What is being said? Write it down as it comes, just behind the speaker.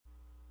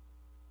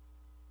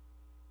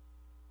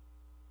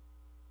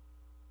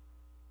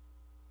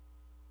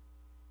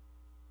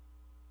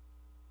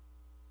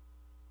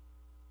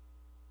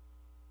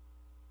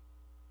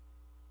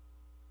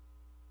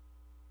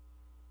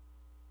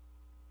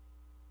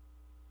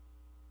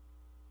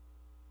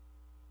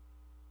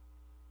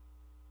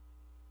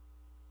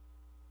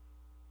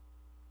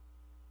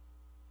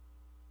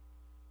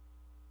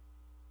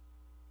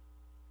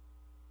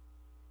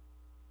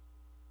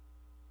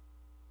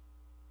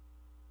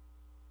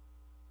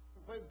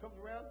Clay comes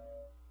around,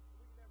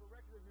 we can have a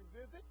record of your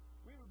visit.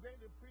 We would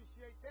greatly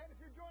appreciate that.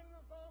 If you're joining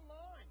us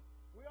online,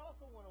 we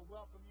also want to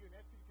welcome you and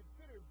ask you to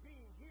consider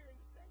being here in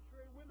the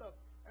sanctuary with us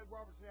at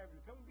Robertson Avenue.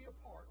 Come and be a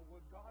part of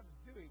what God is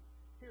doing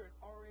here at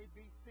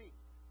RABC.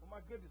 Well, my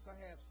goodness, I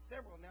have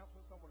several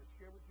announcements I want to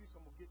share with you, so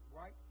I'm going to get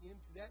right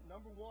into that.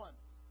 Number one,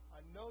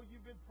 I know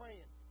you've been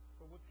praying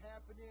for what's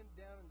happening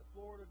down in the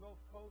Florida Gulf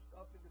Coast,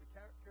 up into the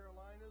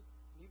Carolinas,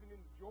 and even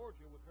into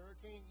Georgia with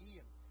Hurricane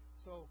Ian.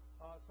 So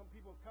some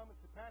people have come and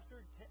said,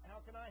 Pastor, how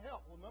can I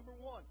help? Well, number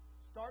one,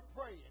 start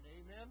praying.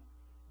 Amen.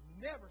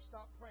 Never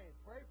stop praying.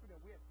 Pray for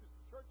them. We have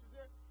sister churches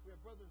there. We have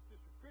brothers and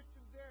sister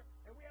Christians there.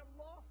 And we have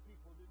lost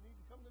people that need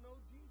to come to know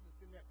Jesus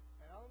in there.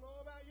 And I don't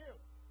know about you,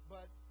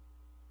 but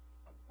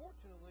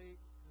unfortunately,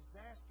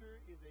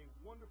 disaster is a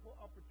wonderful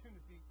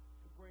opportunity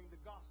to bring the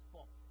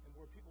gospel. And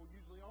where people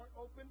usually aren't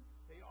open,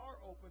 they are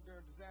open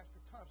during disaster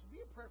times. So be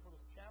in prayer for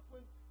those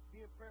chaplains. Be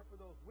in prayer for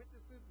those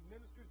witnesses and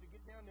ministers to get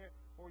down there,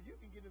 or you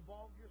can get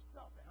involved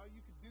yourself. And how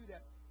you can do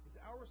that is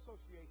our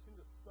association,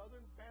 the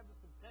Southern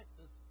Baptist of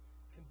Texas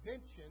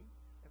Convention,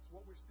 that's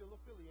what we're still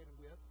affiliated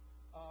with.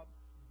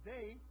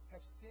 They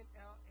have sent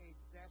out a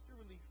disaster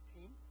relief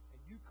team,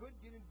 and you could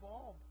get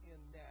involved in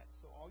that.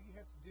 So all you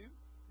have to do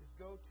is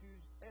go to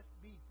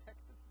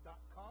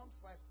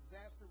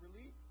sbtexas.com/disaster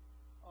relief,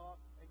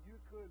 and you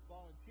could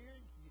volunteer.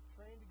 You can get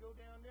trained to go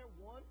down there.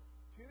 1,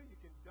 2, you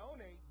can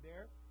donate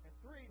there. And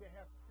 3, they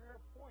have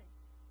prayer points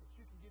that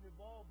you can get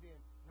involved in.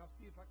 And I'll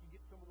see if I can get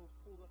some of those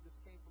pulled up. This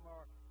came from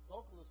our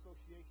local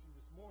association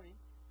this morning,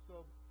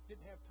 so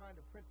didn't have time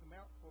to print them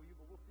out for you,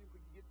 but we'll see if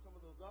we can get some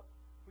of those up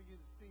for you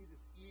to see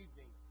this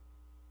evening.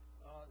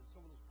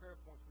 Some of those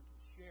prayer points we can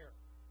share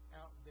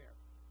out there.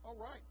 All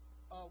right.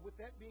 With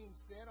that being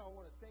said, I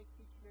want to thank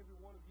each and every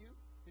one of you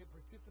that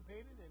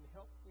participated and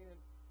helped in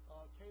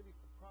Kaylee's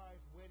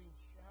surprise wedding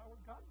shower.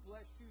 God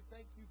bless you.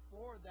 Thank you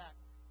for that.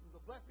 It was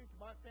a blessing to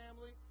my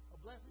family, a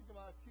blessing to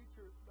my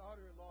future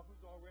daughter-in-law, who's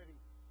already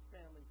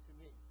family to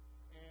me.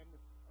 And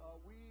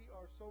we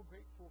are so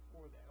grateful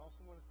for that. I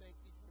also want to thank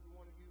each and every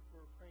one of you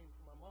for praying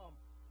for my mom.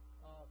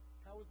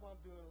 How is Mom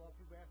doing? A lot of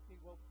people ask me.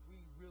 Well, we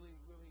really,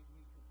 really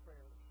need your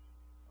prayers.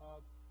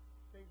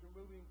 Things are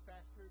moving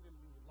faster than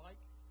we would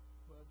like,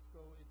 but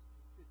so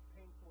it's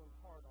painful and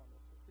hard on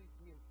us. So please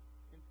be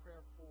in prayer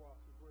for us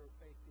as we're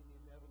facing the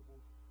inevitable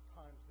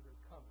times that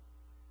are coming.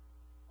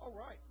 All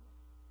right.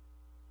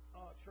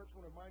 Church, I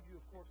want to remind you,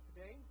 of course,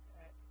 today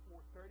at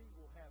 4:30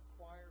 we'll have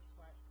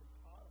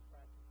choir/cantata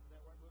practice. Is that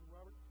right, Brother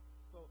Robert?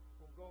 So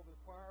we'll go over the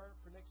choir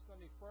for next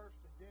Sunday first,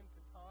 and then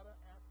cantata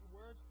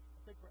afterwards.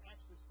 I think we're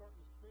actually starting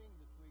to sing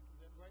this week.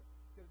 Is that right?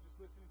 Instead of just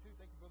listening to.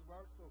 Thank you, Brother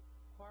Robert. So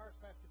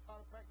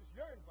choir/cantata practice.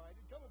 You're invited.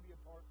 Come and be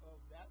a part of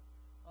that,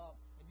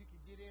 and you can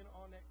get in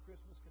on that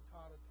Christmas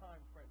cantata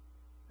time frame.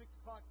 6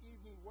 o'clock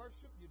evening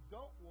worship. You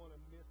don't want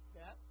to miss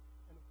that.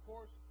 And of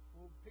course,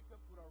 we'll pick up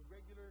with our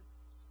regular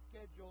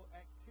schedule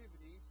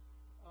activities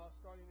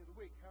starting in the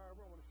week.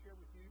 However, I want to share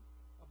with you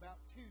about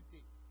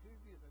Tuesday.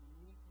 Tuesday is a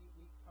neat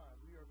time.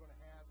 We are going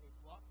to have a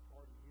block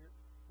party here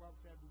at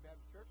Robertson Avenue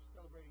Baptist Church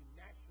celebrating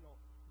National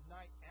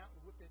Night Out.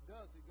 And what that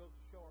does, it goes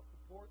to show our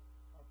support,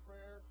 our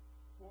prayer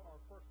for our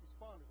first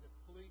responders. That's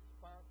police,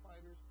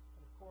 firefighters,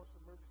 and of course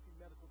emergency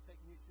medical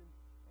technicians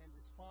and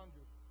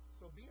responders.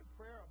 So be in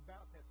prayer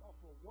about that. It's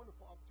also a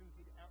wonderful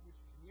opportunity to outreach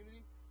the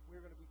community. We're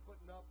going to be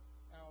putting up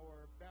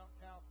our bounce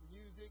house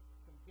music,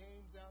 some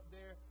games out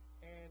there,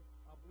 and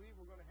I believe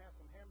we're going to have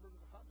some hamburgers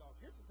and hot dogs.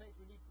 Here's some things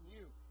we need from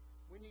you.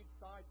 We need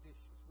side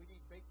dishes. We need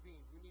baked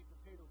beans. We need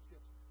potato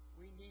chips.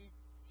 We need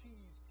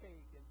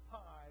cheesecake and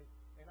pies,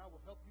 and I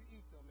will help you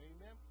eat them.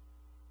 Amen?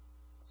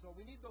 So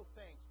we need those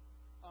things.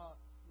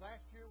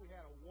 Last year we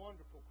had a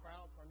wonderful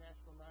crowd for our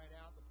National Night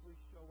Out. The police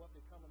show up.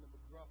 They come in the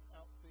McGruff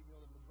outfit, the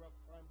McGruff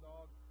crime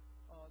dog.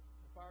 The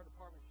fire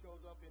department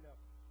shows up in a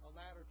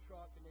ladder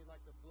truck, and they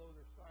like to blow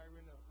their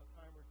siren a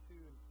time or two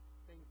and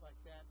things like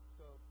that.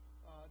 So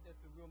that's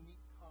a real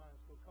neat time.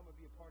 So come and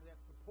be a part of that.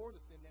 Support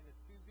us in that.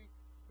 It's Tuesday.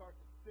 Starts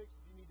at 6.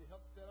 If you need to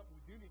help set up, we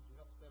do need your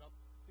help set up.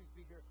 Please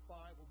be here at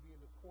 5. We'll be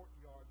in the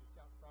courtyard just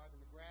outside in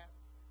the grass,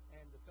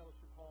 and the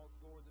fellowship hall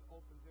door that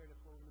opens there.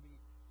 That's where we're going to be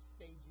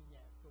staging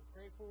that. So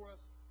pray for us,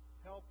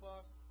 help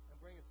us,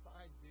 and bring a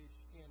side dish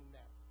in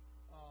that.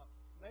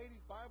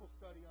 Ladies' Bible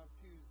study on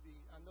Tuesday.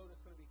 I know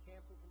that's going to be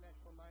canceled for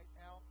National Night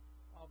Out.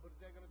 But is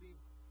that going to be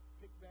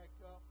picked back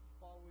up the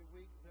following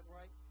week? Is that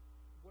right?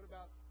 What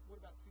about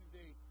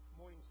Tuesday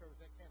morning service?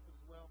 Is that canceled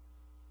as well?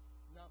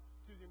 No,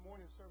 Tuesday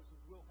morning services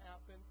will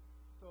happen.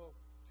 So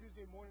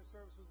Tuesday morning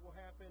services will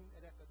happen,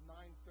 and that's at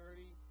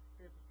 9:30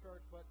 here at the church.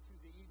 But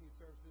Tuesday evening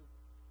services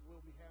will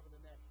be having the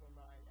National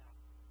Night Out.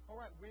 All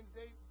right,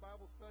 Wednesday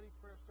Bible study,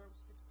 prayer service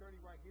 6:30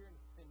 right here in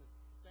the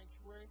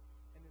sanctuary,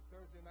 and then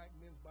Thursday night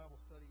men's Bible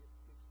study at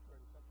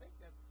 6:30. So I think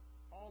that's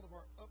all of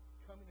our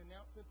upcoming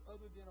announcements,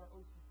 other than our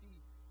OCC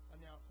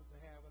announcements I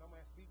have. And I'm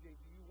going to ask BJ,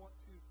 do you want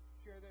to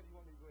share that? Or you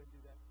want me to go ahead and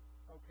do that?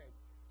 Okay.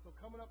 So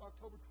coming up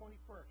October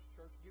 21st,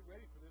 church, get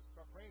ready for this.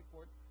 Start praying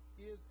for it.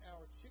 Is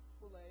our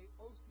Chick-fil-A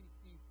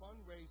OCC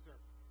fundraiser.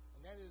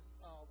 And that is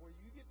where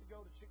you get to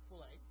go to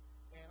Chick-fil-A.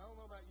 And I don't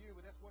know about you,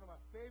 but that's one of my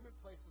favorite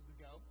places to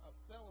go. I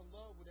fell in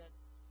love with that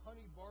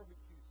honey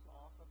barbecue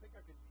sauce. I think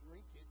I could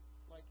drink it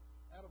like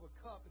out of a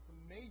cup. It's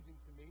amazing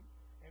to me.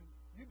 And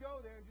you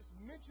go there and just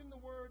mention the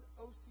word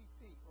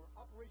OCC, or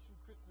Operation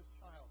Christmas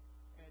Child,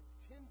 and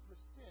 10%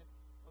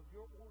 of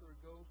your order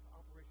goes to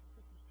Operation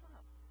Christmas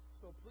Child.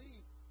 So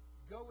please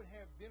go and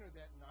have dinner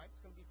that night.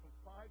 It's going to be from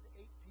 5 to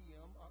 8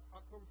 p.m.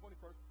 October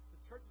 21st.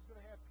 The church is going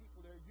to have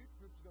people there. Youth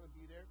group is going to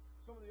be there.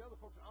 Some of the other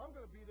folks. I'm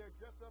going to be there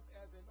dressed up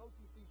as an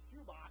OCC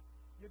shoebox.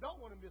 You don't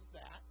want to miss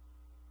that.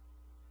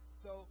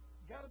 So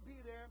you got to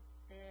be there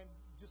and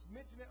just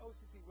mention that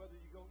OCC, whether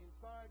you go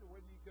inside or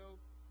whether you go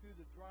through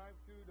the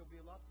drive-through. There'll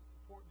be lots of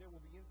support there.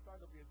 We'll be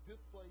inside. There'll be a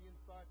display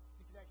inside.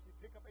 You can actually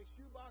pick up a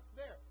shoebox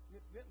there. And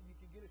incidentally, you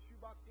can get a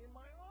shoebox in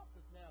my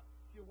office now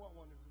if you want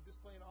one. There's a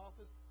display in the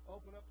office.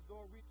 Open up the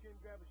door, reach in,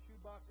 grab a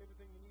shoebox,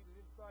 everything you need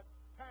is inside.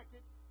 Pack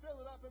it, fill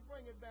it up, and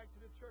bring it back to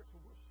the church.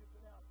 And we'll ship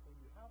it out for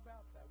you. How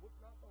about that? What's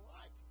not to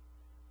like?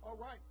 All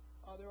right.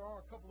 There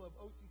are a couple of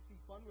OCC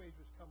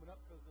fundraisers coming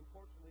up because,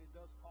 unfortunately, it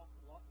does cost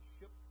a lot to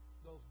ship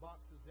those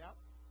boxes out.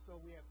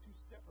 So we have two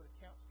separate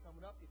accounts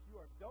coming up. If you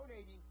are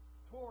donating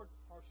toward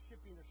our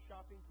shipping or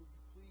shopping, would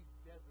you please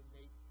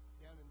designate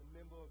down in the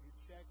memo of your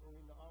check or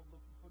in the envelope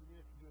you put it in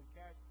if you're doing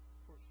cash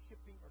for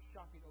shipping or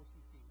shopping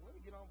OCC. Let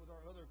me get on with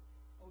our other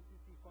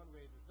OCC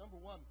fundraisers. Number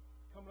one,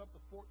 coming up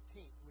the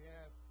 14th, we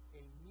have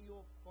a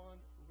meal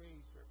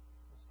fundraiser.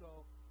 And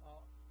so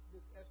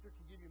Miss Esther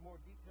can give you more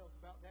details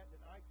about that than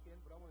I can,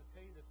 but I want to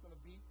tell you that's going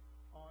to be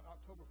on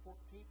October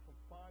 14th from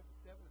 5 to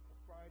 7. It's a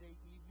Friday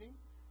evening.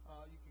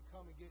 You can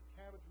come and get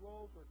cabbage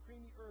rolls or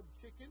creamy herb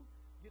chicken,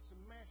 get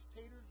some mashed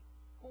taters,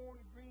 corn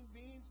and green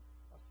beans,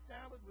 a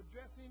salad with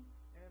dressing,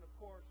 and, of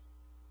course,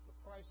 the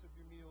price of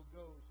your meal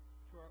goes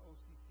to our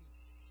OCC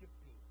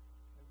shipping.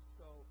 And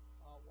so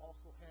we'll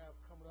also have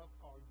coming up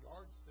our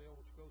yard sale,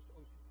 which goes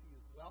to OCC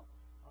as well,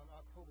 on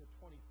October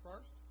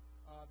 21st.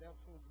 That's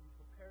when we'll be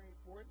preparing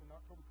for it. And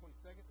October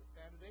 22nd, the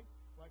Saturday,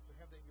 we'll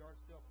actually have that yard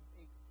sale from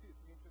 8 to 2. If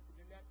you're interested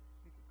in that,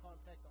 you can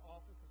contact the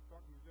office and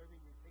start reserving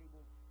your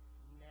tables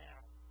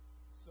now.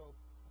 So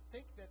I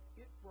think that's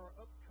it for our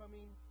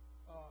upcoming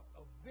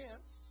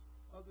events,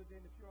 other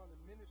than if you're on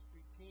the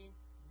ministry team,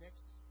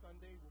 next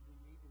Sunday we'll be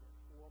meeting at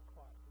 4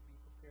 o'clock. So be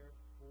prepared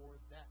for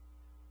that.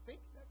 I think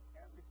that's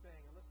everything,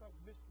 unless I've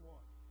missed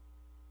one.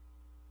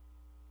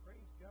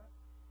 Praise God.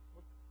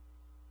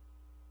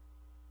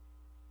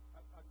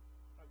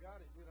 I got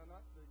it, did I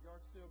not? The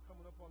yard sale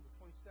coming up on the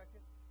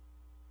 22nd.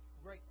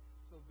 Great.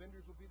 So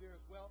vendors will be there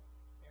as well,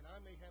 and I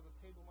may have a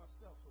table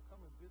myself. So come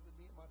and visit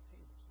me at my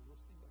table. So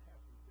we'll see what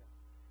happens there.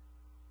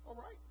 All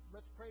right,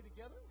 let's pray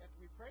together. After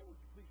we pray, would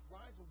you please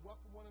rise and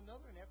welcome one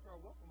another? And after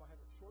our welcome, I have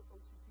a short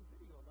OCC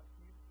video I'd like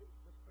for you to see.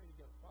 Let's pray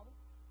together. Father,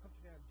 come to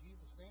you now in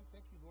Jesus' name.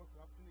 Thank you, Lord,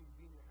 for the opportunity to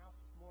be in your house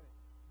this morning.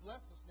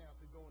 Bless us now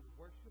as we go into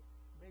worship.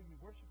 May we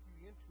worship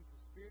you in truth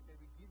and spirit. May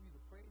we give you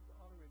the praise, the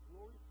honor, and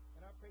glory.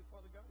 And I pray,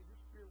 Father God, that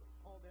your spirit will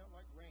fall down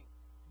like rain.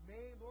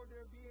 May, Lord,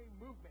 there be a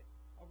movement,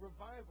 a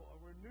revival, a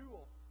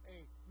renewal,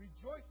 a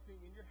rejoicing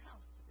in your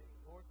house today,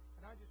 Lord.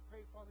 And I just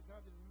pray, Father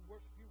God, that as we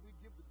worship you, we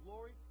give the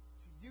glory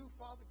to you,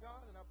 Father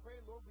God. And I pray,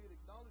 Lord, we'd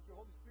acknowledge your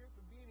Holy Spirit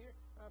for being here.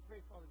 And I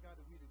pray, Father God,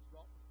 that we'd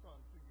exalt the Son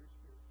through your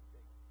Spirit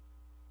today.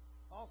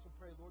 I also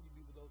pray, Lord, you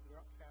be with those that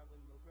are out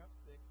traveling, those that are out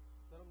sick.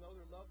 Let them know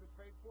they're loved and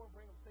prayed for, and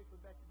bring them safely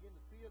back again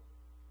to see us.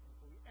 And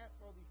so we ask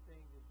all these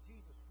things in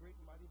Jesus' great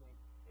and mighty name.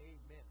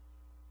 Amen.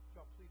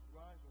 Y'all please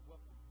rise and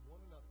welcome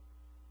one another.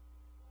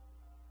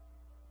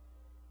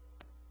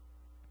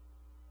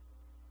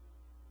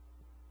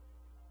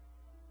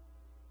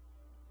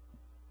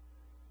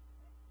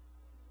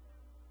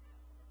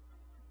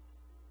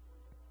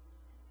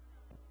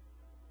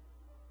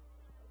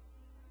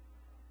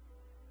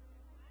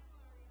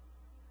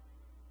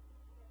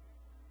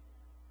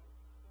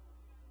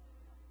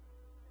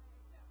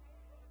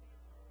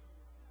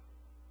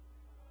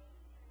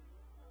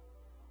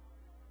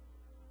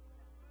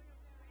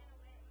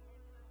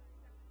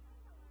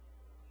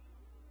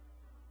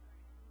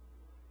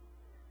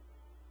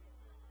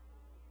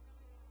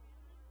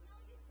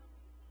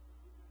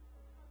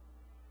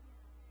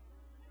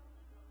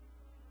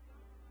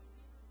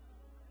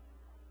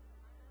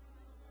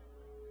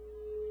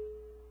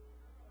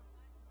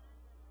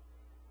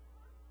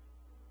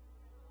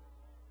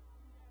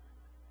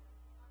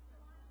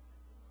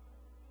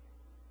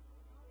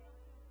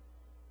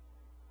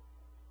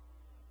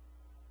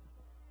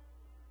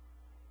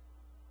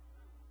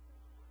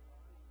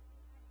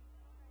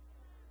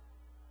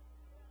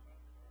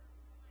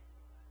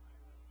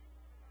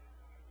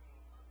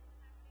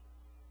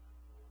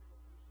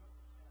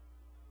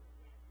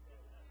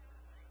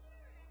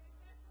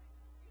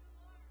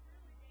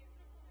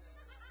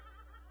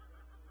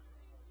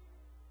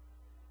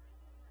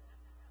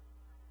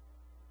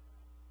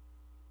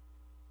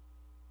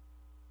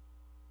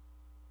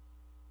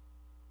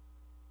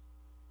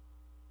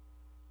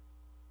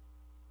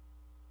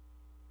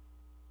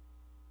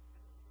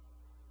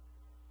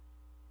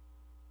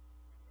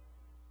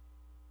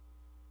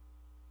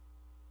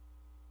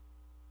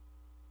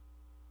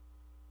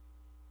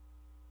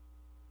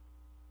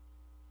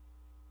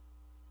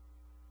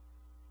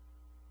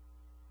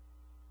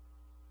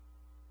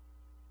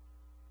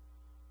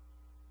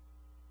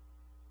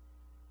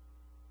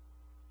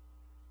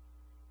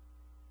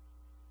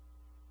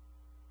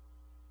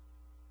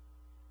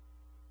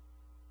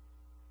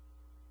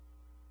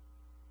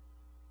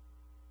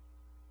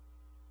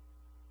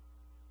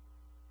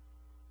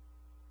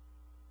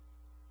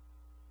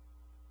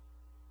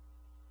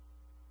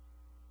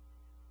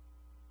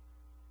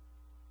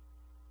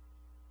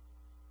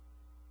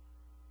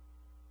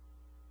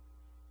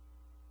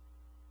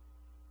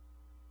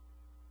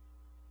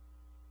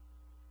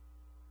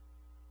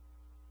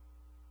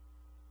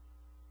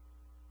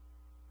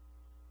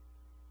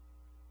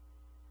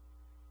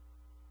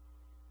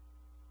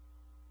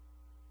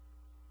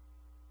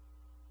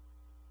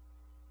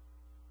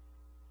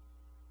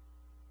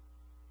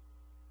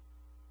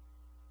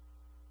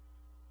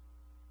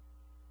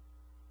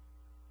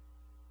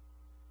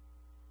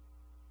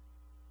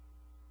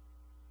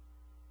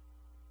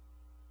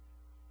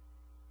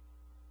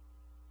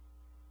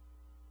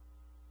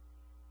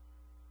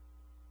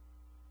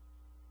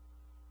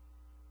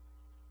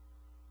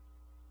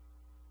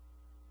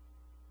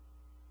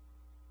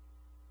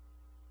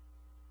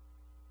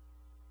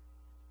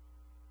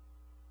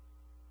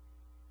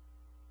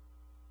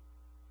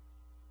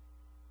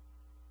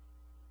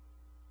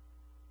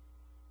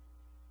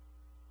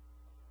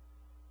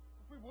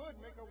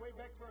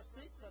 way back to our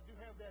seats, I do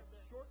have that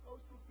short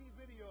OCC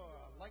video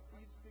I'd like for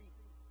you to see.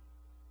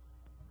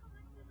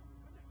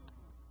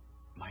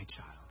 My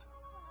child,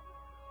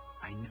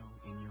 I know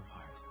in your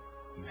heart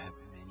you have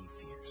many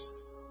fears.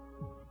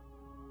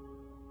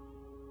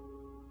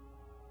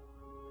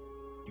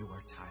 You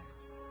are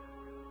tired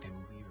and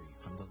weary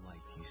from the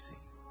life you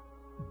see.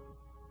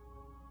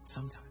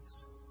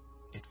 Sometimes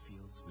it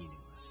feels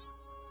meaningless.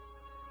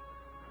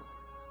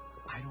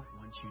 I don't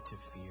want you to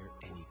fear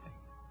anything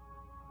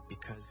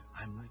because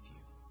I'm with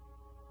you.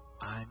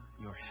 I'm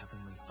your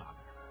heavenly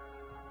Father.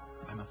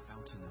 I'm a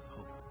fountain of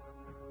hope.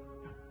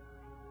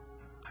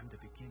 I'm the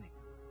beginning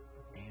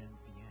and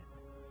the end.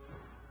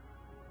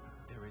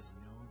 There is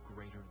no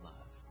greater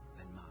love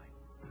than mine.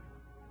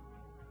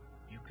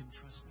 You can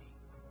trust me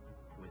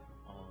with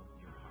all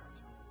your heart.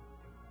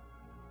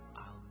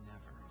 I'll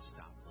never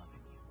stop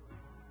loving you.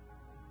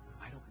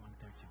 I don't want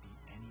there to be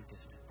any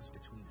distance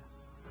between us.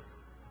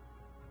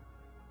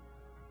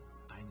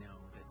 I know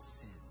that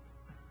sin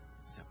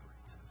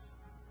separates us.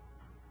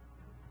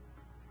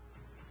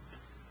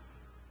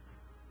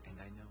 And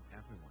I know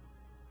everyone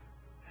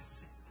has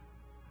sinned.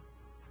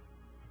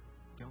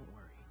 Don't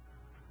worry,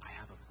 I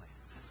have a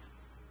plan.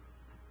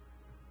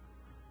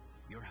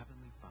 Your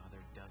Heavenly Father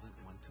doesn't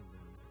want to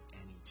lose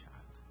any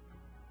child.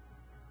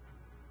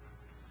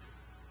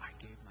 I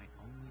gave my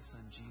only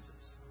Son,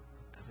 Jesus,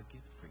 as a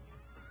gift for you.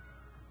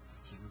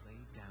 He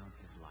laid down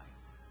his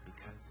life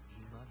because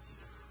he loves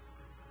you.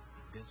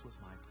 This was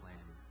my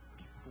plan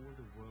before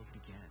the world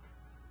began,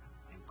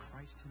 and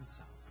Christ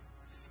himself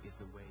is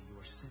the way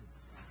your sins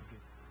are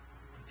forgiven.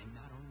 And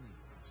not only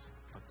yours,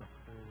 but the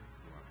whole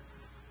world.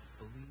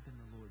 Believe in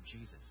the Lord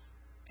Jesus,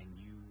 and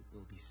you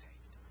will be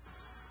saved.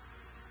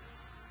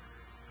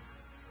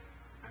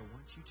 I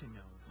want you to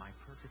know my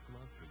perfect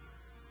love for you.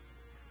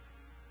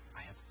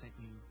 I have sent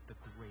you the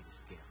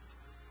greatest gift,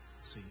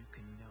 so you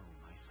can know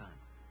my Son,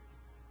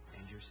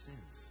 and your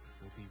sins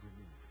will be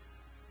removed.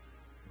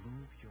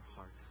 Move your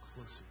heart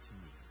closer to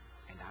me,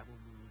 and I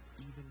will move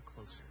even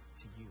closer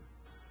to you.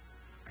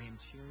 I am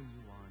cheering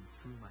you on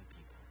through my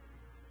people.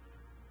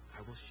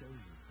 I will show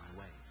you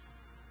my ways.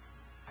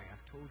 I have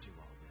told you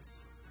all this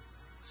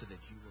so that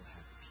you will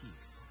have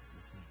peace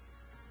with me.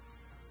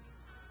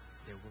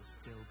 There will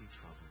still be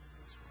trouble in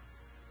this world,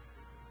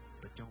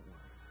 but don't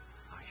worry,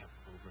 I have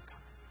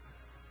overcome it.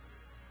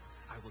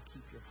 I will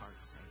keep your heart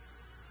safe.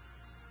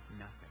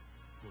 Nothing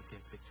will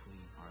get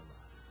between our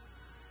love.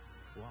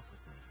 Walk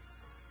with me,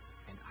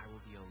 and I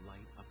will be a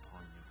light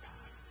upon your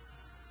path.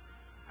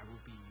 I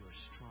will be your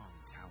strong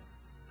tower.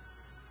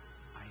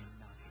 I am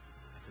knocking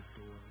at the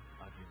door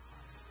of your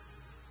heart.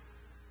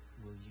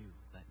 Will you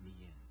let me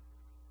in?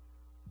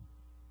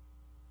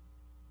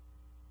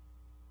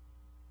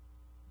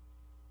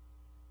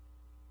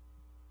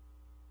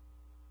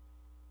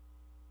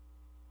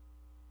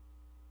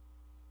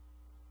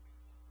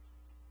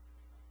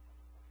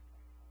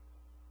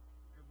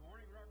 Good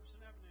morning, Robertson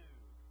Avenue.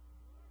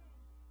 As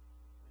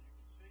you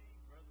can see,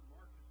 Brother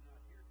Mark is not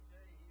here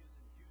today. He is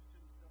in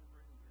Houston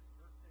celebrating his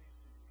birthday,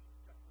 so you're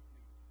stuck with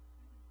me.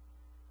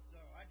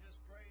 So I just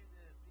pray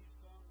that these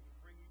songs will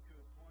bring you to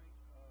a point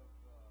of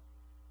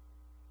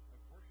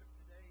worship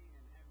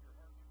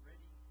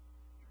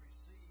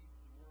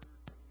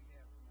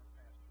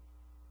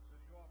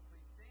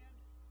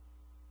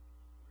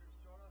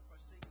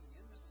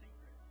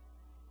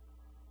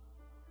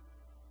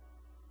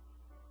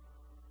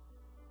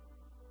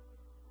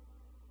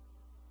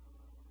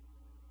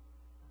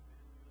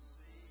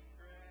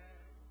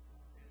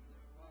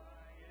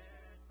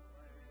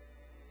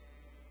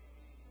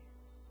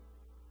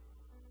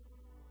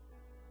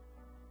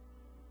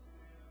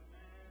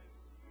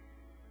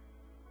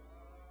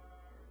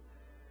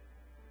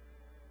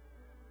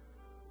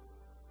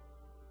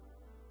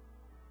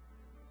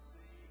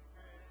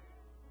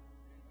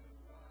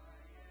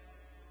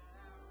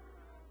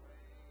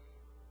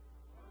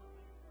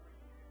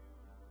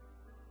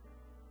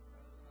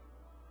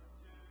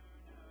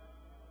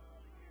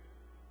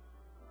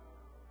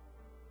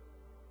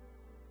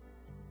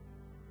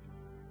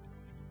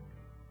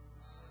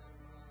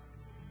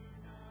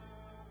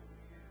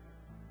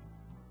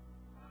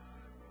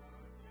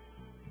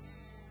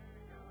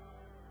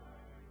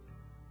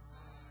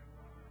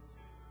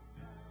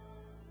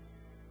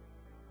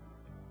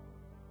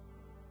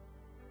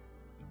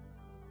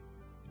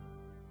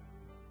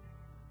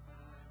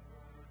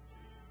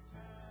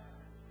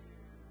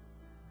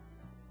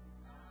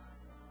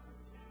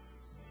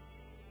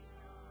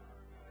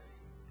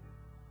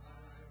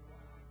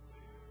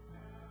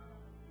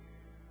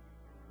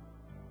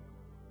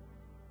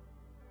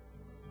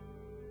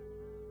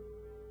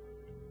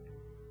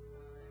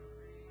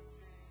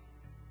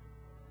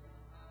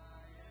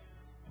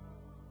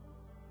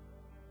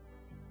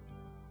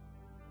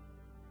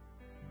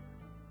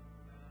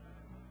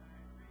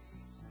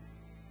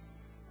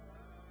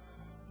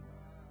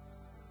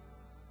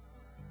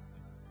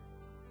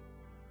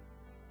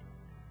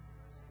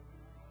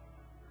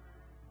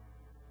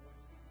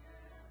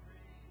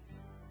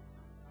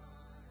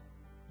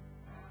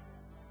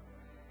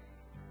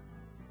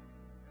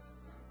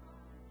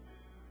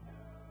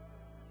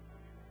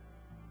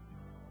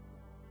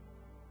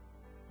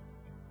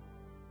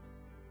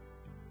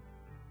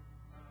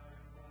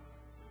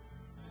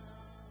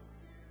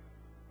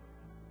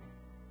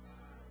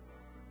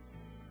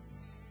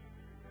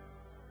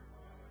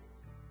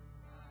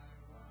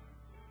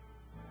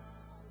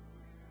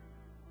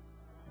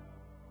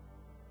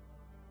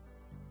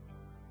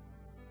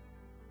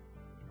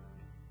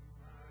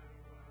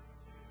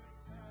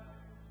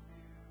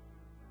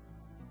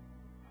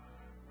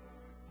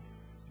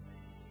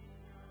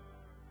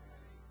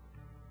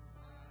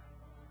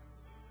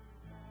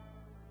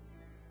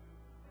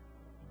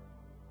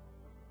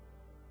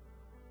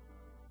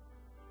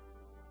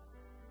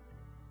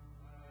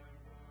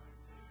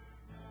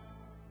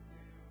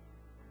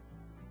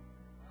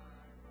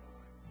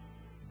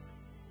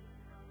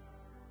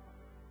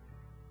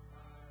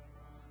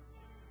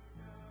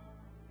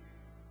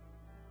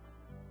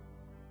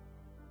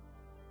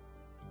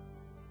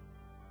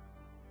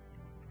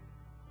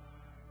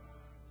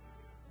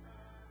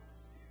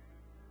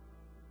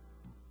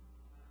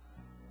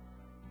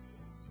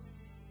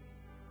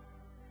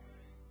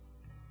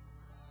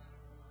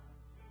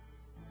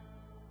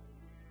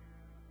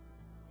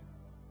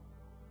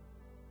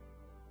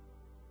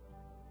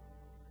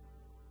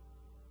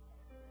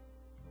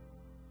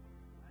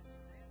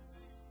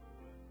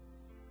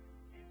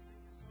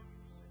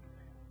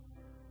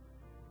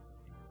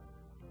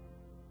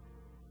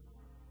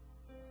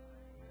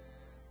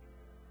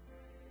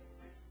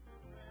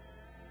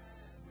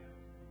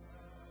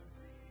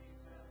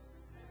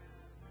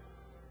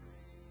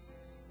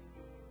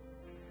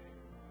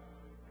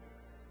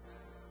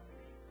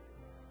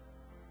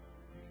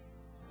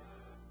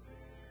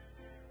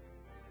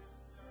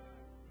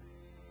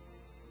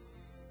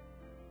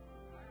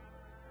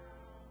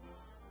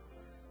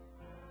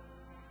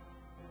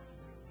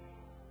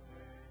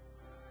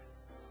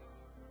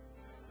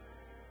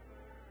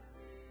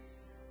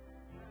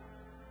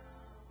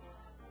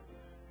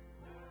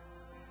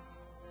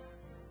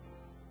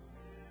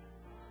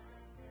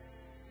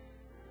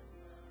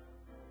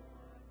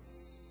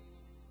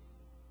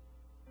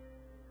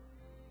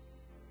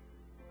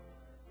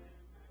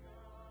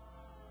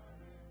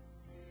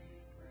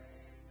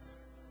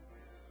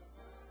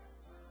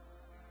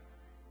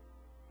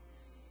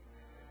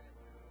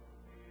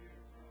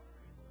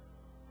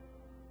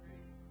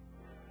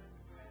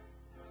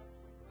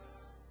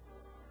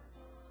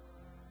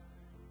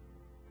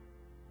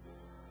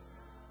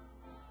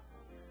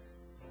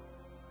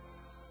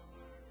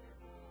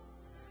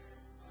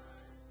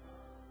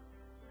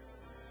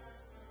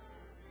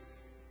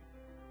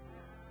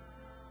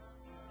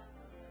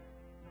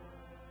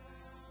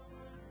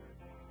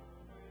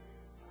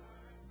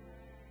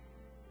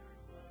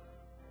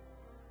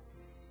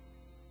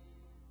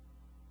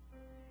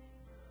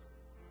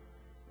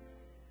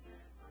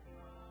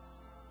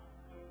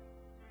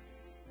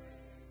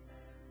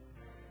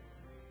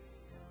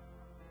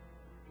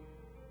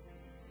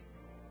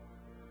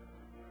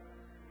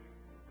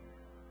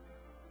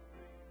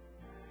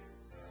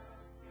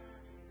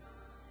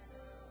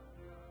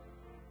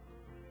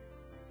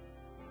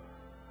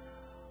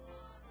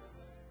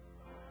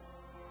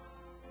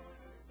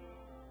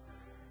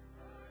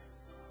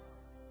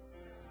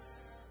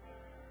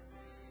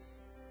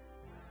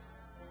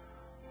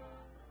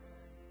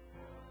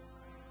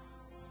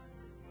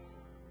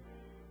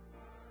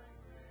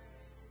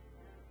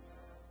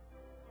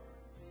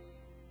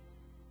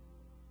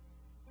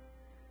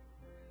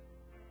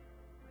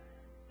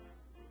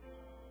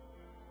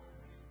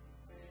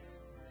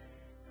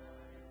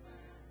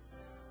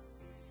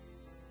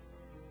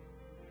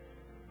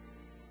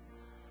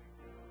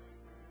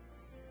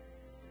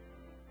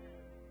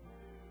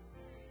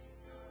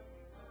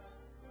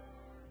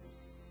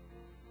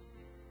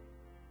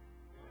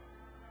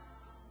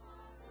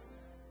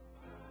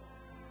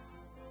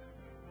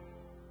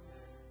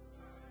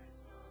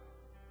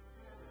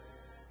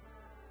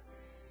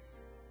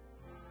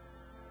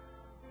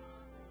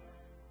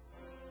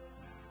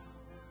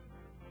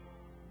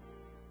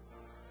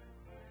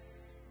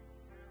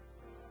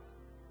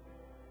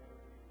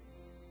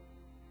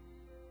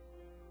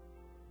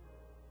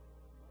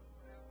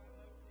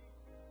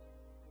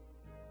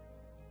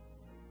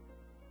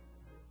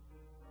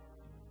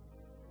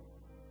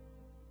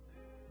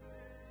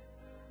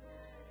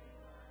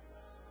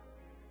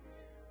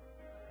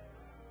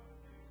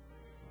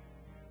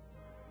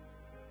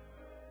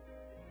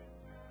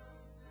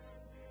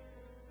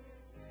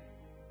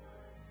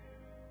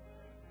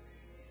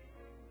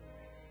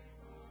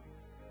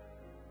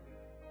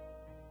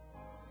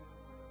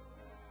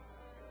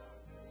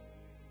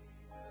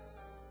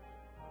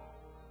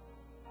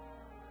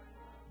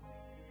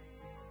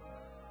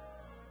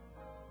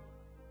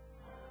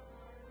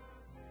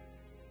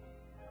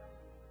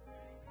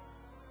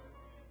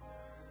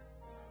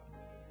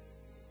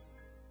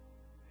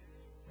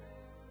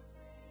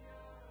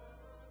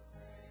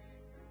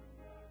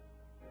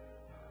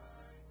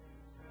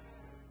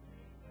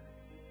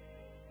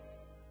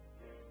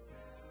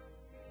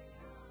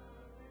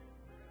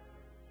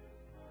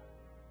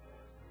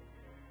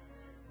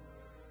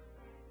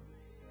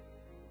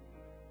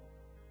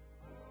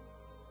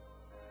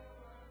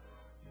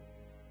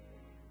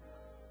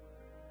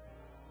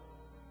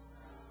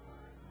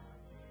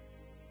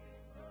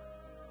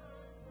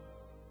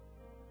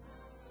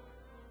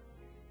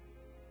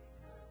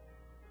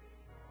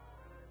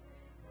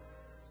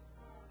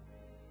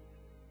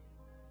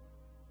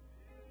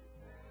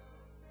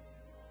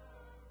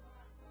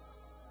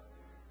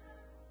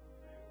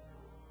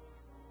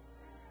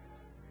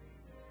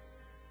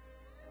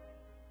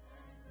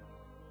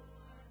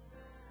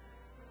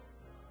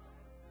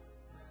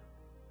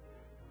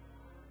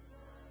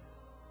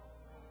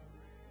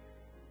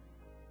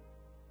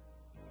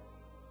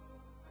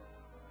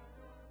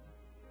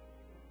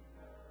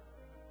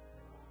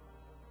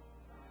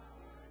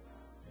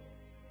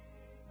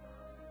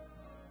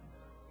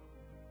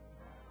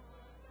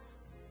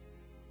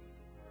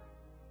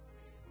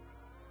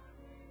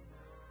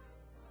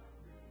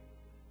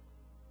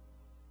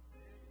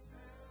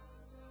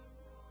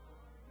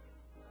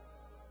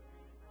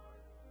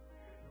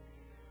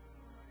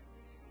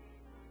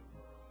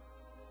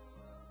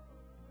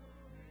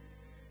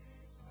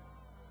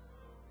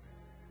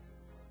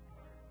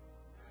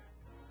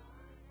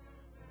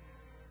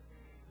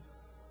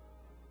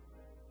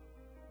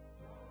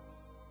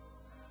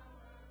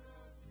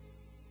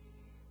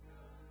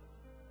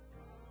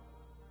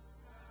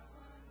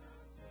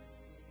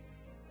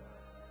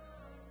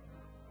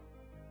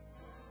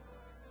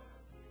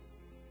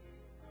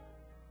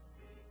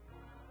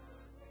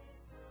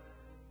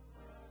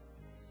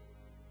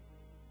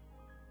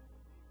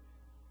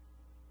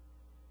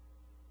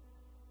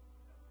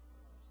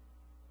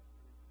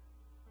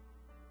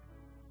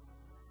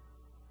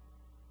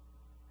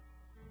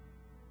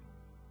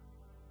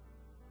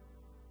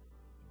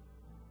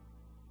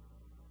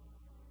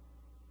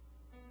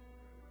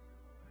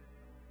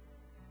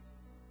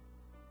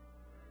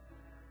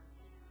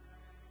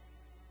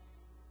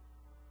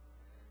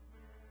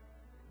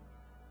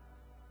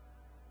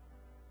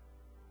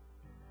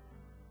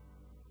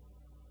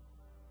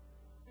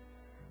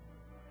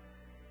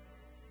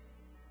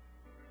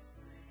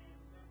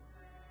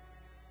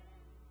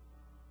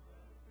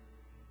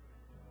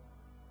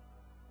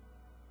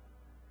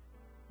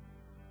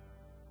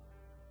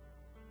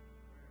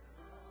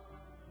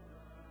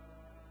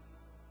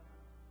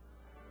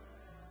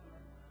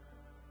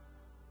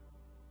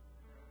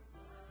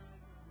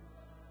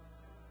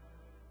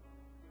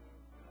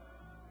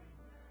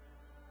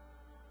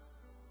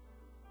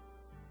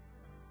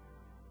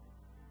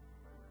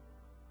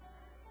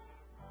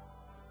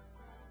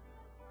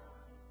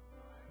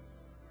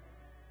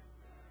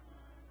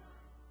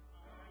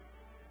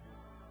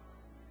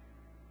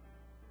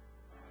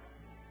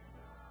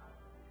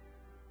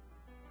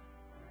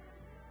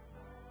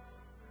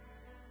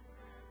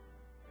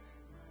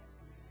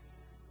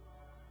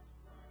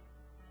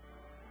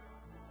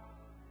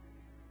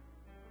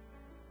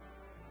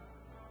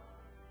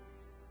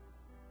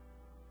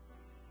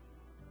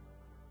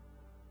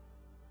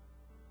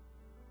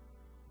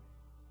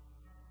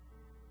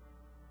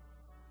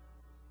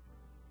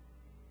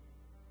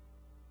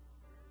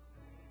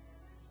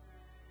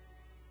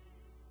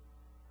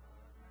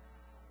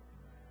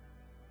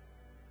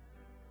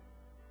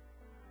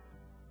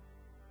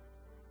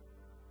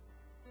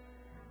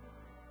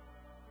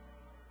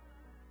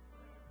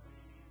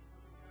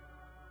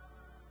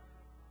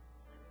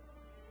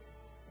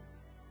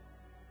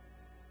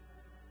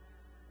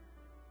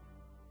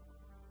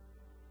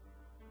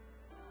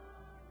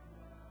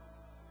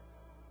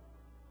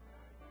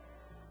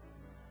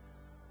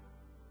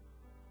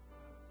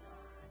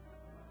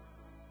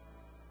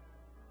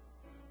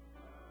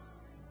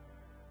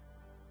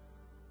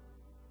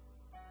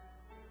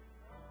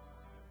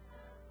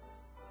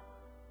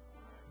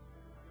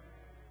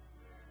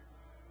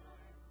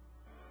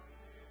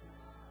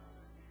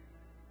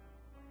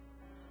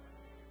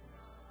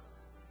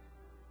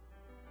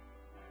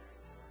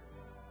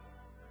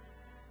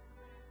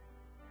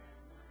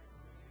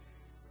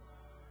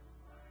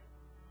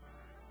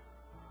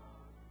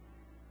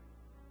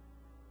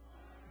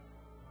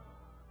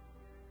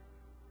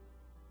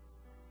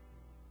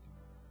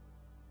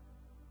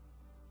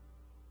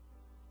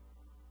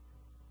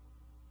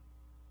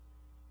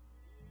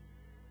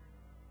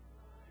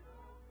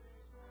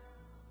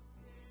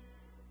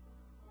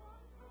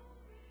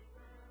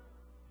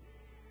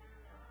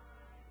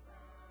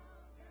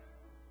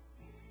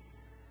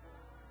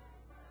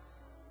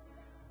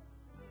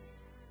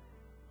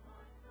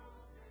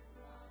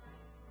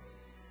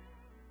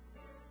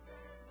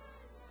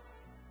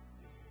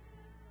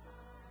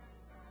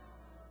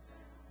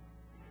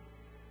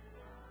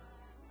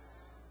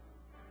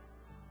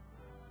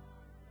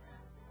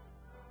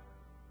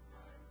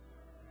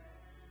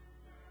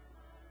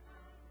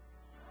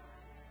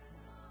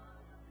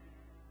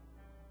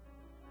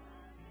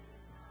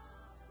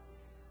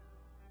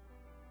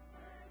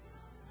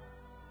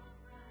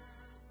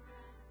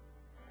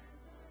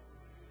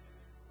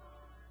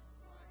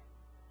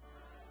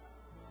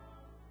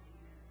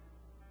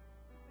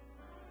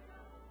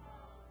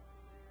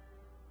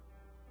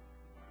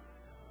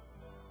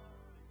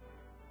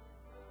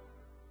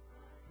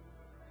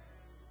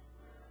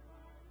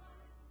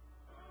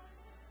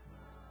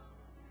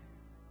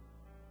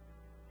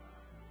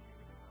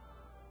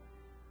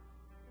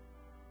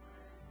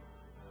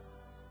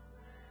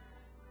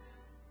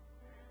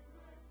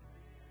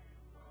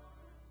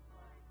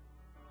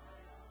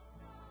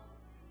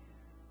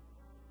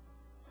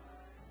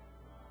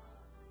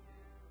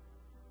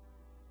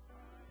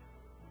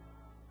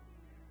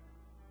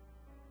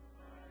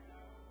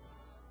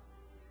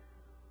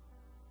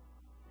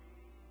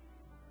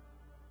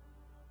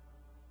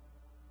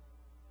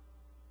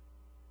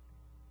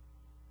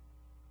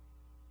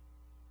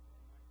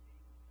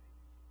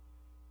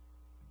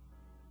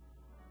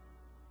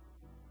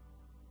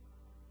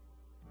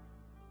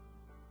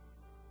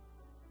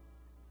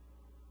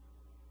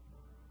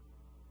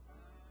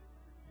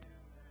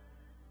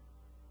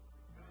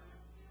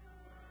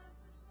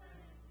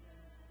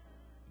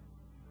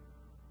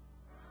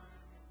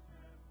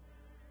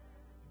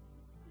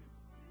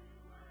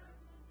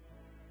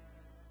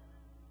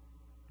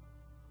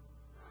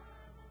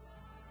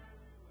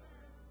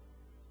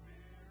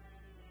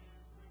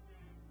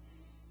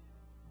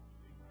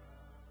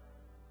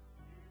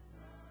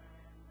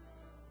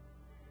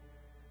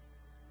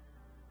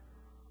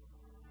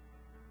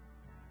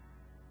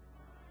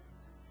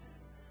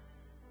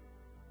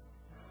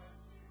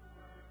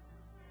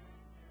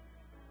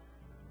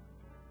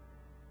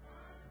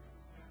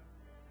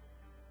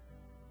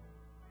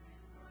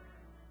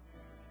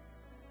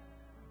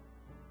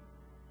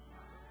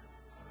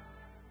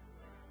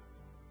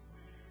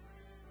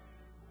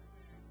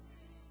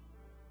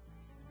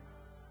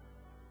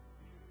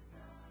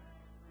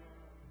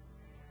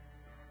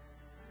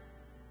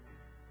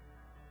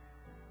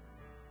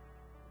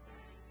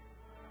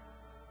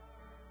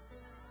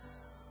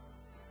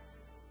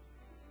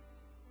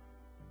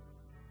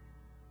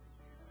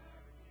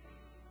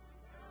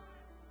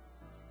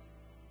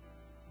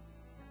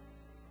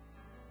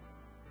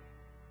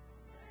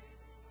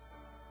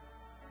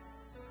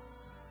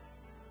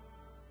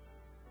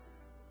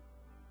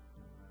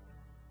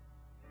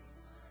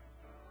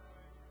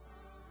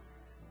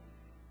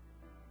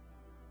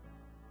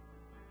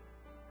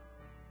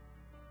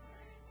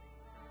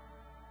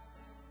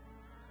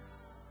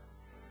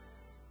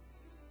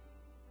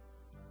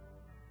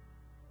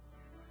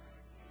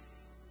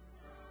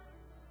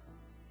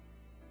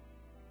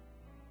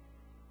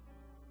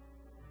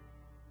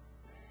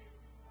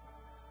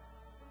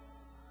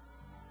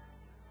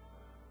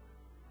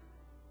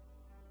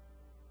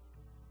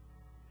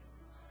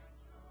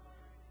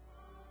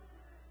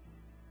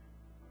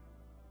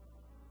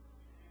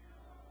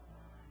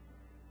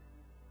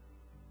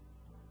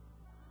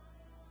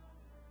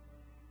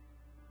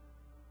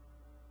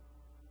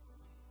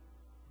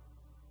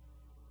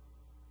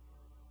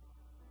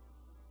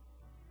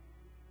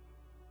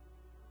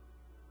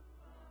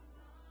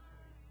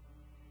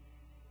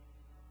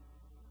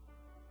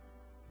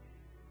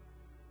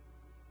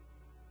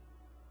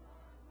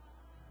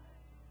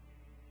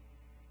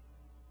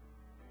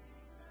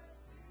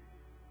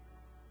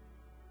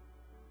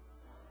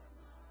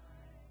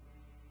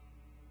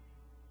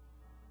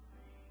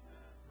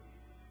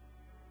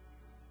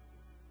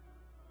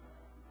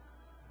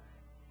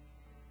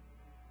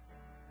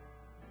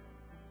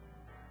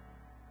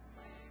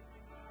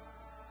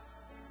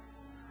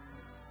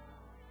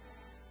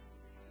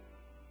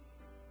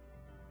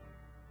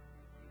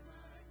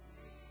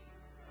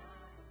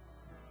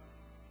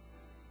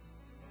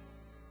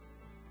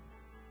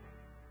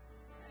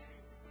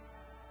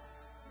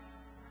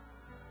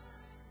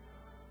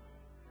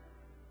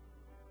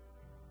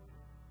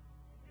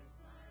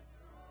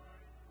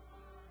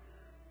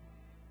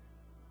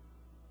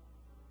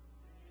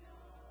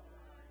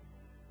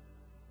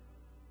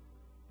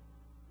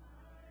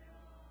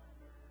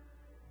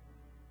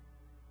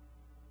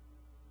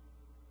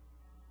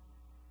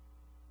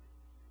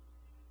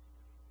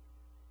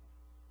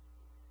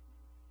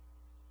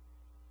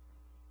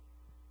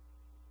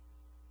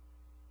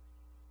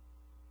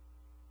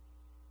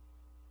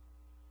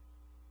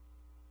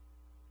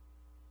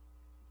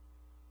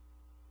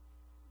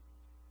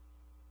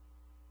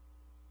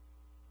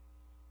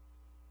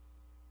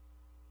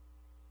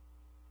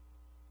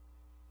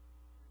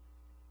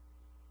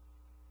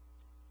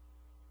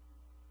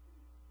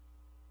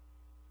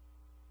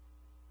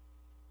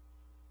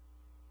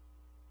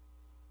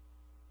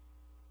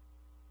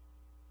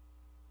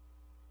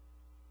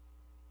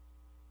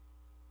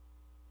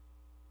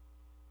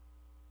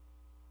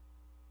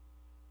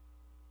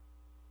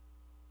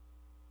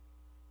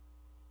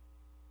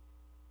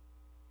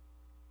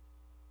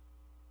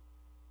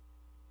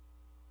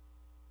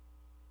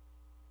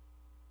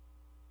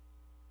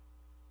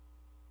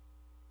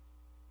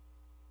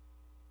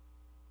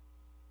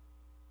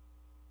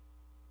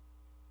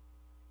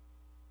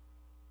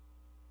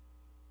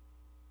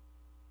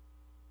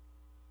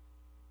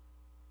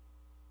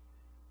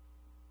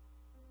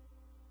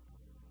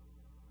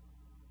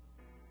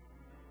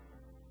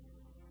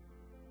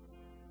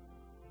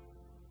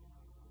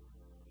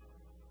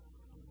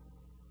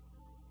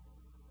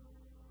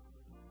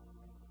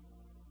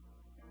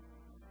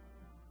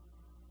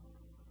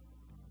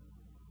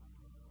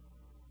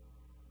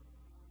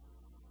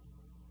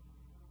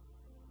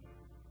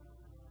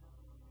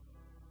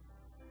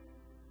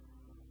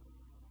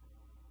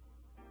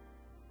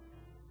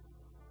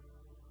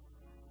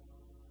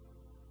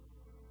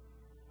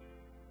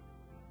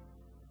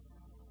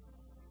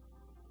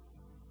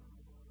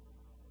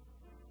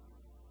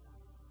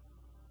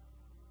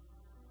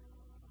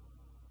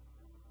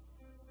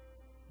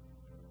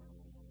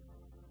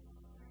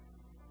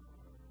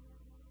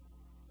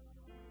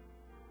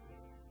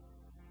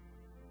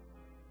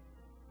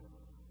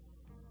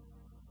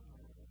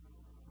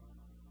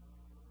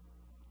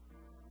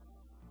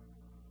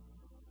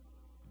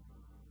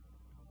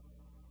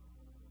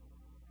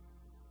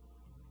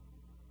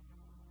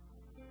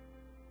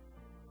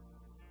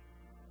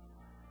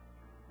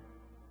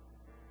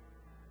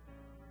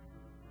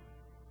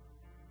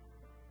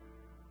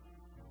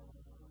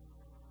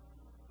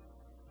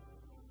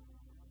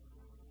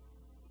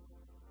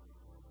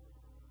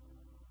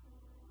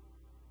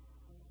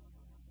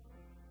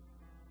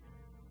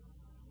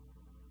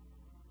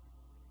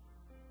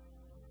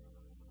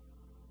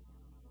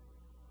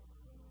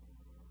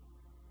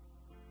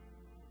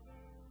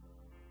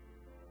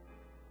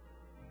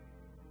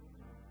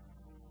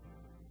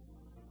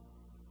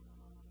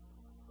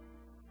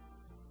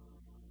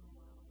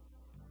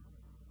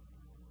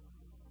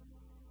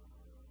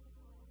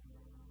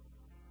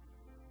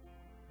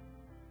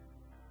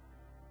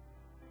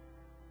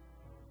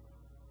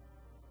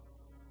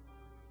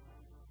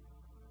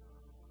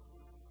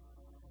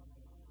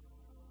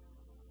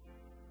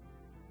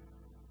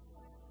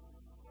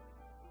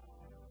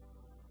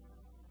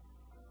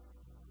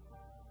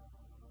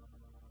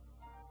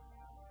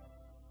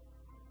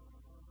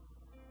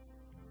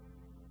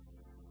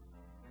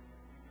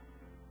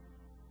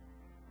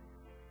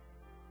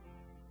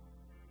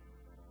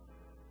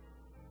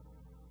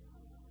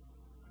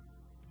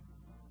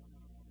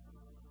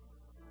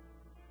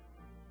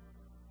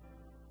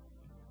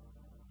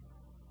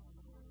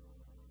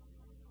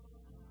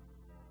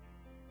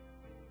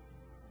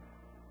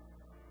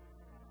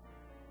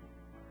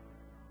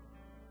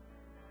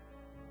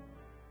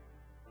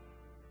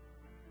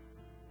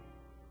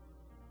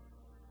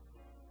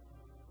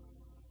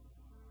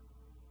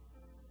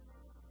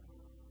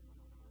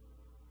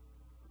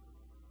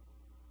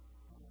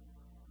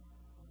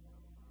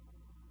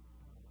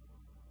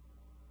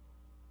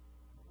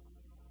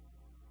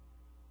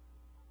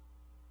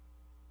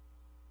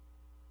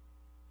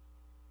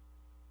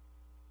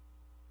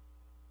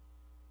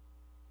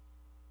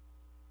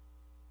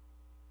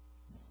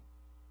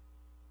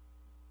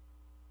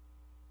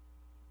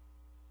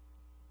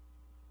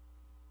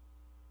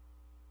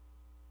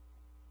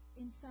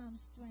in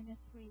Psalms 23,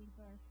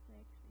 verse 6,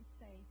 it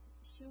says,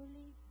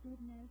 "Surely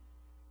goodness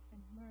and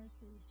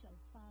mercy shall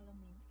follow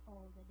me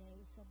all the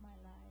days of my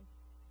life,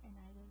 and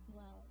I will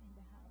dwell in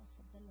the house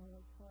of the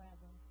Lord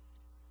forever."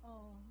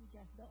 Oh, you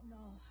just don't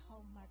know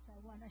how much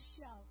I want to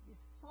shout this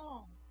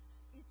song.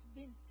 It's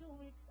been 2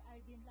 weeks.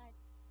 I've been like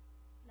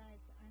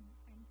I'm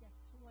just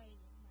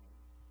swaying my,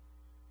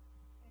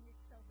 and it's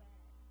so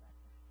bad. But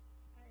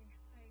I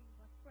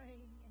was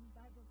praying in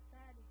Bible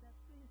study that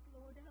please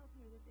Lord help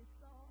me with this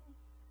song.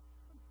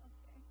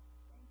 Okay,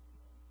 thank you.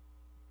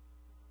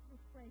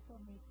 Please pray for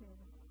me too.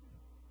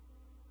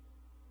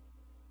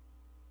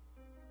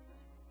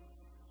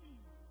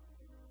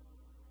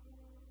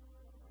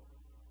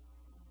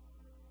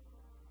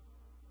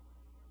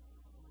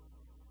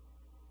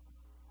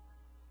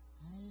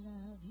 I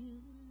love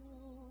you,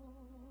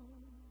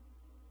 Lord.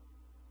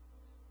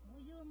 Oh,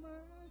 your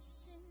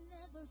mercy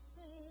never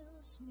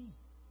fails me.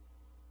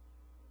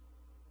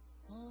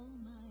 All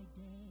my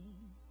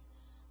days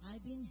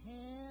I've been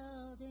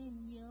held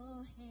in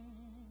your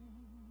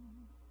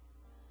hand.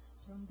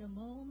 From the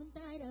moment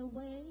that I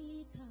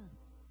wake up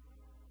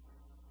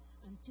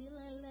until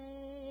I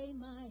lay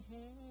my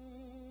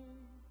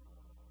head,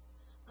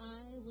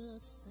 I will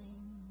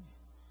sing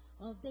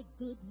of the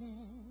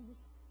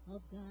goodness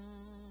of God.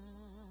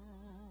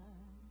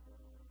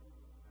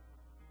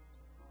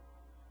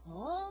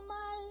 All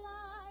my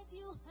life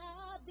you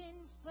have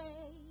been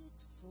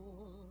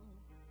faithful.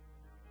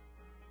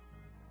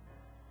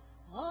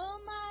 All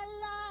my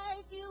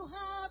life you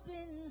have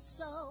been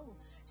so,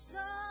 so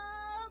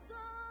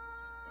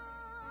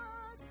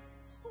good.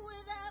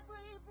 With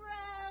every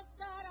breath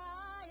that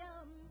I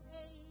am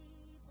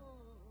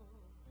able,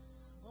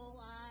 oh,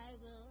 I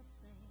will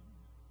sing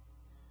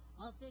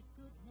of the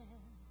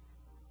goodness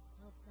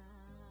of God.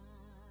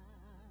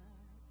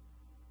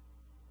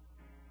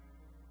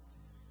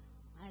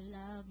 I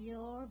love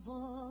your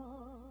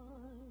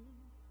voice.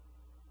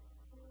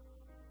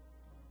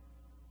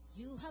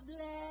 You have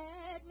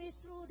led me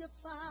through the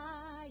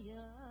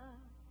fire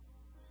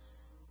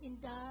in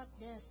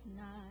darkest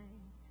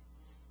night.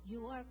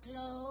 You are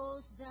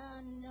close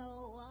than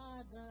no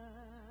other.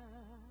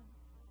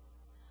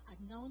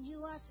 I've known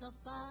you as a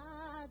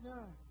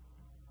father.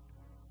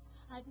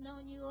 I've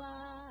known you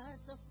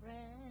as a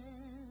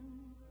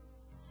friend.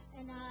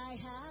 And I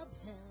have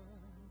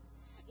held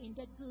in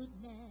the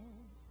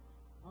goodness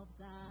of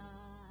God.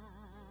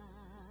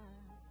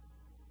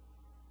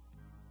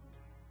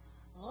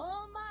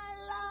 All my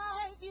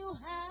life you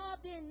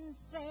have been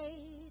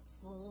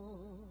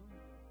faithful.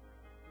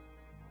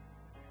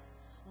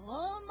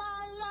 All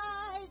my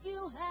life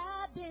you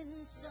have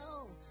been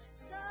so,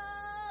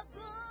 so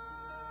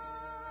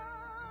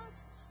good.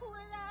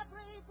 With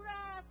every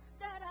breath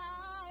that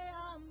I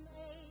am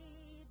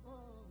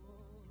able,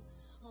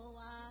 oh,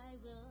 I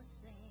will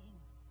sing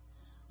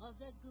of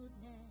the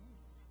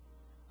goodness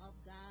of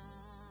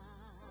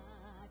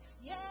God.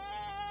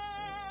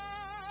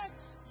 Yes,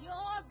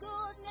 your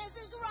goodness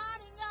is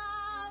running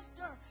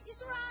after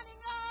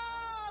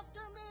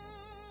me.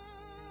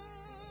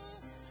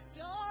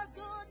 Your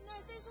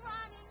goodness is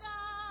running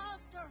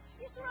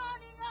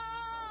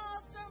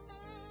after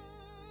me.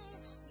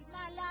 With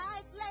my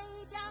life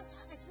laid down,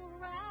 I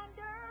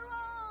surrender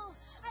all.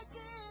 I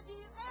give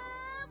you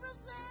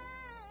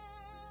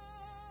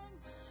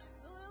everything.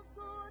 Your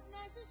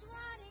goodness is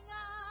running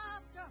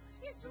after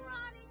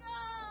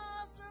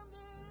me.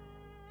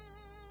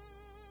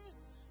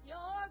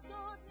 Your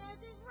goodness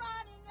is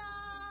running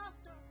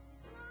after me.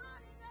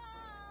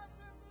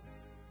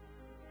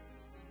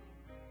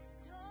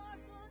 Your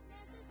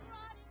goodness is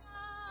running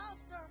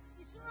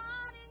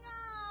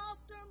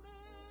after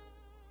me.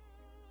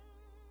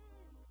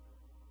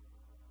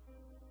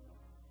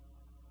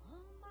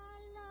 All my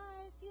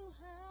life you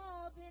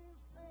have been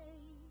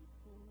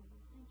faithful.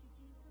 Thank you,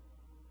 Jesus.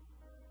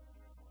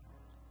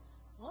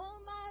 All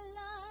my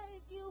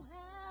life you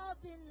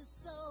have been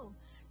so,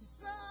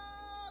 so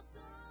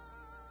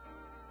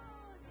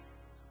good.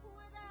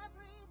 With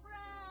every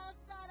breath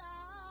that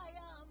I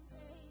am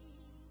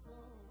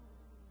able,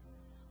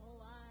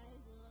 oh, I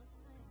will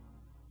sing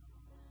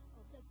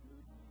of the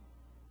goodness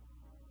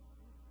of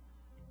God.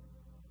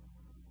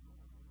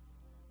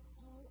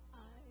 Oh, I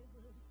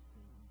will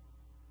sing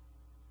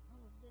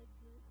of the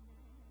goodness of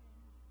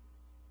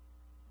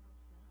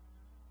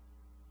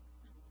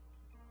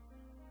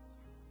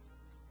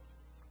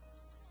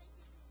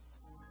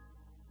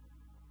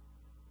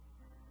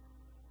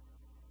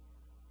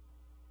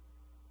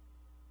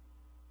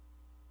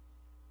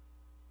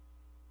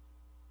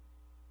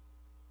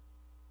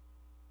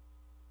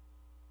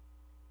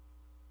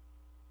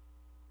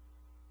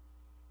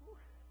Whew.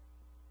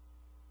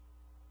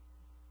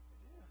 It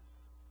is.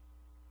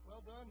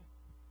 Well done.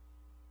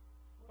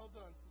 Well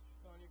done, Sister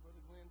Sonia,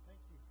 Brother Glenn. Thank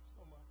you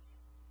so much.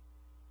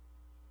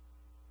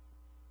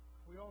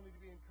 We all need to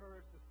be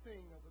encouraged to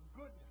sing of the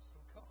goodness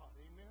of God.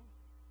 Amen.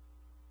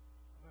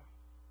 Well,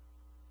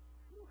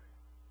 whew.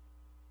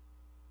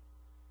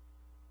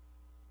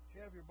 If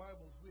you have your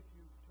Bibles with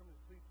you, turn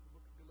please to the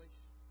book of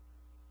Galatians.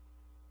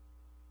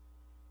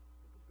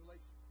 Book of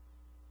Galatians.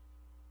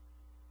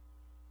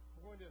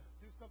 We're going to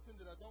do something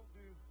that I don't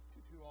do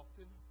too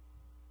often.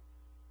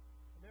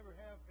 I never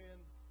have been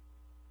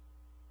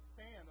a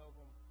fan of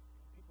them.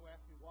 People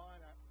ask me why,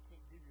 and I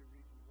can't give you a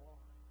reason why.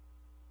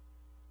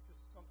 It's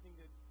just something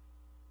that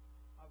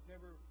I've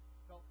never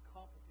felt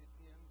competent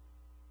in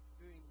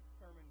doing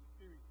sermon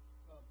series.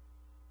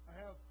 I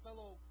have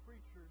fellow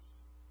preachers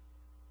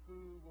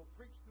who will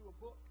preach through a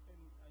book, and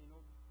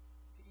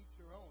to each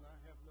their own. I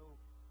have no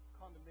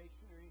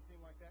condemnation or anything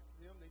like that to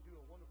them. They do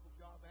a wonderful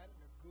job at it, and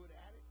they're good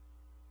at it.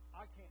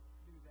 I can't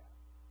do that.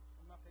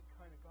 I'm not that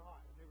kind of guy.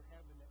 I've never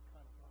have been that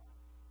kind of guy.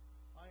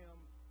 I am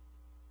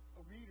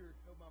a reader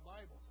of my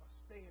Bible, so I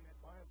stay in that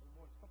Bible.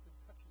 When something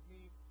touches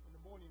me in the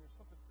morning, or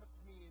something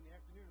touches me in the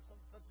afternoon, or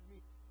something touches me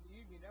in the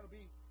evening, that'll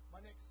be my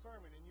next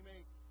sermon. And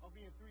I'll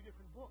be in 3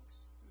 different books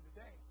through the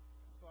day.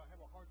 And so I have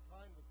a hard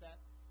time with that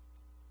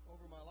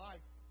over my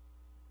life,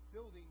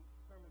 building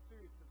sermon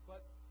series.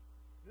 But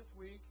this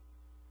week,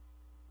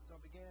 as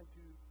I began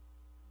to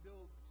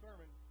build the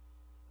sermon,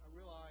 I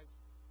realized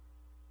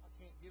I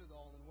can't get it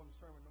all in one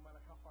sermon, no matter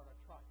how hard I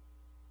try.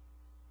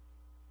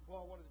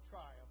 Well, I wanted to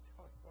try, I'm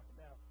telling you right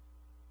now.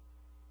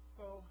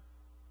 So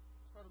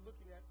I started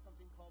looking at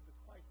something called the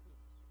crisis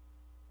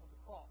of the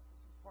cross.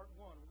 This is part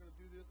 1. We're going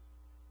to do this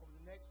over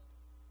the next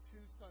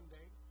 2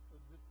 Sundays. So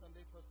this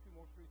Sunday plus 2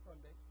 more, 3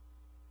 Sundays.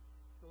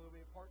 So there'll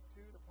be a part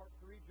 2 and a part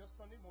 3 just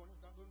Sunday mornings.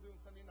 Not going to do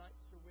them Sunday nights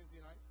or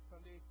Wednesday nights.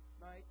 Sunday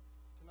night,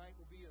 tonight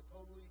will be a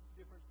totally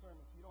different sermon.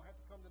 So you don't have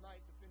to come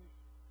tonight to finish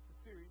the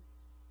series.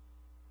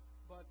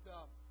 But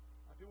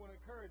I do want to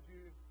encourage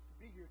you to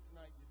be here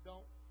tonight. You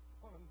don't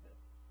want to miss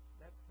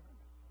that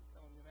sermon. I'm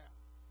telling you now.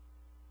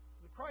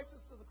 The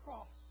crisis of the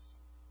cross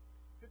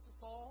fits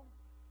us all.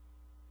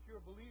 If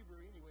you're a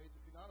believer, anyways.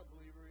 If you're not a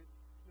believer, it's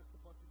just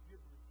a bunch of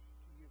gibberish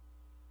to you.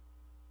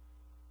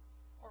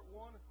 Part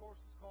 1, of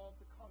course, is called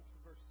the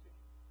controversy.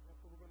 That's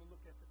what we're going to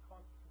look at, the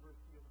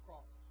controversy of the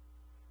cross.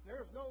 There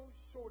is no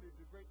shortage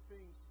of great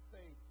things to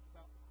say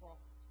about the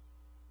cross.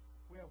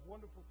 We have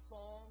wonderful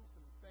songs,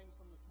 and we sang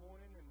some this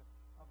morning, and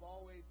I've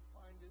always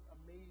find it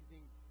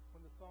amazing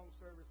when the song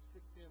service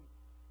fits in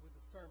with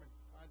the sermon.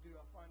 I do.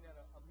 I find that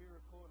a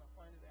miracle, and I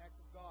find it an act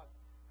of God.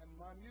 And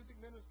my music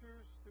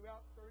ministers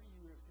throughout 30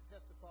 years can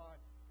testify,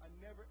 I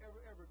never,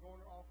 ever go in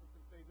their office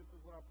and say, this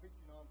is what I'm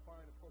preaching on,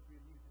 find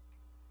appropriate music.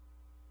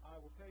 I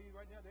will tell you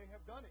right now, they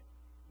have done it.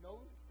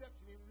 No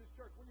exception, even this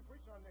church. What are you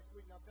preaching on next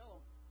week? And I'll tell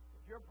them,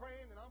 if you're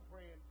praying and I'm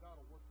praying, God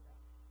will work it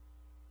out.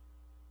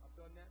 I've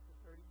done that for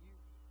 30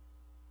 years.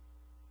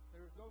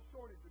 There is no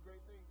shortage of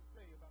great things to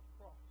say about the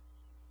cross.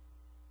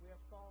 We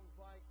have songs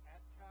like At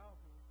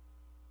Calvary.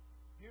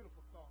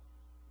 Beautiful songs.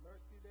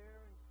 Mercy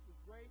there was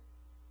great,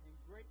 and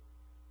great,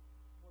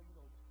 well, you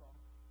know the song.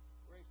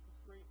 Grace was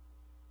free.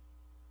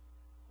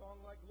 A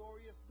song like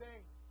Glorious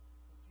Day,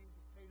 when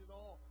Jesus paid it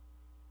all.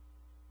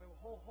 We have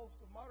a whole host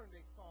of modern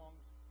day songs,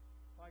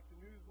 like the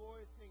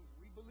Newsboys sings,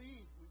 we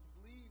believe in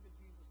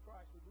Jesus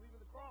Christ. We believe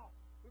in the cross.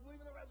 We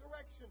believe in the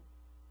resurrection.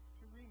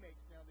 2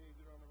 remakes nowadays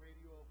that are on the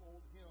radio of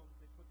old hymns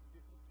they put to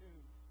different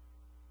tunes.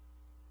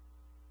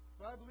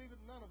 But I believe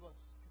that none of us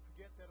can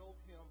forget that old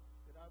hymn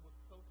that I was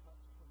so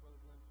touched when Brother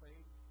Glenn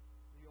played,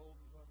 the old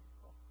and rugged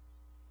cross.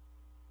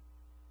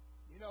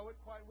 You know it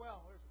quite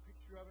well. There's a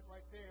picture of it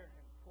right there.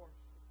 And, of course,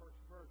 the first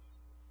verse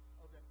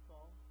of that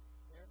song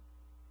there.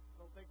 I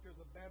don't think there's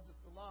a Baptist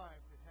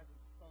alive that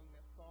hasn't sung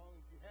that song.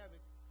 If you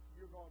haven't,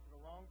 you're going to the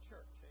wrong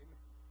church.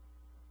 Amen.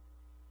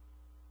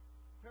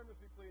 Turn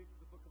with me, please, to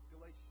the book of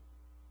Galatians,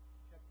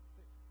 chapter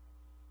 6.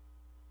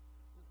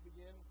 Let's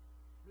begin.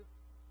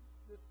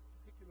 This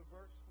particular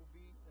verse will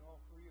be in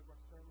all 3 of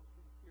our sermons for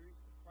the series,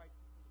 the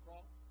crisis of the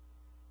cross.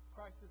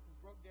 Crisis is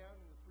broke down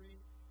into 3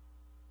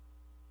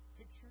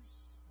 pictures.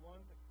 1,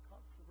 the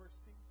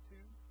controversy. 2,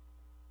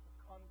 the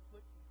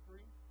conflict. And 3,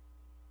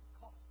 the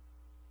cost.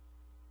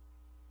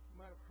 You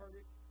might have heard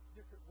it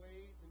different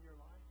ways in your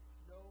life.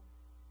 You know,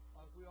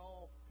 as we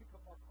all pick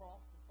up our cross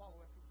and follow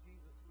after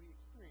Jesus, we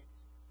experience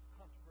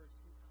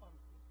controversy,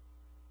 conflict,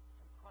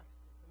 and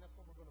crisis. And that's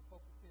what we're going to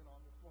focus in on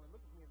this morning.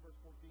 Look at me in verse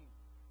 14.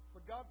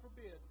 For God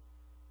forbid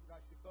that I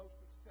should boast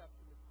except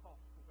in the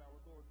cross of our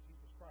Lord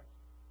Jesus Christ,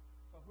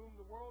 by whom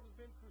the world has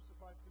been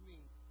crucified to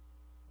me,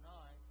 and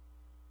I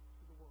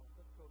to the world.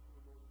 Let's go to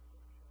the Lord in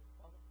prayer, shall we?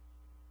 Father,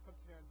 come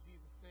to you now in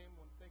Jesus' name.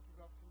 I want to thank you for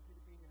the opportunity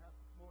to be in your house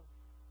this morning.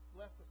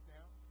 Bless us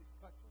now. Would you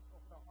touch us?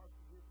 Open our hearts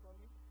to hear from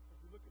you. As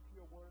we look into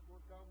your word,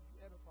 Lord God, would you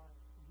edify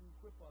us? Would you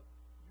equip us?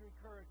 Would you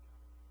encourage us?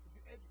 Would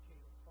you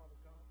educate us, Father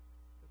God,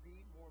 to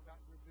be more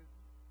about your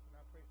business? And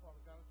I pray,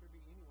 Father God, if there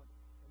be anyone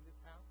in this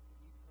house that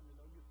needs to come to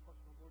know you as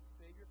personal Lord and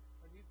Savior,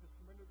 or needs to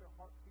surrender their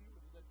heart to you,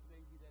 and let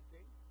today be that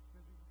day.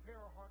 And as we prepare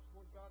our hearts,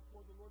 Lord God,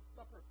 for the Lord's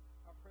Supper,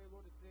 I pray,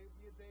 Lord, that today will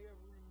be a day of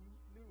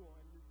renewal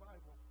and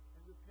revival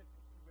and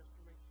repentance and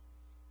restoration.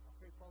 I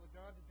pray, Father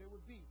God, that there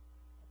would be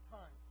a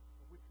time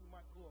in which we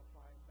might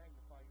glorify and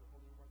magnify your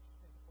holy and righteous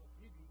name. I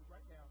give you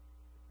right now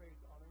the praise,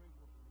 honor, and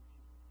glory in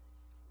Jesus'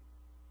 name.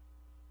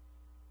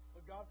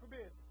 But God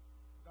forbid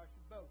that I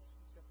should boast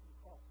except in the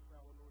cross of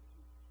our Lord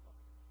Jesus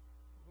Christ,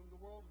 for whom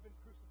the world has been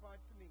crucified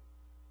to me,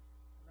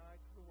 and I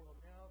to the world.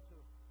 Now to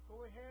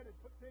go ahead and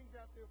put things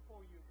out there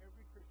for you.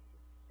 Every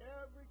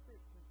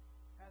Christian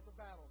has a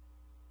battle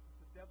with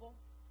the devil,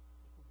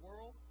 with the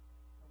world,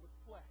 and with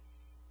flesh.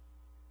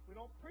 We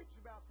don't preach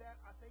about that,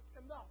 I think,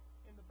 enough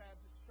in the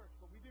Baptist church,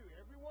 but we do,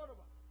 every one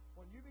of us.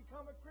 When you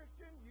become a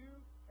Christian, you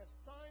have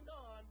signed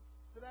on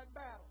to that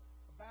battle.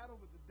 A battle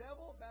with the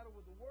devil, a battle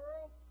with the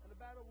world, and a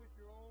battle with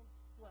your own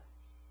flesh.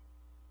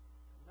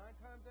 And 9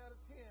 times out of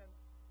 10,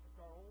 it's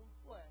our own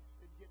flesh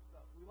that gets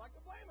us. We like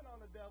to blame it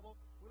on the devil.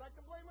 We like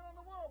to blame it on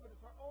the world, but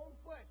it's our own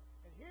flesh.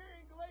 And here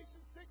in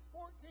Galatians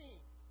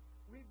 6:14,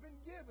 we've been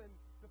given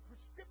the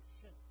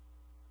prescription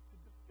to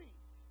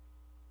defeat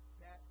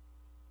that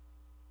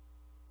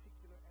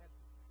particular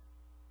adversary,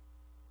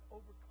 to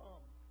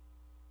overcome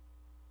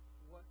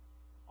what's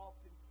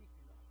often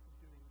keeping us from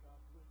doing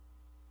God's will.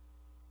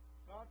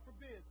 God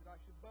forbid that I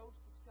should boast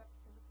except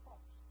in the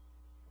cross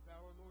of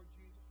our Lord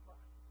Jesus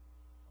Christ,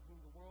 of whom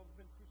the world has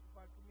been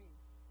crucified to me,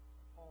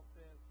 as Paul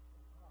says,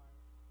 and I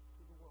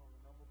to the world.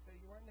 And I'm going to tell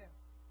you right now,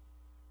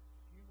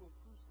 if you will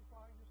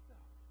crucify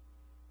yourself,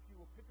 if you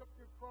will pick up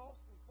your cross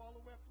and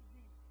follow after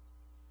Jesus,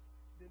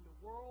 then the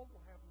world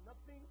will have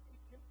nothing it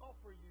can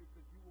offer you,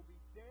 because you will be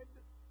dead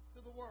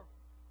to the world.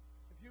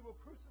 If you will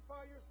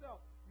crucify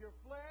yourself, your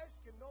flesh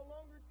can no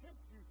longer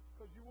tempt you,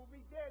 because you will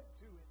be dead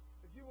to it.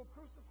 If you will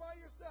crucify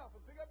yourself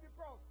and pick up your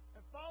cross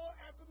and follow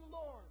after the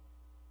Lord,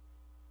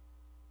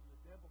 the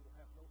devil will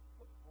have no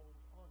foothold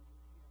on you.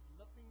 You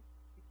have nothing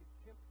he can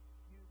tempt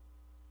you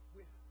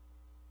with.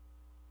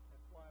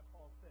 That's why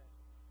Paul said,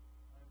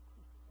 I am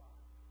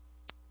crucified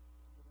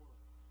to the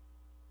world.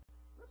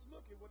 Let's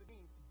look at what it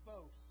means to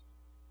boast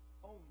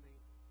only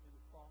in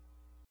the cross.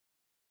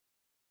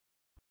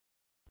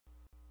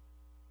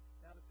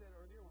 Now, as I said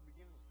earlier, we're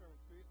beginning the sermon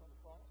series on the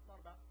cross. It's not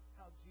about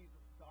how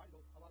Jesus died.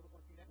 A lot of us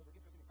want to see that. Those are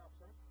interesting and powerful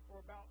sermons. Or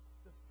about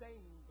the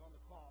stains on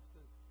the cross,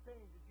 the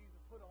stains that Jesus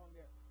put on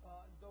there.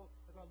 Though,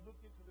 as I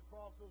looked into the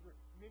cross, those are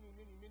many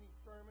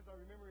sermons. I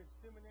remember in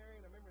seminary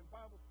and I remember in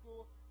Bible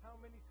school how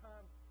many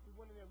times we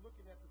went in there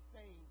looking at the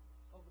stains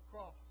of the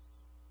cross.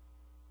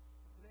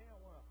 But today I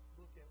want to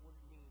look at what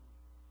it means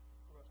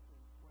for us to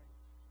embrace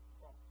the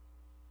cross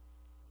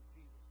that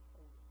Jesus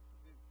told us to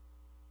do.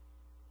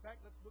 In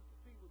fact, let's look to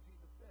see what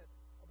Jesus said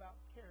about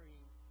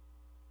carrying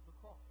the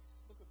cross.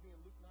 Look with me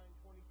in Luke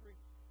 9:23.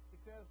 He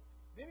says,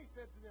 Then he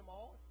said to them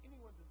all, If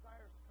anyone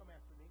desires to come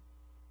after me,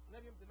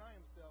 let him deny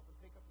himself and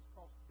take up his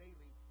cross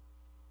daily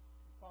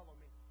and follow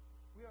me.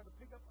 We are to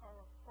pick up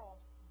our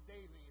cross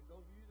daily. And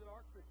those of you that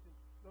are Christians,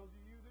 those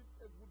of you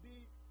that would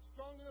be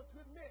strong enough to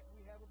admit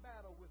we have a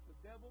battle with the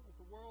devil, with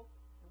the world,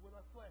 and with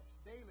our flesh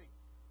daily.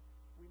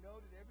 We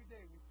know that every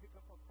day we pick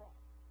up our cross.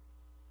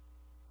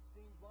 It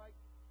seems like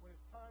when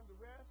it's time to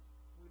rest,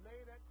 we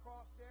lay that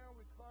cross down,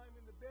 we climb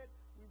into bed,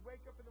 we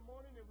wake up in the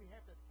morning, and we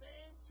have the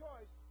same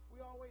choice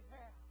we always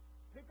have.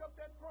 Pick up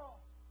that cross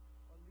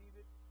or leave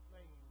it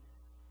laying there.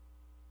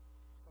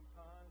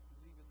 Sometimes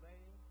we leave it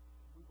laying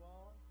and move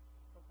on.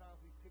 Sometimes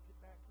we pick it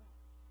back up.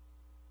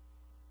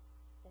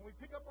 When we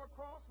pick up our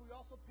cross, we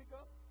also pick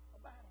up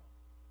a battle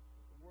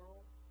with the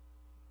world,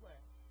 the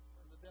flesh,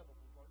 and the devil.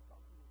 We've already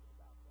talked a little bit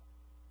about that.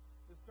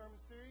 This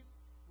sermon series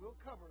will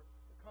cover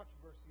the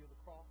controversy of the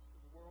cross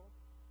in the world,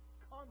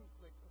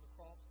 conflict of the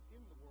cross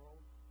in the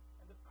world,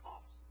 and the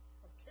cost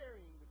of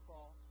carrying the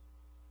cross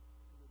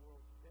in the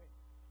world today.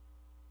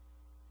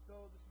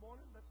 So this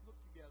morning, let's look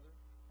together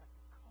at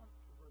the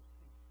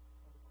controversy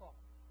of the cross.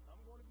 And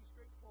I'm going to be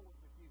straightforward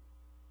with you.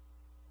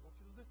 I want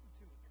you to listen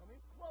to me. Come in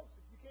close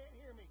if you can't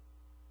hear me.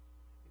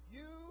 If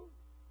you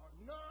are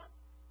not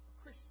a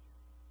Christian,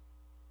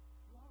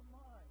 you're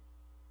online,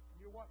 and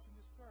you're watching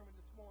this sermon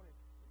this morning.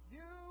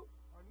 If you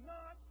are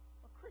not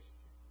a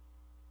Christian,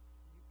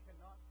 you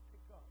cannot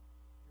pick up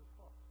your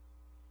cross.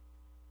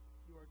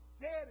 You are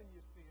dead in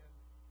your sin,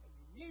 and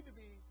you need to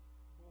be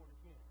born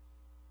again.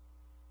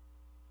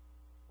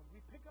 When we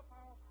pick up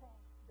our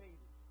cross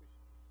daily,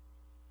 Christians,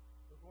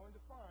 we're going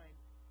to find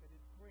that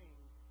it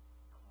brings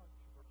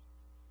controversy.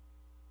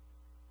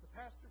 The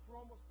pastor for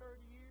almost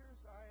 30 years,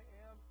 I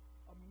am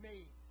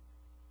amazed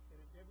that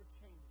it never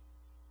changes.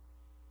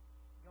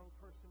 A young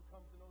person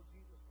comes to know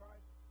Jesus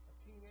Christ, a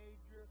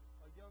teenager,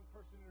 a young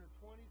person in their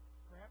 20s,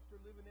 perhaps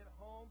they're living at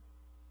home,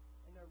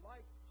 and their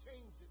life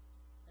changes.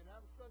 And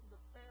all of a sudden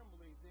the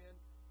family then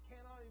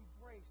cannot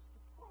embrace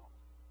the cross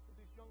that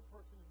this young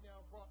person is now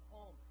brought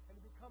home. And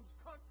it becomes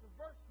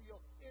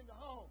controversial in the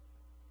home.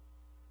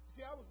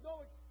 See, I was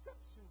no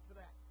exception to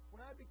that. When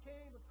I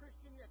became a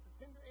Christian at the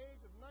tender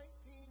age of 19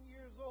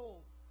 years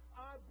old,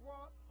 I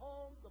brought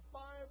home the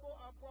Bible,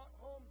 I brought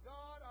home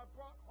God, I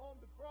brought home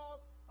the cross,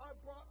 I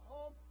brought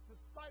home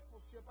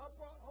discipleship, I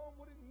brought home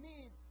what it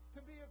means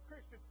to be a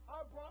Christian.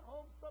 I brought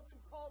home something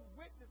called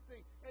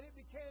witnessing, and it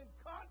became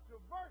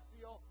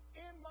controversial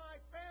in my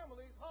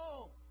family's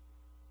home.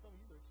 Some of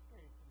you are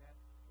experiencing that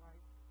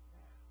right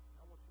now.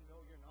 I want you to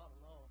know you're not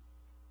alone.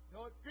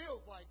 Though it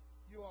feels like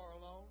you are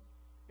alone,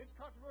 it's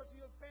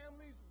controversial in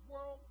families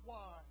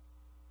worldwide.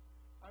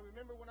 I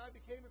remember when I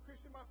became a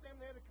Christian, my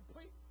family had a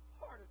complete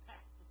heart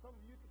attack. And some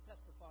of you can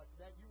testify to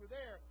that. You were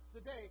there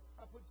the day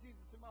I put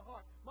Jesus in my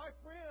heart. My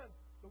friends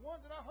The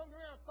ones that I hung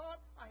around thought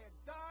I had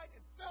died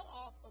and fell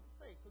off of the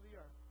face of the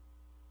earth.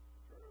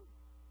 True.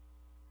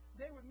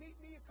 They would meet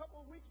me a couple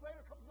of weeks later,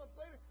 a couple of months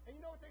later, and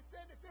you know what they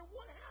said? They said,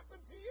 what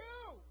happened to you?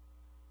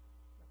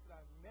 I said,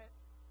 I met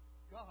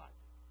God.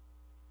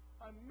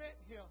 I met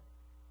Him.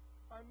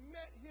 I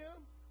met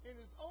Him in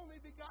His only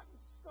begotten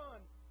Son,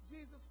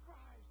 Jesus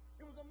Christ.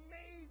 It was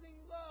amazing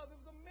love. It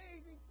was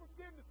amazing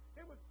forgiveness.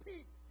 It was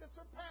peace that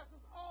surpasses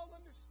all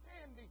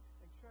understanding.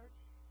 And church,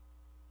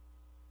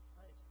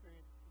 I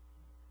experienced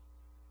forgiveness.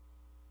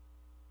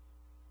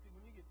 See,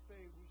 when you get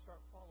saved, when you start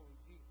following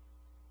Jesus,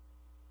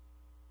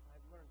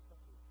 I've learned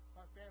something.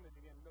 My family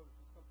began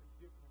noticing something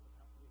different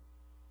about me.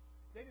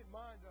 They didn't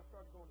mind that I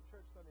started going to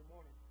church Sunday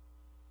morning.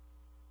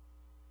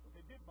 What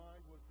they did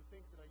mind was the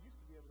things that I used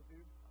to be able to do,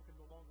 I could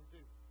no longer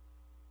do.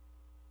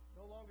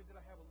 No longer did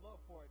I have a love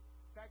for it.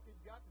 In fact, it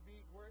got to be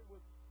where it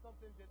was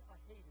something that I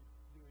hated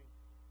doing.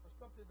 Or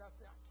something that I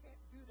said, I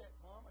can't do that,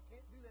 Mom. I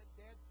can't do that,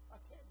 Dad. I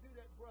can't do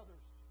that,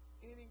 brothers,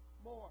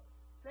 anymore.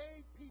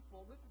 Saved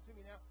people, listen to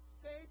me now,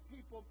 saved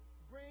people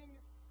bring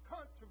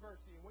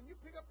controversy. And when you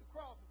pick up the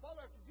cross and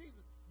follow after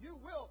Jesus, you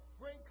will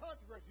bring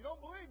controversy. You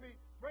don't believe me?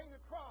 Bring the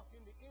cross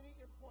into any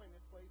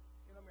employment place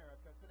in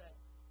America today.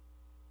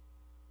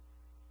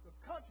 The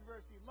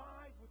controversy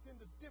lies within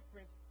the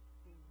difference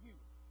in you.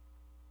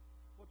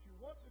 What you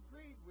once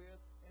agreed with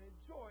and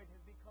enjoyed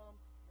has become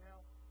now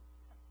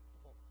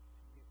detestable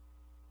to you.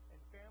 And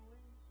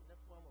families, and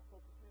that's what I'm going to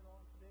focus in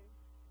on today,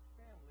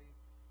 families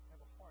have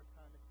a hard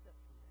time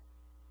accepting that.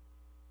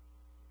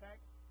 In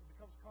fact, it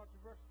becomes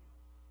controversial.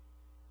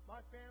 My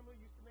family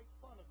used to make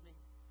fun of me.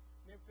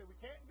 And they would say, we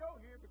can't go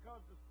here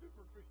because the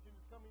super Christian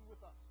is coming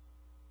with us.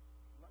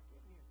 I'm not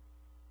kidding you.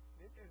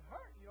 It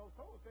hurt. You know,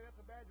 someone would say that's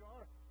a badge of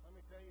honor. Let me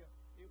tell you,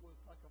 it was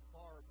like a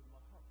barb in my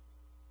heart.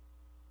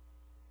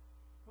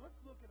 So let's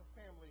look at a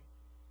family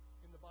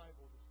in the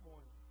Bible this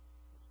morning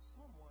where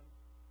someone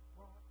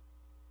brought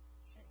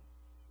change.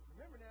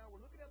 Remember now,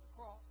 we're looking at the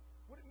cross.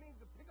 What it means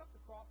to pick up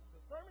the cross is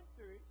a sermon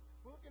series.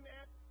 We're looking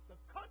at the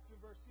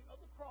controversy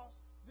of the cross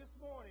this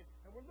morning.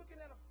 And we're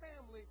looking at a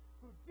family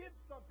who did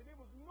something. It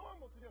was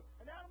normal to them.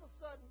 And out of a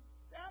sudden,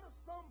 out of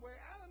somewhere,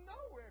 out of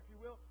nowhere, if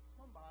you will,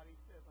 somebody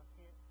says, I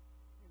can't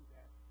do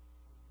that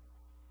anymore.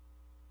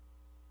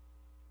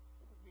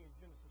 Look with me in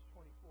Genesis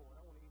 24, and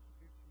I want to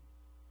introduce you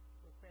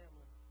to a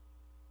family,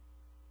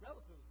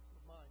 relatives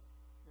of mine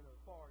in a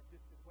far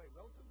distant way,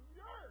 relatives of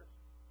yours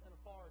in a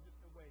far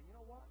distant way. You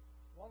know what?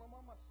 While I'm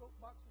on my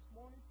soapbox this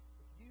morning,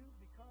 if you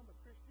become a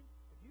Christian,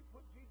 if you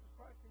put Jesus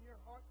Christ in your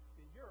heart,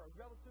 then you're a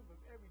relative of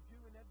every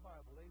Jew in that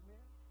Bible.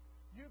 Amen?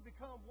 You've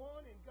become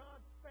one in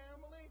God's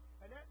family,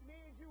 and that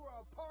means you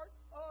are a part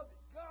of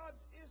God's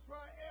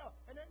Israel.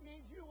 And that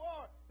means you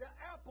are the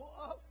apple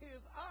of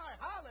His eye.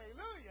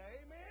 Hallelujah.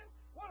 Amen?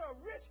 What a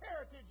rich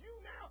heritage you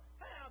now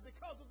have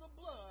because of the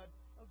blood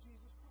of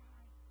Jesus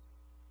Christ.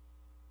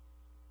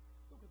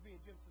 Look with me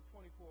in Genesis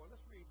 24.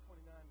 Let's read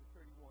 29 and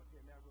 31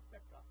 here. Now,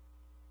 Rebekah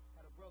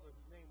had a brother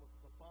whose name was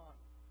Laban.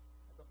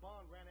 And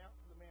Laban ran out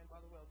to the man by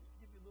the well. Just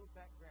to give you a little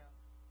background.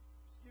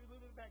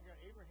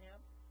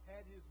 Abraham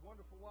had his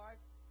wonderful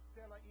wife,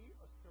 Sarai,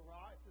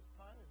 at this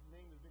time. Her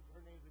name has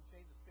been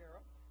changed to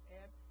Sarah.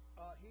 And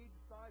he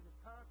decides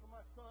it's time for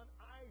my son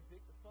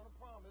Isaac, the son of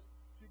promise,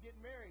 to get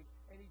married.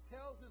 And he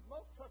tells his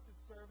most trusted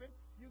servant,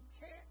 you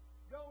can't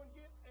go and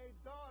get a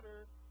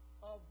daughter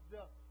of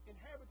the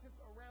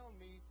inhabitants around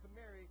me to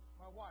marry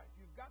my wife.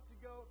 You've got to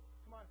go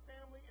to my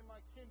family and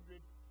my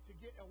kindred to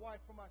get a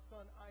wife for my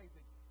son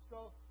Isaac.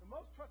 So the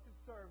most trusted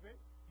servant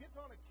gets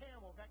on a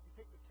camel. In fact, he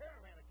takes a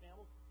caravan of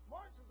camels,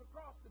 marches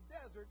across the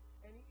desert,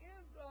 and he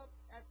ends up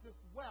at this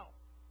well.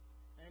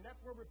 And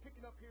that's where we're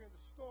picking up here in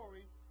the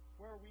story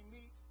where we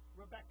meet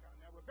Rebekah.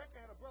 Now,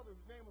 Rebekah had a brother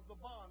whose name was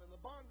Laban, and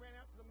Laban ran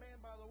out to the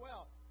man by the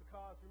well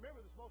because,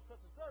 remember, this most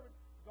trusted servant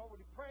has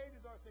already prayed.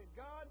 He's already saying,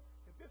 God,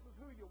 if this is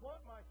who you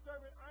want my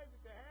servant Isaac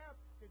to have,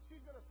 then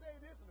she's going to say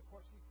this. And, of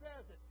course, she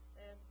says it.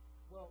 And,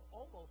 well,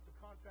 almost the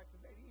contract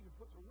is made. He even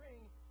puts a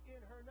ring in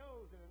her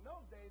nose. And in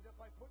those days, that's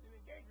like putting an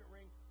engagement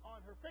ring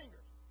on her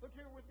fingers. Look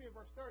here with me in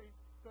verse 30.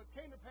 So it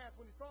came to pass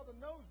when he saw the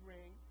nose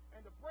ring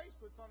and the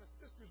bracelets on his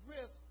sister's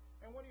wrist,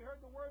 and when he heard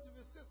the words of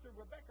his sister,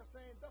 Rebekah,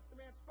 saying, thus the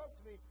man spoke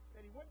to me,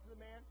 that he went to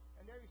the man,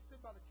 and there he stood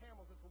by the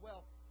camels at the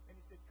well. And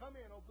he said, come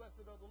in, O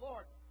blessed of the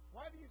Lord.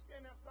 Why do you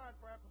stand outside?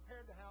 For I have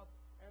prepared the house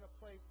and a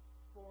place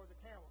for the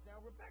camels. Now,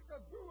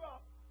 Rebekah grew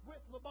up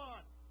with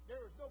Laban.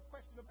 There is no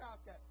question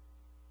about that.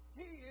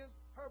 He is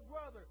her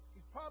brother.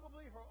 He's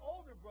probably her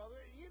older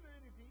brother. Even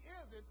if he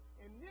isn't,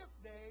 in this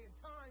day and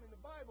time in the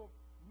Bible,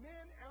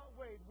 men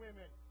outweighed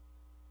women.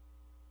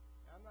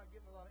 Now, I'm not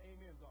getting a lot of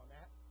amens on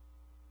that.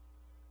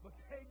 But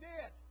they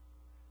did.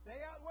 They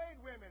outweighed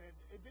women.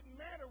 It didn't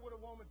matter what a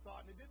woman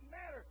thought, and it didn't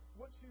matter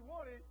what she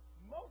wanted.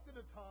 Most of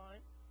the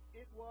time,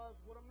 it was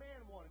what a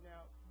man wanted.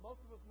 Now, most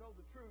of us know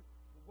the truth.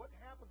 What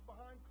happens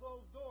behind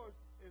closed doors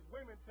is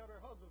women tell their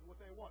husbands what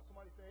they want.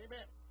 Somebody say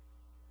amen.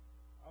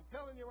 I'm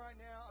telling you right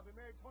now, I've been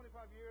married 25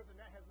 years, and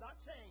that has not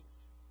changed.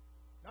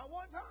 Not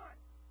one time.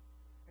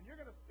 And You're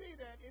going to see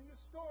that in the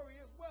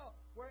story as well,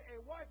 where a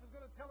wife is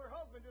going to tell her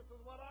husband, this is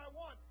what I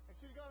want, and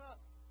she's going to,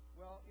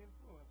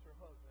 influence her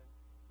husband.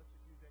 Let's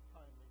just use that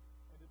kindly,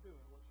 into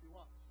doing what she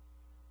wants.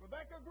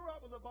 Rebekah grew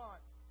up with Laban.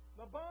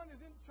 Laban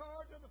is in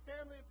charge of the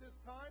family at this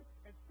time,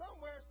 and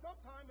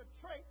sometime, a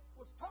trait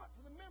was taught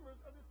to the members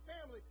of this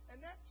family,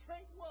 and that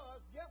trait was,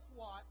 guess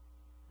what?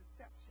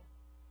 Deception.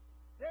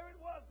 There it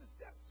was,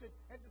 deception.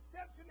 And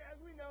deception, as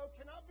we know,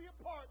 cannot be a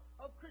part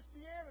of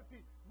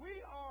Christianity. We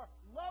are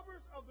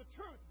lovers of the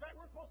truth. In fact,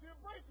 we're supposed to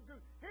embrace the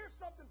truth. Here's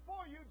something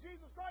for you.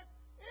 Jesus Christ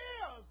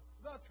is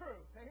the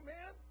truth.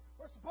 Amen?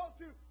 We're supposed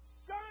to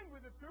shine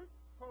with the truth,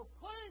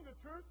 proclaim the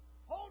truth,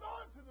 hold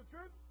on to the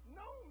truth,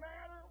 no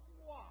matter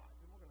what.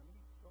 And we're going to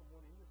meet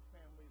someone in this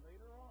family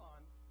later on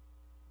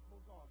who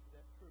holds on to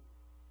that truth.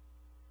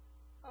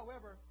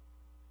 However,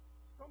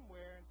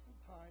 somewhere and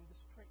sometime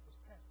this trait was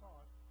passed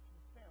on to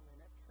the family,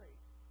 and that trait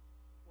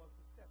was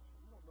deception.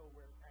 We don't know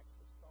where it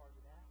actually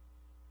started at.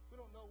 We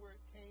don't know where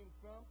it came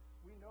from.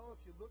 We know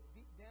if you look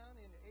deep down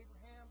into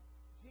Abraham's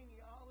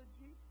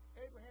genealogy,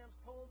 Abraham's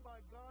told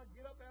by God,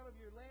 get up out of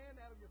your land,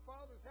 out of your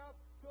father's house,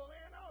 to a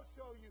land I'll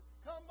show you.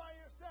 Come by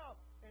yourself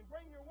and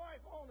bring your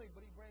wife only.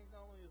 But he brings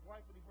not only his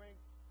wife, but he brings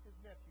his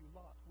nephew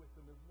Lot with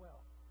him as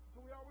well.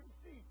 So we already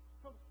see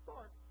some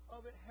start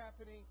of it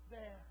happening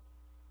there.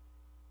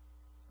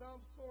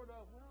 Some sort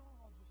of,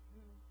 I'll just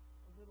do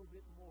a little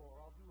bit more.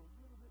 I'll do a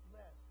little bit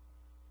less.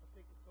 I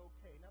think it's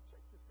okay. Now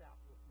check this out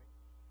with me.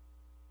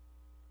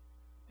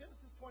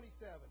 Genesis 27,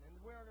 and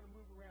we are going to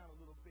move around a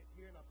little bit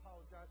here, and I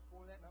apologize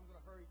for that, and I'm going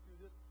to hurry through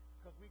this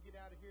because we get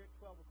out of here at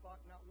 12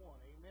 o'clock, not 1.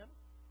 Amen?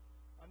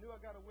 I knew I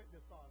got a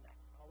witness on that.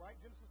 All right,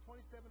 Genesis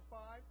 27,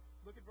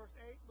 5. Look at verse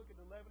 8. Look at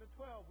 11 and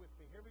 12 with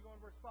me. Here we go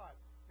in verse 5.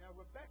 Now,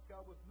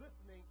 Rebekah was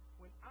listening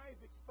when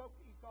Isaac spoke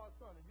to Esau's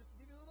son. And just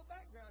to give you a little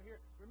background here,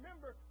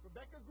 remember,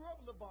 Rebekah grew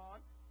up with Laban.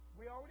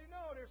 We already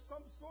know there's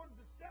some sort of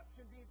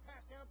deception being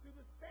passed down through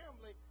this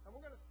family, and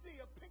we're going to see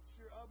a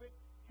picture of it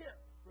here.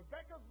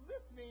 Rebekah's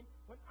listening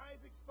when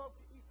Isaac spoke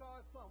to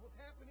Esau's son. What's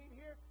happening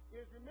here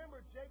is,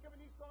 remember, Jacob and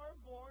Esau are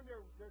born.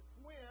 They're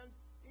twins.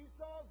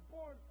 Esau's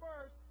born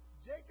first.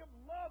 Jacob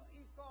loves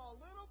Esau a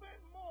little bit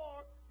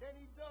more than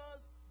he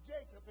does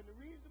Jacob. And the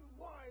reason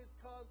why is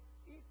because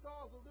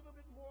Esau's a little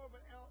bit more of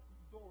an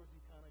outdoorsy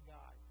kind of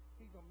guy.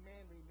 He's a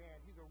manly man.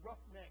 He's a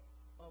roughneck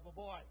of a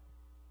boy.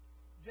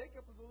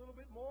 Jacob is a little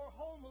bit more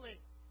homely.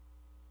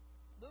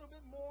 A little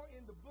bit more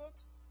in the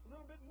books. A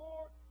little bit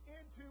more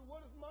into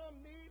what does mom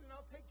need, and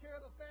I'll take care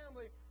of the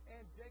family.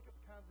 And Jacob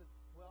I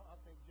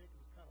think Jacob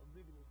is kind of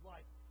living his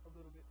life a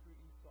little bit through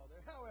Esau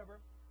there.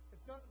 However,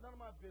 it's none of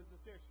my business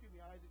there.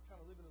 Isaac kind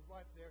of living his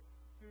life there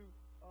through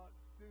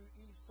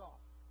Esau.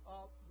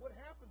 What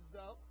happens,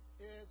 though,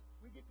 is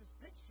we get this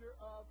picture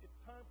of it's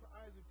time for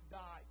Isaac to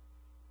die.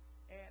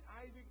 And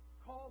Isaac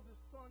calls his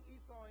son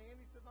Esau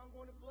in. He says, I'm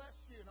going to bless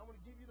you, and I'm going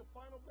to give you the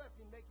final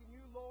blessing, making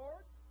you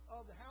Lord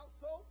of the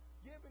household,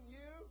 giving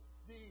you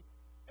the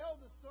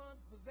eldest son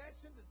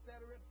possessions,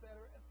 etc., etc.,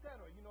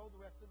 etc. You know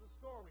the rest of the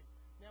story.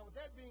 Now, with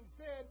that being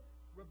said,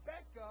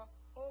 Rebekah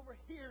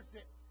overhears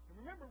it. And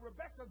remember,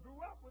 Rebekah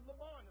grew up with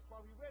Laban. That's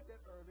why we read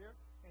that earlier.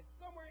 And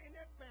somewhere in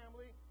that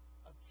family,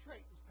 a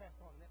trait was passed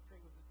on, and that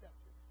trait was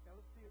deception. Now,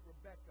 let's see if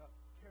Rebekah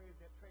carries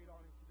that trait on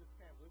into this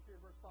family. Let's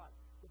hear verse 5.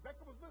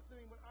 Rebekah was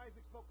listening when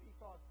Isaac spoke to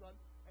Esau's son,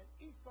 and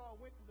Esau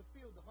went to the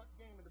field to hunt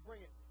game and to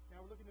bring it.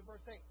 Now, we're looking at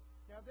verse 8.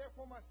 Now,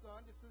 therefore, my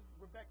son, this is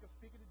Rebekah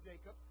speaking to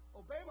Jacob,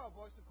 obey my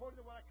voice according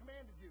to what I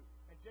commanded you.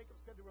 And Jacob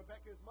said to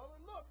Rebekah, his mother,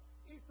 look,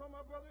 Esau,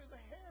 my brother, is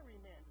a hairy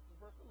man. This is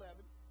verse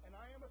 11. And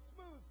I am a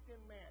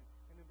smooth-skinned man.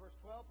 And in verse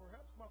 12,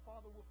 perhaps my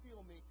father will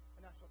feel me,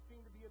 and I shall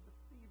seem to be a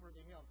deceiver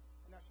to him.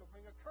 And I shall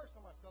bring a curse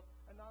on myself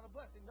and not a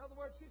blessing. In other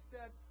words, she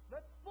said,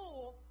 let's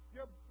fool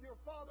your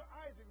father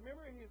Isaac.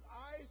 Remember, his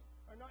eyes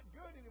are not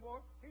good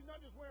anymore. He's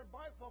not just wearing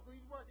bifocals.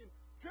 He's working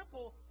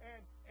triple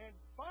and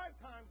 5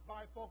 times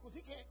bifocals.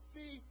 He can't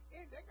see.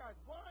 That guy's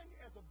blind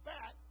as a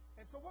bat.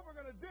 And so what we're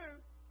going to do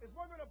is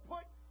we're going to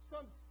put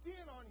some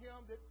skin on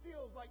him that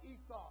feels like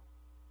Esau.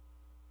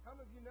 How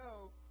many of you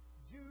know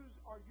Jews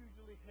are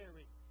usually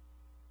hairy?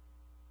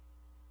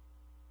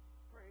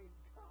 Praise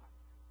God.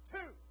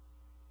 2.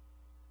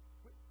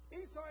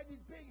 Esau had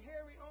these big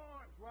hairy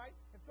arms, right?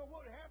 And so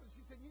what happens,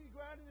 she said, you need to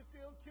go out in the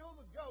field, kill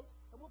the goats,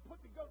 and we'll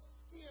put the goat's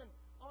skin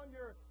on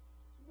your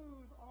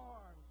smooth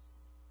arms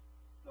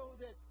so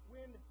that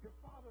when your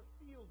father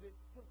feels it,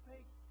 he'll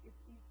think it's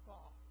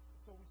Esau.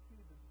 So we see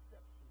the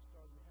deception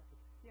starting to happen.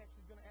 He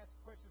actually is going to ask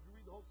the question, if you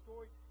read the whole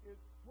story, is,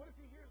 what if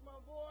he hears my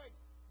voice?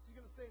 She's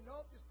going to say,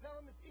 nope, just tell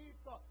him it's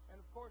Esau. And,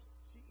 of course,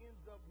 she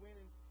ends up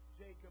winning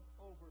Jacob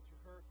over to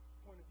her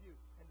point of view.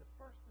 And the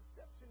first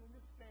deception in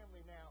this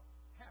family now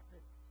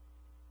happens.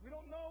 We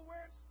don't know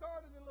where it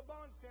started in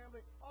Laban's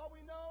family. All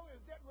we know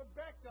is that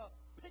Rebekah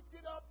picked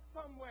it up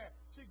somewhere.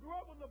 She grew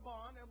up with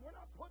Laban, and we're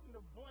not putting the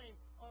blame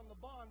on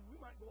Laban.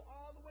 We might go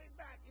all the way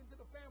back into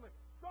the family.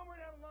 Somewhere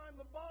down the line,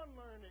 Laban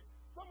learned it.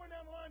 Somewhere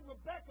down the line,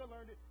 Rebekah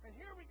learned it. And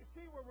here we can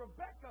see where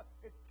Rebekah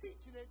is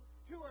teaching it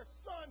to her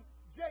son,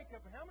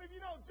 Jacob. And how many of you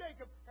know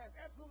Jacob has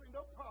absolutely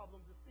no problem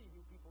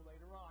deceiving people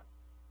later on?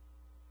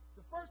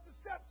 The first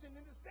deception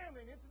in this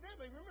family, and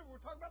incidentally, remember, we're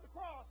talking about the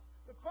cross.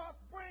 The cross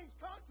brings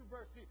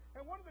controversy.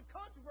 And one of the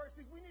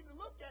controversies we need to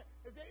look at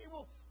is that it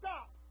will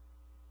stop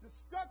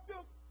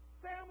destructive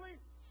family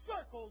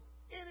circles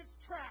in its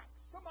tracks.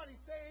 Somebody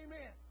say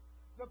amen.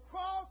 The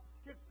cross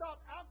can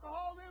stop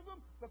alcoholism.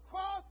 The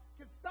cross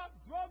can stop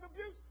drug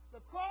abuse.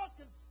 The cross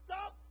can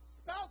stop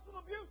spousal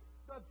abuse.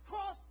 The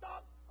cross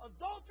stops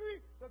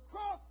adultery. The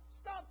cross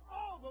stops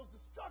all those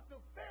destructive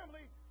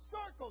family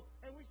circles.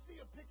 And we see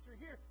a picture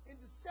here in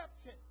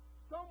deception.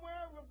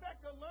 Somewhere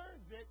Rebecca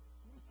learns it.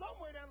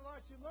 Somewhere down the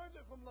line she learns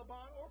it from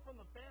Laban or from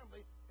the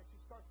family. And she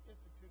starts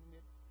instituting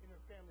it in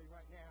her family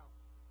right now.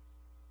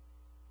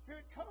 Here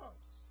it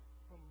comes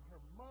from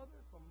her mother,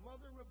 from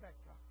Mother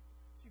Rebecca.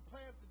 She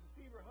plans to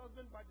deceive her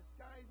husband by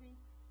disguising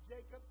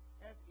Jacob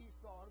as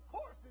Esau. And of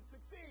course it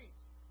succeeds.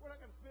 We're not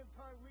going to spend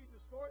time reading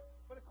the story,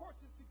 but of course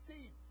it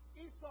succeeds.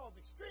 Esau is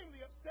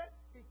extremely upset.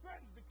 He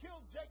threatens to kill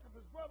Jacob,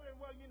 his brother, and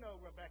well, you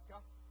know Rebecca.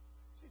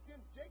 She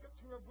sends Jacob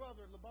to her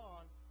brother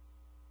Laban.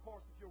 Of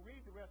course, if you'll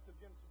read the rest of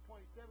Genesis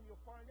 27,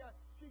 you'll find out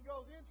she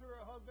goes into her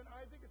husband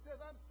Isaac and says,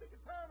 I'm sick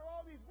and tired of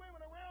all these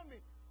women around me.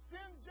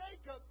 Send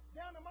Jacob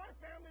down to my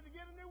family to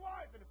get a new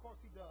wife. And of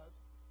course he does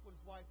what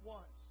his wife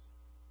wants.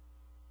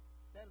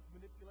 That is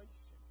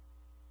manipulation.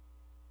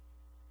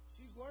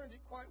 She's learned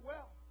it quite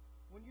well.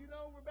 When you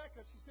know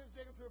Rebecca, she sends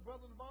Jacob to her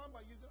brother Laban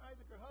by using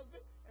Isaac, her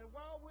husband. And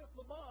while with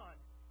Laban,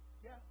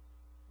 guess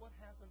what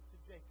happens to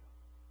Jacob?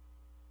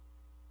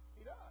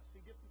 He does.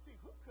 He gets to see.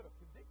 Who could have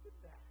predicted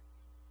that?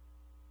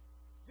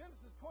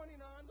 Genesis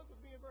 29, look with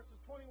me in verses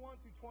 21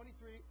 through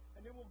 23,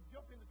 and then we'll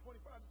jump into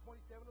 25 to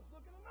 27. Let's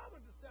look at another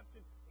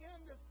deception in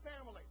this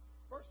family.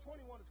 Verse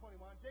 21 to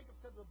 21, Jacob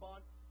said to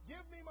Laban,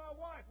 give me my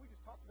wife. We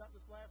just talked about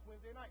this last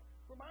Wednesday night.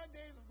 For my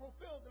days are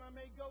fulfilled, and I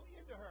may go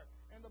into her.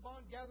 And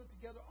Laban gathered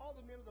together all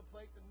the men of the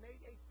place and made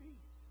a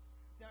feast.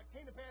 Now it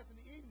came to pass in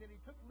the evening that he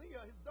took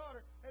Leah, his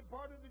daughter, and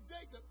brought her to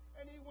Jacob,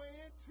 and he went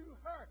into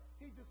her.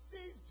 He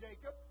deceives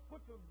Jacob,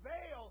 puts a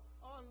veil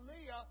on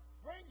Leah,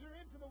 brings her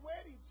into the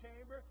wedding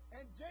chamber,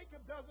 and Jacob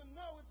doesn't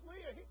know it's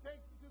Leah. He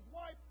thinks it's his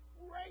wife,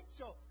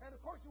 Rachel. And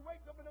of course he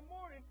wakes up in the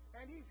morning,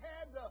 and he's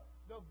had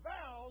the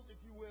vows, if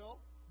you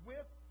will,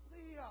 with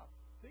Leah.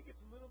 So he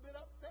gets a little bit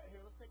upset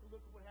here. Let's take a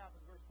look at what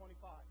happens, verse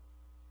 25.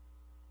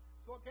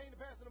 So it came to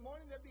pass in the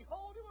morning that,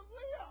 behold, it was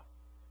Leah.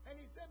 And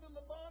he said to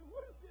Laban,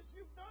 what is this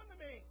you've done to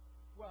me?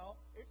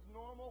 Well, it's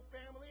normal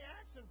family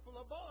action for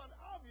Laban,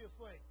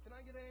 obviously. Can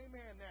I get an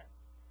amen there?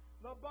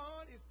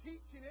 Laban is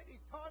teaching it. He's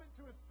taught it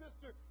to his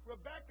sister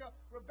Rebecca.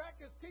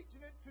 Rebecca's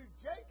teaching it to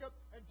Jacob.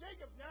 And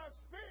Jacob's now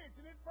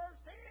experiencing it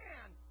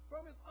firsthand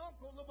from his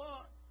uncle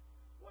Laban.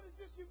 What is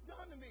this you've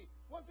done to me?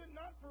 Was it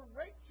not for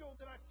Rachel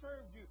that I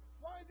served you?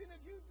 Why then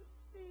have you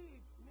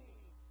deceived me?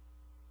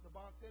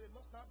 Laban said, it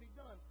must not be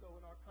done so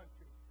in our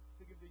country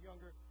to give the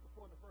younger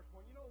before the first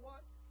one. You know what?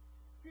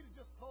 If you'd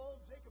have just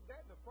told Jacob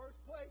that in the first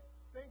place,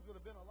 things would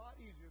have been a lot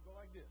easier. Go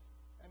like this.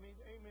 I mean,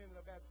 amen in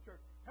the Baptist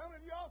church. How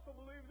many of you also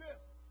believe this?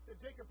 That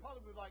Jacob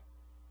probably was like,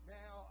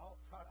 now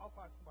I'll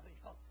find somebody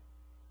else.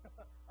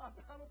 I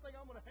don't think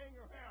I'm going to hang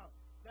around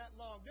that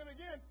long. Then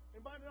again, it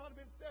might not have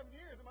been 7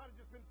 years. It might have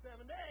just been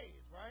 7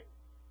 days, right?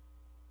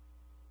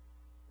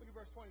 Look at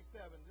verse 27.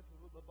 This is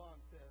what Laban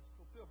says.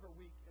 Fulfill her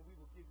week, and we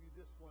will give you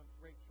this one,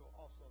 Rachel,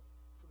 also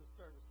for the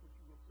service which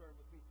you will serve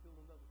with me still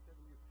another 7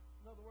 years.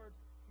 In other words,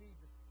 he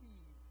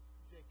deceived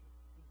Jacob.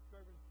 He's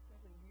serving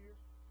 7 years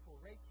for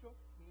Rachel.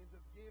 He ends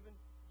up giving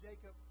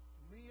Jacob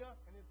Leah,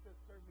 and it says,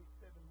 serve me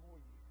 7 more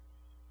years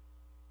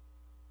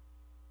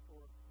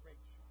for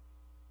Rachel.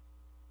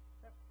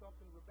 That's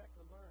something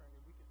Rebecca learned,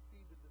 and we can see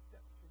the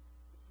deception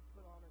that she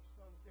put on her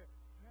sons there.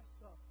 Dress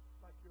up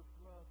like your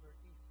brother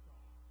Esau.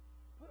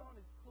 Put on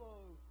his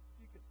clothes so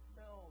you could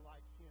smell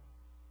like him.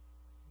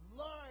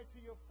 Lie to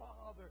your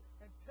father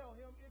and tell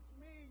him, it's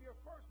me, your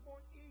firstborn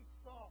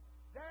Esau.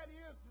 That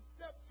is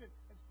deception.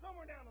 And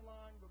somewhere down the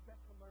line,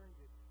 Rebecca learned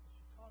it. And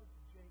she taught it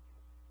to Jacob.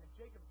 And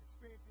Jacob is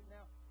experiencing it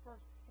now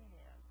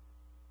firsthand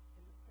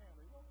in the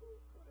family. Well, who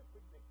could have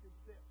predicted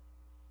this?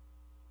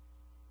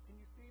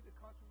 Can you see the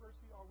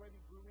controversy already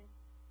brewing?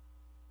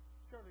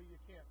 Surely you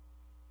can.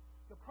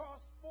 The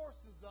cross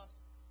forces us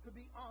to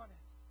be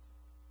honest.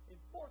 It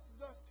forces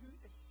us to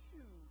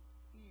eschew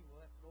evil.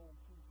 That's an old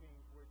King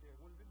James word there.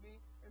 What does it mean?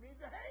 It means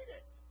to hate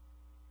it.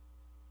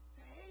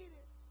 To hate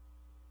it.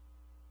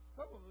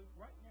 Some of us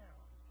right now,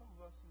 some of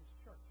us in this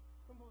church,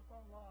 some of us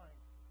online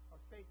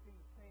are facing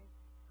the same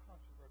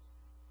controversy.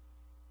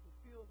 It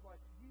feels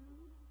like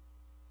you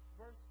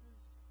versus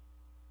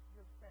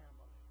your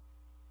family.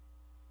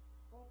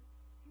 Well,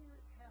 here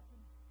it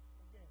happens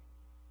again.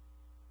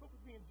 Look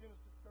with me in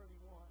Genesis 31.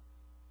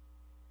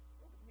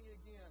 Look with me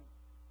again,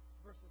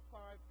 verses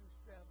 5 through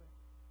 7.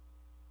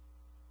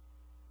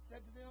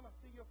 Said to them, I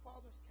see your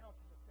father's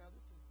countenance. Now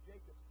this is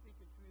Jacob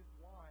speaking to his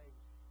wives,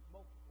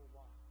 multiple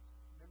wives.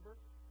 Remember,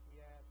 he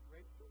has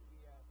Rachel,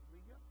 he has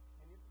Leah,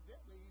 and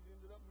incidentally he's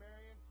ended up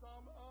marrying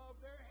some of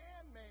their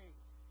handmaids.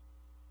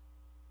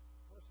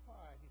 Verse 5,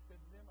 he said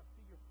to them, I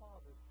see your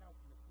father's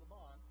countenance,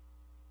 Laban,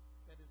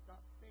 that is not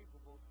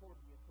favorable toward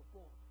me in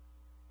performance.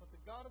 But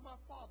the God of my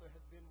father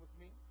has been with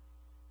me,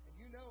 and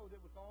you know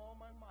that with all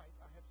my might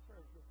I have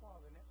served your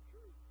father. And that's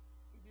true.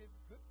 He did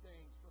good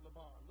things for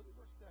Laban. Look at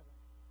verse 7.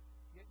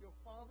 Yet your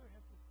father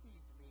has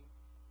deceived me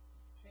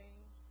and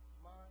changed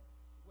my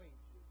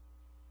wages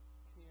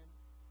 10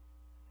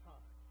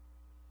 times.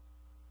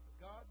 But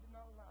God did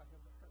not allow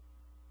him to hurt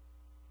me.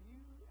 Can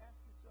you ask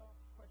yourself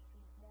a question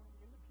this morning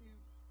in the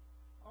pews,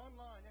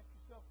 online? Ask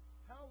yourself,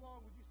 how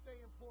long would you stay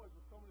employed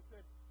with someone that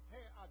said,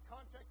 hey, I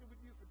contracted with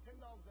you for $10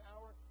 an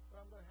hour,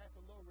 but I'm going to have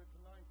to lower it to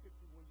 $9.50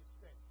 when you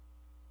stay,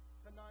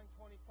 to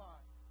 $9.25,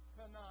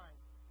 to $9,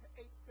 to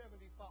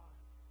 $8.75,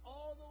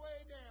 all the way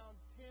down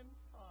 10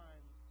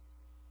 times.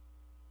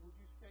 Would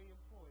you stay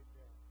employed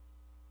there?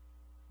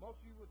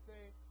 Most of you would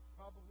say,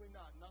 probably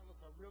not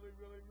unless I really,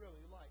 really,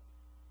 really like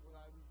what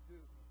I was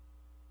doing.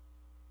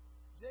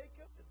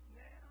 Jacob is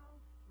now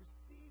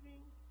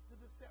receiving the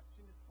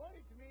deception. It's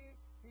funny to me,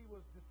 he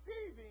was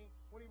deceiving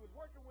when he was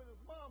working with his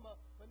mama,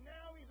 but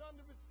now he's on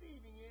the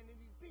receiving end and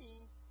he's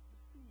being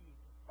deceived.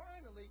 And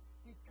finally,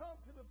 he's come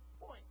to the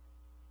point,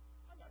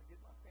 I got to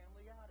get my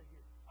family out of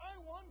here. I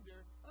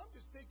wonder, I'm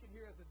just thinking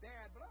here as a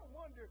dad, but I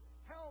wonder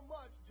how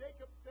much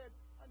Jacob said,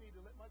 I need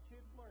to let my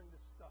kids learn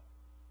this stuff.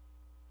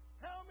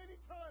 How many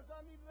times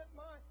I need to let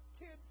my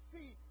kids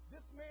see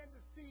this man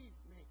deceived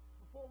me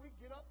before we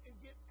get up and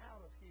get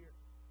out of here.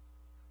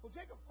 Well,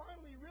 Jacob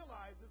finally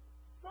realizes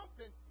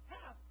something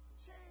has to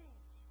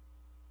change.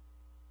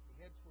 He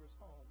heads for his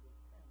home with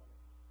his family.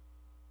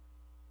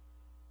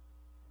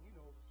 And you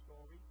know the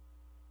story.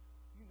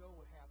 You know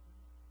what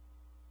happens.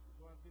 He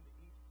runs into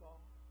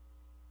Esau.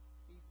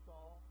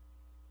 Esau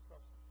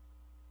starts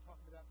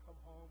talking about come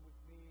home with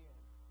me, and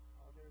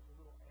there's a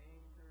little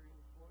anger in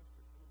his voice.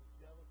 There's a little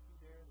jealousy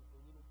there. There's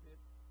a little bit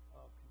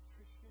of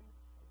contrition,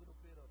 a little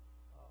bit of,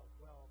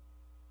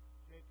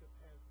 Jacob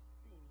has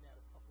seen that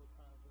a couple of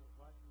times in his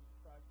life, and he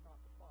decides not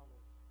to follow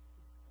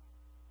Esau.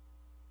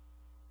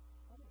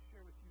 I want to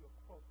share with you a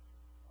quote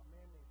by a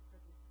man named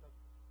Frederick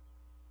Douglass.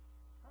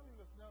 How many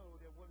of us know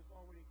that what is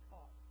already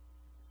taught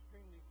is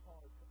extremely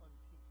hard to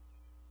unteach?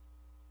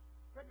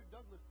 Frederick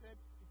Douglass said,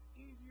 it's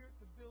easier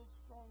to build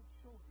strong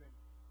children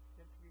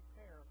than to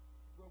repair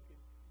broken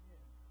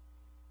men.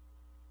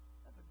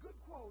 That's a good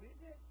quote,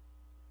 isn't it?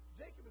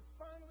 Jacob is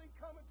finally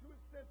coming to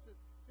his senses.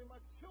 See, my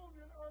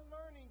children are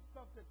learning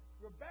something.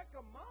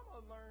 Rebecca,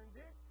 mama learned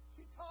it.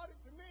 She taught it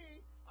to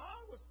me. I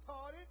was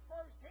taught it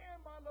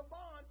firsthand by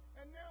Laban,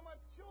 and now my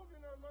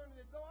children are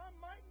learning it. Though I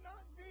might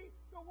not be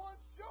the one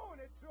showing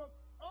it to them,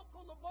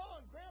 Uncle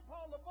Laban,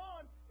 Grandpa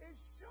Laban is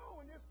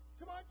showing this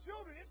to my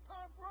children. It's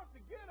time for us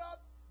to get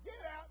up,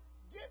 get out,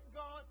 get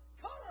gone,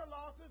 cut our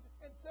losses,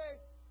 and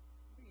say,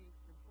 we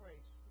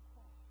embrace the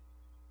cross.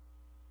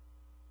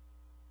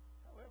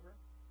 However,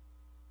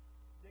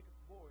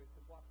 Jacob's boys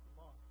have watched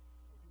Laban,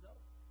 as you know.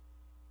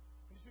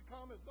 And it should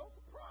come as no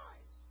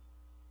surprise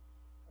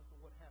as to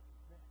what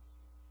happens next.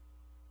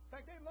 In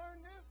fact, they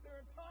learned this their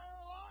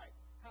entire life.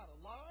 How to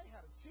lie, how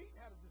to cheat,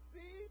 how to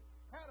deceive,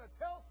 how to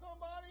tell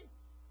somebody.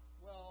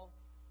 Well,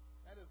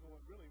 that isn't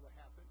really what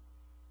happened.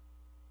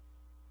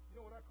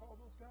 You know what I call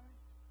those guys?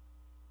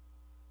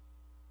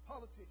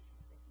 Politicians.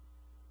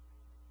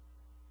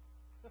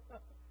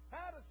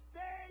 How to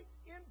stay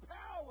in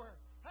power.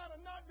 How to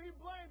not be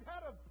blamed.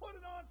 How to put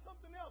it on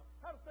something else.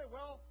 How to say,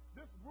 well,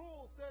 this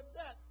rule said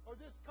that, or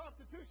this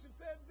constitution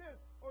said this,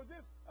 or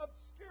this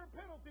obscure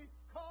penalty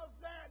caused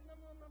that. No.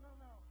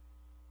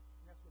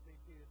 And that's what they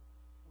did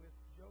with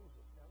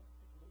Joseph. Now, let's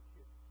take a look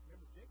here.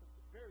 Remember, Jacob's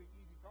a very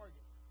easy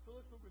target. So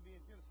let's look with me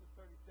in Genesis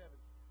 37,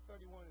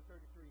 31, and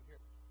 33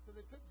 here. So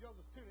they took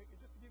Joseph's tunic, and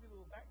just to give you a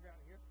little background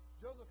here,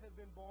 Joseph has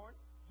been born.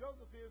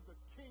 Joseph is the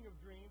king of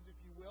dreams, if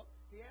you will.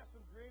 He has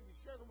some dreams. He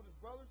shares them with his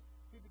brothers.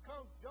 He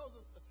becomes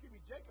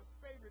Jacob's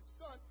favorite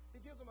son.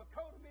 He gives them a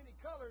coat of many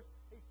colors.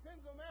 He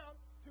sends them out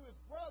to his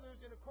brothers,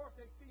 and of course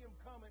they see him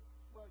coming.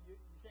 Well, you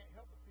can't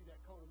help but see that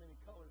coat of many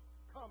colors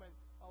coming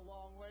a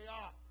long way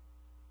off.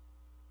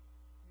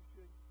 You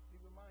should be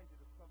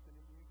reminded of something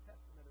in the New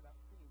Testament about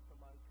seeing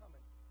somebody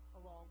coming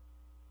a long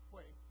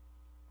way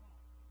off.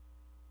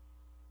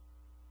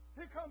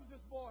 Here comes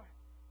this boy.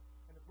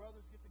 And the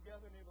brothers get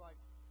together and they're like,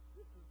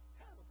 this is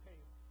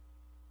tattletale.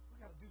 We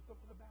got to do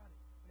something about it.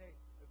 And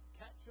they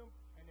catch him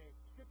and they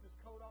strip his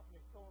coat off and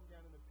they throw him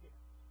down in the pit.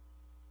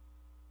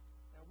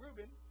 Now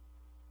Reuben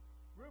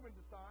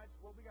decides,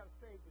 well, we got to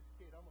save this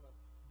kid. I'm going to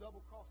double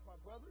cross my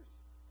brothers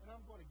and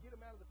I'm going to get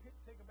him out of the pit,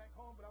 take him back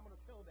home, but I'm going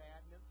to tell Dad,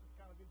 and this is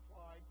kind of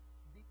implied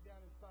deep down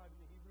inside in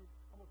the Hebrew,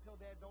 I'm going to tell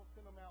Dad don't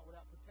send him out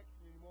without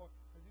protection anymore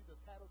because he's a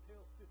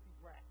tattletale sissy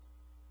brat.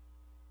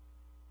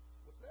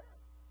 What's that?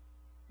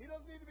 He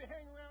doesn't need to be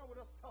hanging around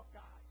with us tough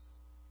guys.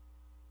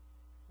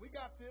 We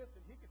got this,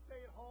 and he can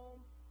stay at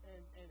home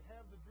and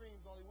have the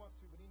dreams all he wants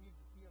to, but he needs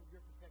to be under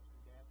your protection,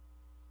 Dad.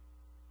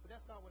 But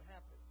that's not what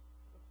happened.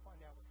 Let's find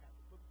out what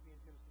happened. Look at me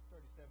in Genesis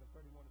 37,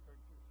 31, and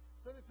 33.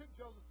 So they took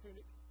Joseph's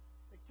tunic,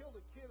 they killed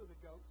a kid of the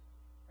goats,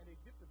 and they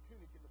dipped the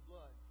tunic in the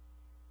blood.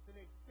 Then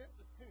they sent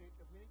the tunic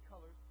of many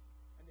colors,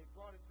 and they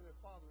brought it to their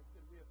father and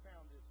said, we have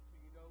found this.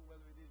 Do you know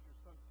whether it is your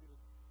son's tunic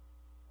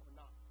or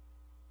not?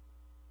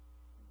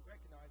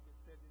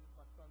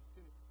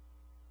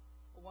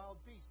 a wild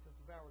beast has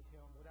devoured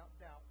him. Without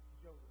doubt,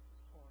 Joseph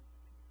is torn to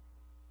pieces.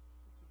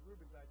 This was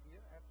Reuben's idea.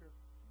 After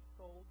he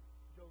sold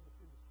Joseph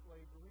into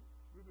slavery,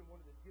 Reuben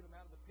wanted to get him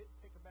out of the pit and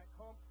take him back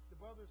home. The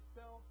brothers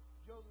sell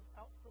Joseph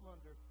out from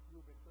under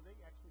Reuben, so they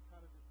actually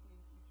kind of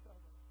deceived each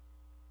other.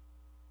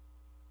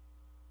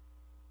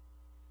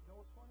 You know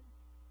what's funny?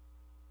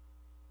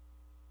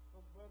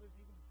 Those brothers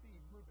even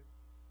deceived Reuben.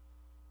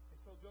 And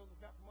so Joseph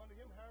got from under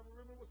him. However,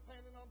 Reuben was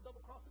planning on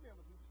double-crossing him,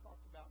 as we just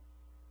talked about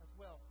as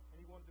well.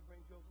 And he wanted to bring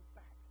Joseph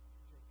back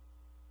to Jacob.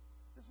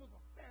 This was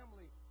a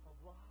family of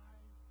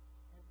lies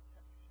and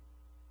deception.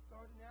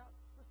 Starting out,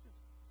 let's just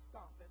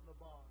stop at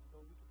Laban,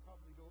 though we could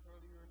probably go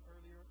earlier and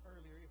earlier and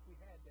earlier if we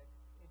had that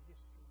in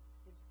history.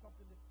 It's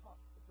something that's taught.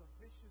 It's a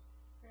vicious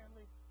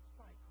family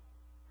cycle.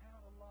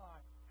 How to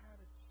lie, how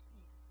to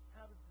cheat,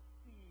 how to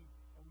deceive.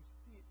 And we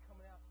see it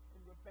coming out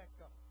in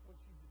Rebekah when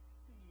she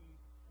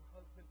deceived her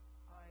husband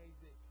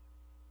Isaac.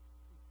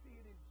 We see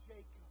it in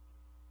Jacob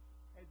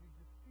as he's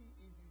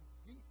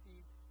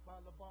deceived by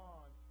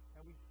Laban.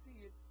 And we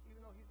see it,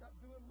 even though he's not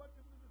doing much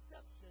of the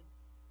deception,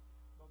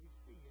 but we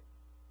see it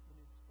in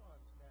his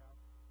sons now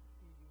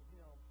deceiving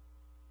him.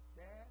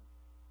 Dad,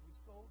 we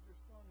sold your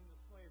son into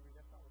slavery.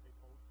 That's not what they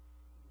told him.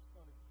 Your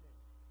son is dead.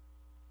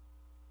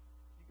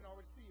 You can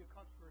already see a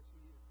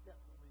controversy is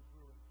definitely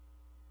brewing.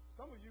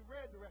 Some of you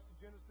read the rest of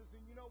Genesis,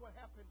 and you know what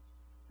happened.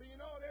 So you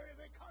know there is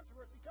a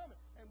controversy coming.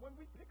 And when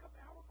we pick up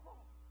our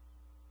cross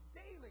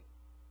daily,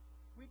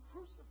 we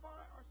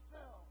crucify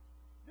ourselves.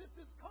 This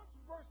is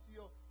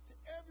controversial to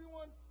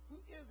everyone who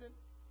isn't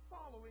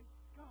following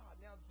God.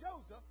 Now,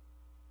 Joseph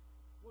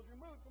was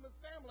removed from his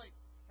family.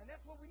 And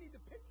that's what we need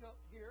to pick up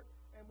here.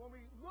 And when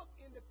we look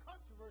in the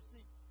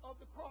controversy of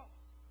the cross,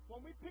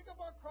 when we pick up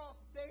our cross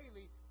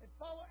daily and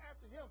follow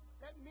after him,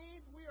 that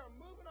means we are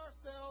moving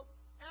ourselves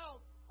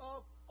out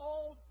of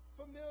old,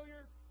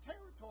 familiar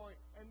territory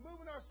and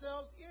moving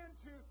ourselves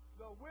into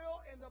the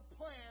will and the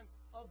plan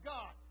of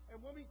God. And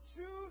when we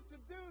choose to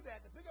do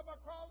that, to pick up our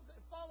cross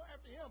and follow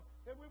after him,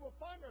 then we will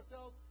find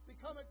ourselves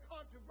becoming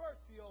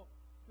controversial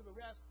to the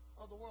rest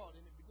of the world.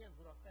 And it begins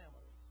with our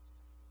families.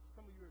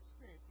 Some of you are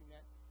experiencing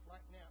that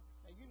right now.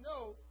 Now, you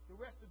know the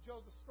rest of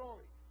Joseph's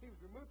story. He was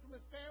removed from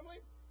his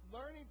family,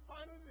 learning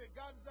finally that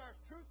God desires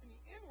truth in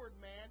the inward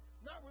man,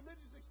 not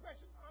religious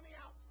expressions on the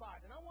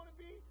outside. And I want to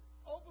be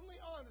openly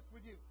honest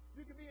with you.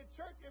 You can be in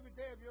church every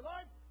day of your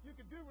life. You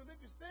can do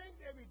religious things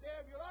every day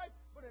of your life.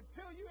 But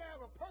until you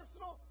have a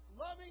personal,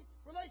 loving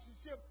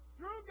relationship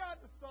through God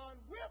the Son,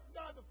 with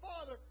God the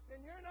Father,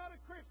 then you're not a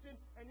Christian,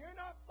 and you're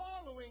not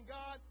following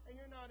God, and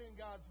you're not in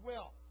God's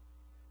will.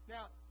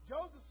 Now,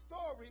 Joseph's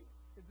story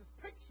is this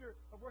picture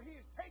of where he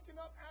is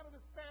taken up out of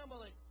his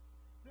family.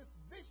 This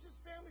vicious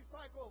family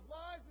cycle of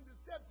lies and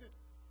deception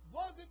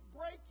wasn't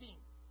breaking.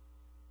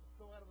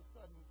 So out of a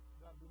sudden,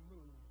 God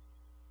removed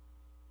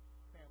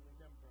family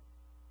member.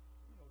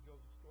 You know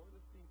Joseph's story.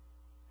 Let's see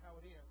how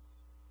it ends.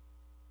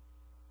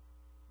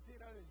 See,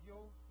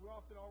 we're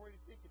often already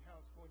thinking how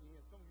it's going to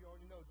end. Some of you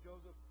already know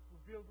Joseph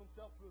reveals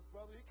himself to his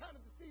brother. He kind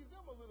of deceives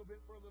them a little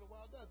bit for a little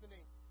while, doesn't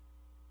he?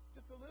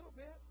 Just a little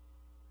bit.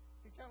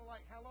 He's kind of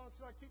like, how long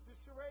should I keep this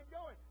charade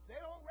going? They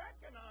don't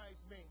recognize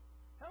me.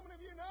 How many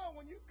of you know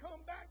when you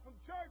come back from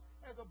church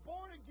as a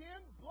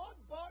born-again,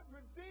 blood-bought,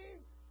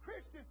 redeemed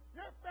Christian,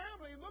 your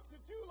family looks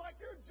at you like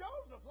you're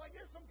Joseph, like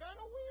you're some kind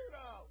of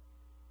weirdo.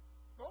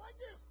 Go like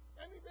this.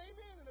 That means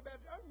amen in the bed.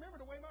 I remember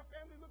the way my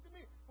family looked at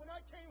me when I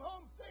came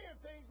home saying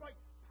things like,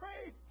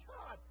 praise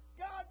God,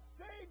 God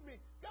saved me,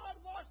 God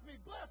washed me,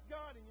 bless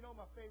God. And you know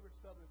my favorite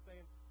Southern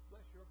saying,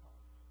 bless your heart.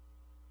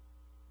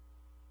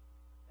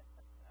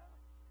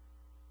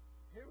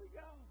 Here we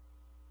go.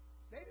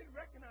 They didn't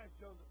recognize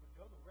Joseph, but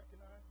Joseph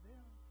recognized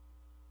them.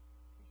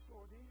 He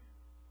sure did.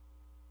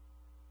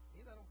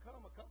 He let them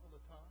come a couple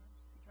of times.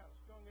 He kind of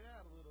strung it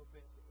out a little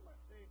bit. So you might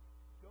say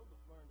Joseph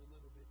learned a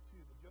little bit too,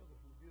 but Joseph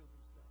revealed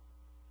himself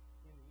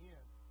in the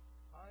end.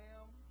 I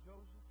am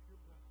Joseph, your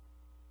brother.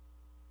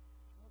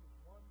 There's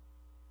one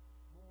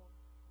more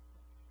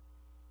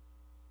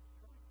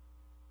section.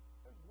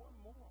 There's one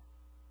more.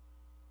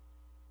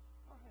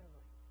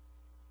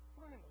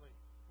 Finally,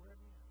 where it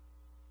ends.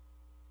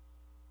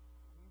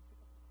 When you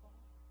pick up the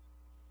cross,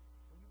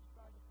 when you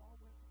decide to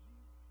follow after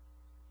Jesus,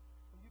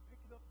 when you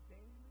pick it up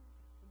daily,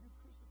 when you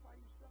crucify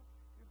yourself,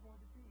 you're going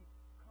to be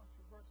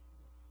controversial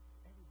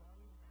to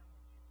everybody around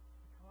you.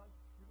 Because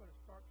you're going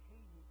to start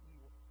hating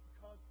evil.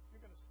 Because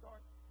you're going to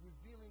start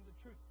revealing the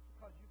truth.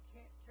 Because you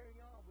can't carry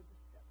on with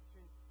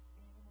deception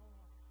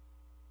anymore.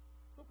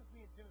 Look with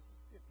me in Genesis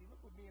 50.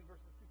 Look with me in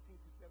verses 15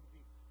 through 17.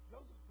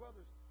 Joseph's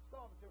brothers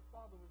saw that their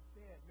father was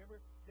dead.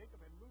 Remember, Jacob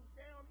had moved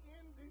down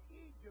into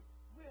Egypt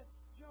with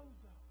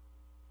Joseph.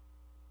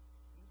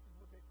 And this is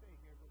what they say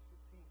here in verse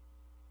 15.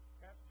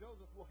 Perhaps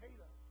Joseph will hate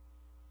us.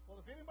 Well,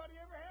 if anybody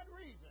ever had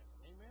reason,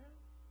 amen,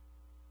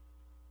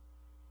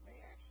 may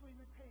actually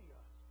repay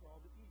us for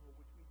all the evil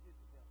which we did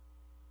to him.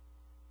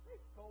 They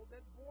sold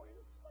that boy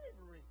into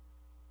slavery.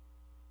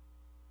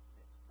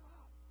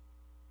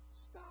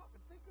 Stop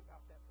and think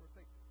about that for a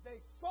second. They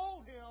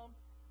sold him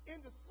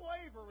into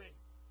slavery.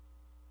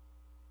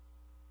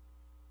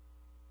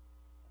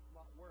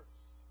 worse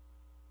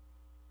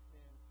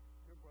than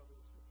your brother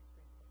or sister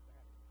saying something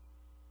bad about you.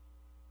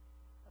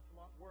 That's a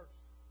lot worse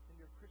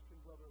than your Christian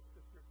brother or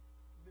sister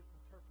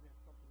misinterpreting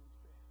something you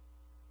said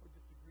or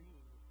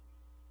disagreeing with you.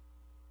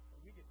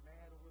 And we get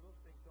mad over those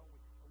things, don't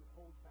we? And we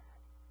hold back.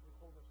 We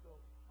hold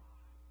ourselves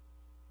aside.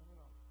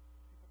 No.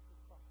 Pick up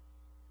your cross.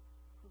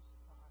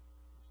 Crucify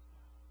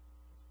yourself.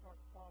 And start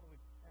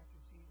following after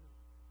Jesus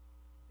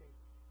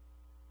daily.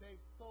 They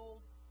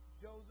sold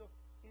Joseph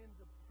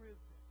into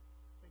prison.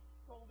 They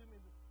sold him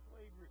into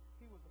slavery.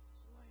 He was a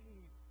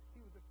slave.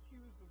 He was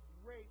accused of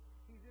rape.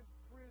 He's in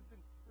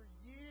prison for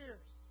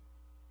years.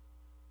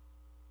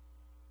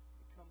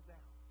 He comes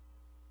out.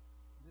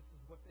 This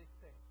is what they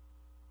say.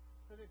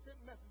 So they sent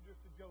messengers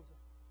to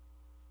Joseph.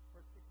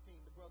 Verse 16,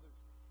 the brothers.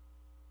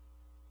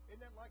 Isn't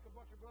that like a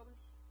bunch of brothers?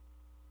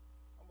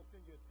 I'm going to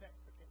send you a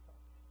text. I can't talk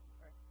to you.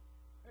 Right?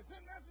 They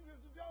sent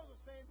messengers to Joseph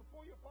saying,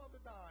 before your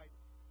father died,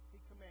 he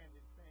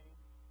commanded, saying,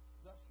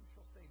 thus you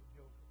shall say to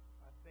Joseph,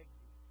 I beg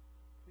you,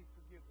 please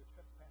forgive the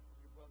trespass of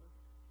your brothers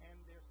and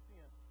their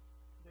sin.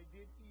 They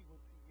did evil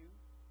to you.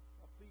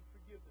 Now please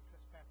forgive the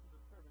trespass of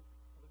the servant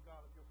of the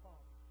God of your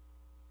father.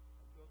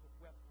 And Joseph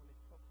wept when they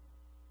spoke to him.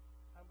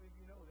 How many of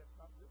you know that's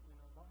not written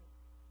in our Bible?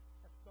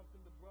 That's something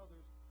the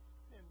brothers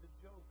send to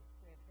Joseph,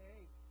 saying,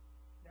 hey,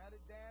 now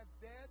that Dad's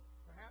dead,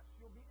 perhaps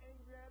you'll be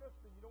angry at us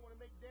and you don't want to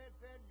make Dad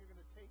sad, and you're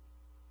going to take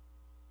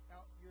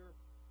out your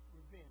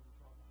revenge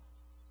on us.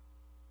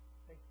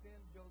 They send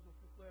Joseph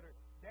this letter.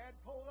 Dad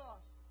told us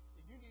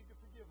that you need to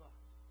forgive us.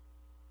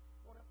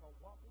 Boy, that's a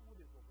whopper.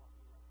 What is a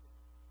whopper right there?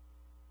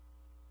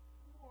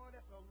 Boy,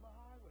 that's a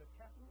lie with a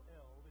capital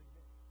L, isn't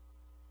it?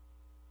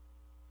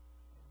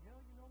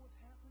 And you know what's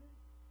happening?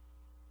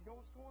 You know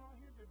what's going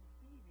on here? They're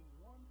deceiving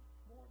one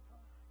more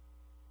time.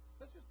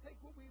 Let's just take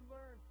what we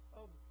learned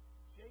of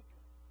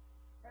Jacob.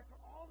 After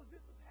all of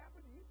this has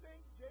happened, do you think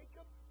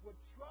Jacob would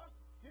trust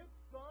his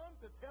son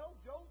to tell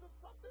Joseph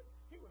something?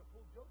 He would have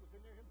pulled Joseph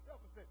in there himself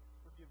and said,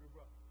 forgive your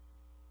brother.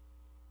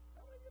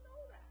 How many of you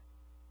know that?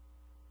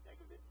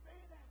 Jacob didn't say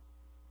that.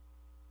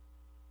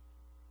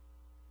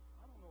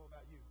 I don't know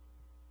about you.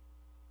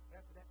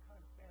 After that kind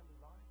of family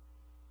life,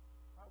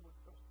 I would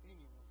trust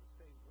anyone to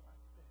say what I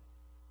said.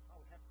 I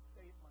would have to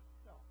say it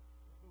myself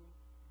to whom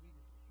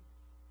needed to hear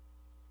it.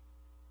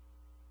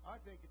 I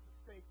think it's a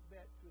safe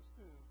bet to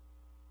assume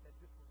that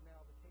this is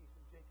now the case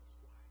in Jacob's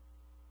life.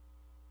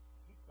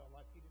 He felt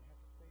like he didn't have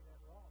to say that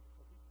at all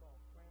because he saw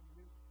a brand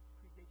new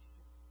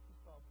creation. He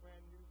saw a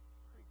brand new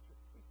creature.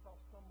 He saw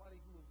somebody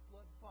who was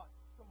blood-bought,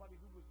 somebody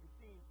who was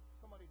redeemed,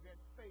 somebody who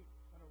had faith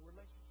and a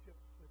relationship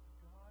with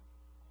God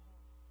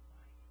Almighty.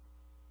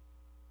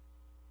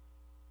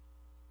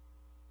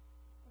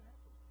 What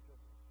happened to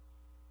Joseph?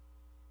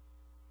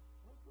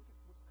 Let's look at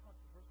what's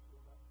controversial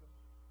about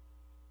Joseph.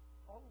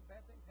 All those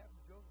bad things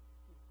happened to Joseph.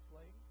 He was a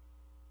slave.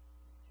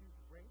 Accused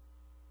of rape.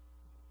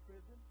 He's in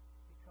prison.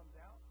 He comes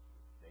out.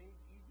 He saves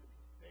Egypt.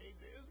 He saves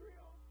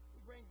Israel. He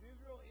brings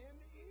Israel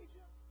into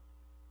Egypt.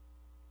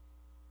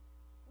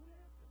 What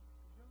happened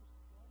to Joseph?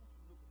 Well, I want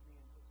you to look at me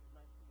in verses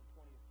 19 and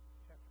 20 of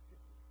chapter 50.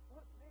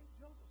 What made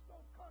Joseph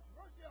so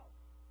controversial?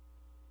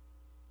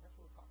 That's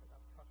what we're talking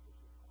about, the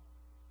controversy of God.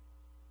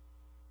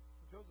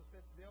 Joseph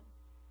said to them,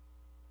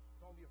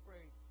 don't be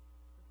afraid.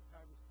 This is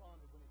how he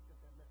responded when he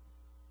sent that message.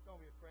 Don't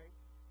be afraid,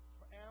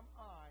 for am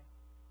I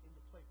in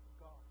the place of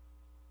God?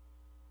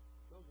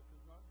 Joseph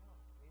is not God.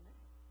 Amen.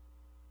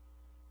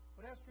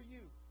 But as for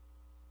you,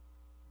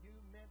 you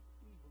meant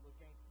evil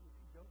against me.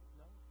 See, Joseph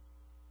knows.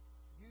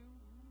 You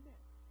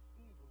meant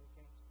evil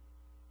against me.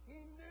 He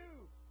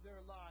knew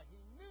their lie.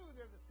 He knew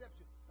their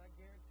deception. I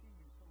guarantee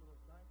you some of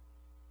those nights,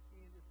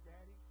 he and his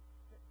daddy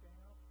sat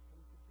down and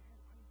he said,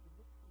 Dad, why didn't you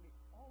look for me?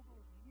 All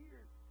those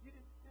years, you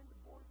didn't send the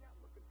boys out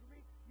looking for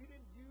me. You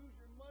didn't use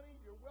your money,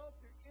 your wealth,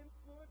 your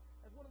influence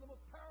as one of the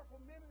most powerful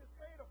men in this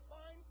area to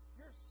find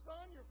your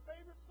son, your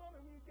favorite son,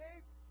 whom you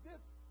gave this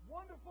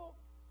wonderful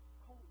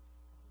coat.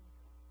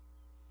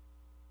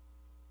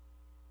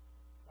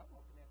 I'm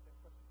often asked that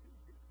question too.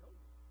 Didn't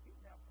Joseph?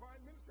 He's now prime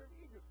minister of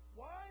Egypt.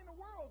 Why in the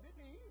world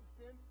didn't he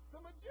send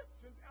some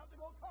Egyptians out to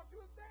go talk to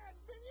his dad?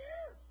 It's been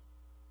years.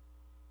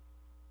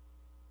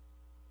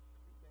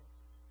 He thinks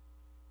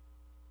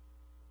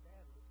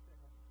Dad looks at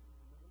him.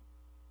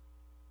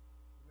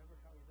 Remember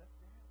how he left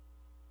Dad?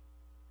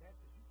 Dad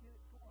says, you get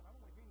it, go on. I don't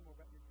want to hear anymore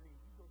about your dreams.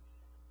 You go to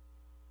Shechem.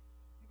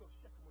 You go to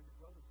Shechem where your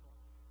brothers are.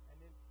 And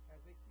then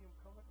as they see him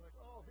coming, they're like,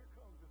 oh, here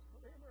comes this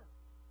dreamer.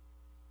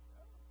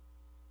 Yeah.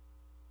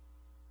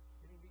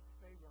 Then he meets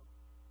Pharaoh,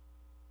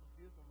 who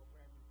gives him a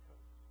brand new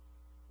coat,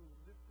 who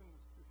listens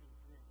to his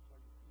dreams.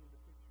 Are you seeing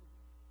the picture?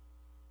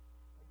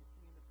 Are you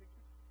seeing the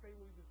picture?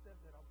 Pharaoh even says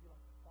that I'll be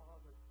like the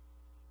father.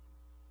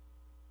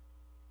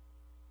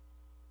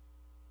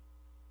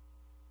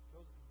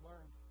 Joseph has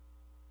learned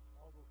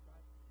all those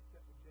nights that he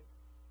sat with Jacob.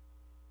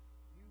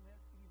 You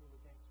meant evil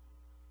against me,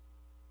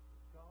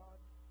 but God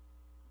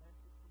meant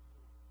it for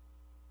good,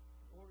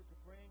 in order to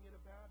bring it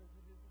about as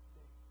it is this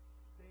day,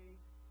 save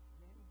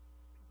many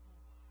people's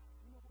lives.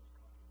 You know what's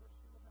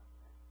controversial about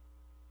that?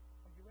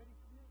 Are you ready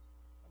for this?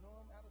 I know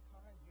I'm out of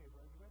time here,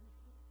 but are you ready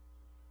for this?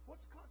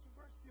 What's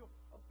controversial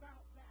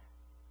about that.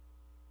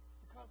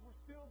 Because we're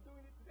still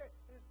doing it today.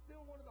 And it's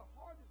still one of the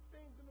hardest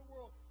things in the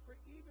world for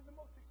even the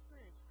most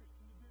experienced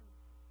Christian to do.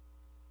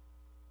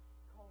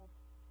 It's called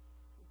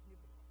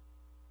forgiving.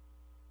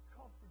 It's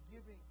called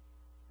forgiving.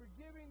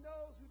 Forgiving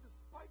those who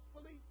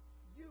despitefully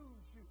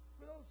use you,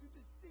 for those who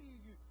deceive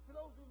you, for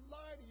those who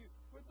lie to you,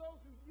 for those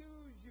who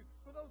use you,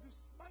 for those who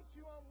smite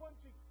you on one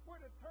cheek. We're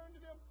to turn to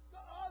them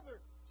the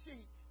other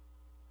cheek.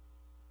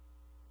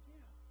 Yeah.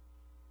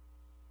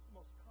 It's the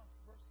most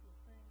controversial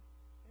thing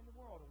in the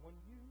world. And when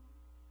you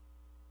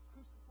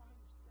crucify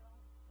yourself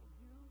and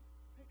you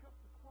pick up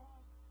the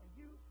cross and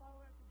you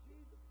follow after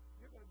Jesus,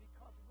 you're going to be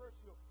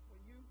controversial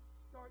when you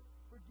start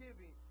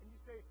forgiving. And you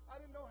say, I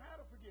didn't know how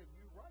to forgive.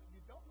 You're right, you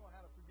don't know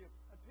how to forgive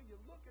until you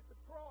look at the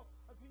cross,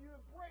 until you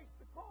embrace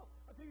the cross,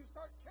 until you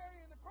start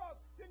carrying the cross.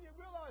 Then you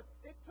realize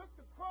it took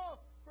the cross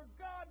for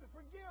God to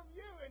forgive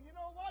you. And you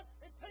know what?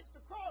 It takes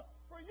the cross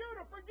for you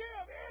to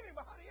forgive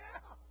anybody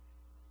else.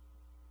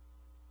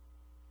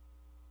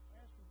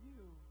 As for you,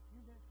 you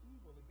meant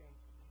evil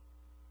against me.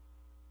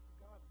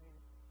 God made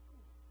it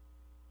good.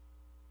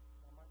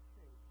 I might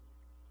say,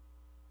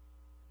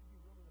 would you be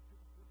willing to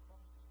pick up your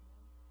cross this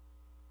morning?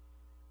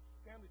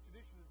 Family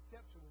tradition of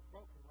deception was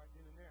broken right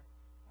then and there.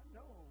 I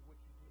know what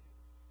you did.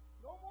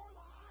 No more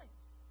lies.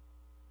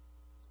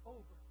 It's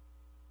over.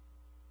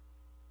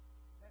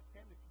 That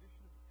family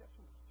tradition of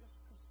deception was just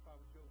crucified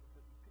with Joseph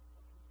because he picked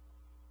up his cross.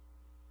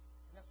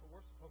 And that's what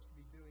we're supposed to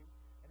be doing.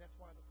 And that's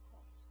why the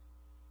cross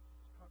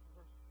is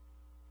controversial.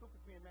 Look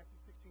with me in Matthew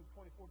 16,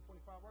 24 to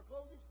 25, our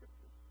closing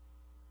scriptures.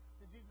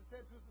 And Jesus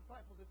said to his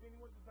disciples, if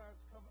anyone desires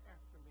to come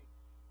after me,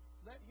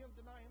 let him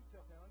deny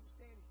himself. Now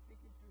understand, he's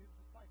speaking to his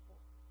disciples.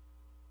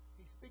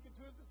 He's speaking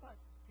to his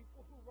disciples,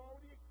 people who've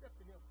already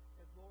accepted him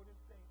as Lord and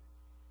Savior.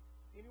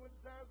 Anyone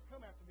desires to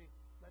come after me,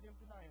 let him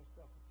deny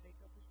himself and take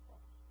up his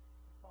cross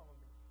and follow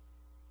me.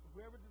 For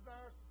whoever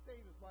desires to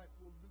save his life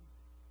will lose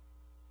it.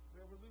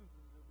 Whoever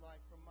loses his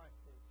life from my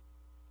sake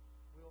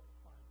will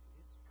find it.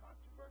 It's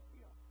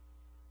controversial.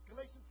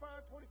 Galatians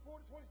 5,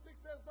 24 to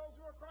 26 says, those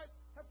who are Christ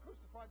have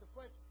crucified the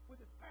flesh with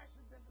its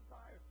passions and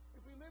desires.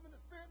 If we live in the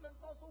Spirit, let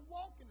us also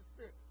walk in the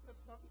Spirit. Let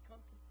us not become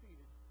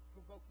conceited,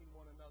 provoking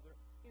one another,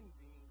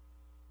 envying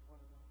one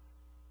another.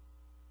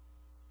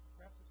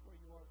 Perhaps that's where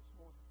you are this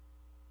morning.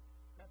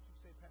 Perhaps you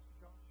say, Pastor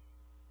Josh,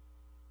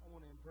 I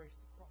want to embrace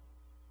the cross.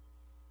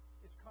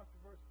 It's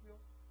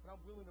controversial, but I'm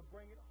willing to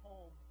bring it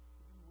home.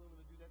 If you're willing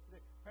to do that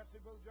today. Perhaps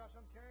say, Brother Josh,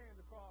 I'm carrying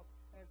the cross,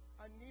 and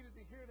I needed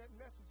to hear that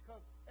message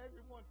because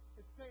everyone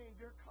is saying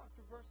you're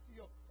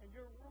controversial and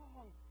you're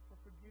wrong for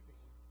forgiving.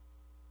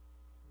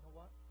 You know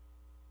what?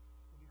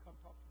 Will you come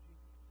talk to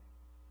Jesus today?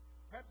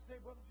 Perhaps you say,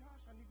 Brother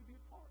Josh, I need to be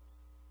a part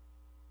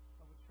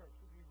of a church.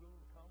 Would you be willing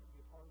to come and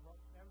be a part of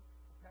Robertson Avenue?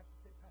 Or perhaps you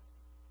say, Pastor,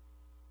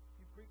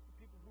 you preach to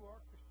people who are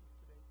Christians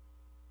today,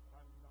 but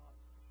I'm not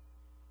a Christian.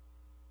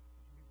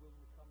 Would you be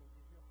willing to come and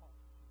give your heart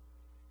to Jesus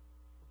today?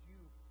 Would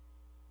you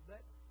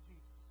let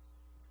Jesus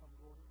become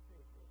Lord and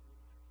Savior of your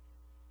life?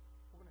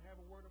 We're going to have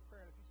a word of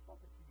prayer, and if He's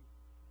spoken to you,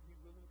 would you be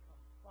willing to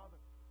come? Father,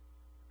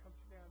 I come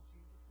to you now in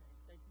Jesus' name.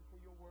 Thank you for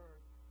your word.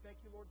 Thank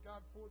you, Lord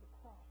God, for the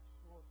cross,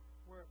 Lord,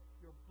 where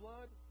your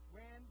blood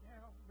ran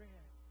down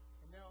red,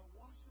 and now it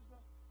washes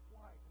us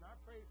white. And I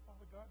pray,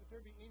 Father God, if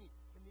there be any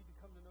that need to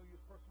come to know you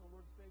as personal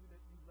Lord and Savior,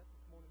 that you let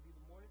this morning be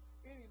the morning.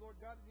 Any, Lord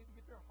God, that need to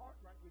get their heart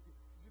right with you,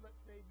 that you let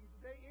save you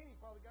today. Any,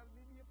 Father God, that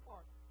need to be a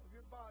part of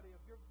your body, of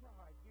your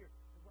bride here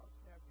at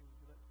Robertson Avenue, would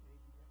you let save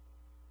you that day.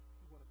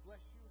 We want to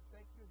bless you and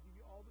thank you and give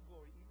you all the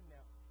glory, even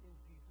now, in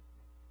Jesus'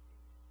 name.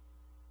 Amen.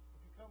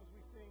 Would you come as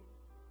we sing,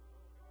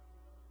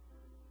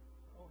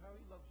 Oh, how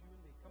He loves you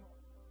and me. Come on.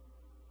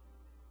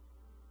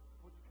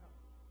 Would you come?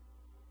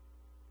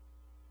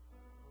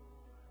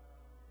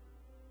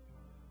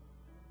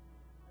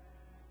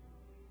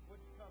 Would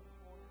you come this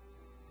morning?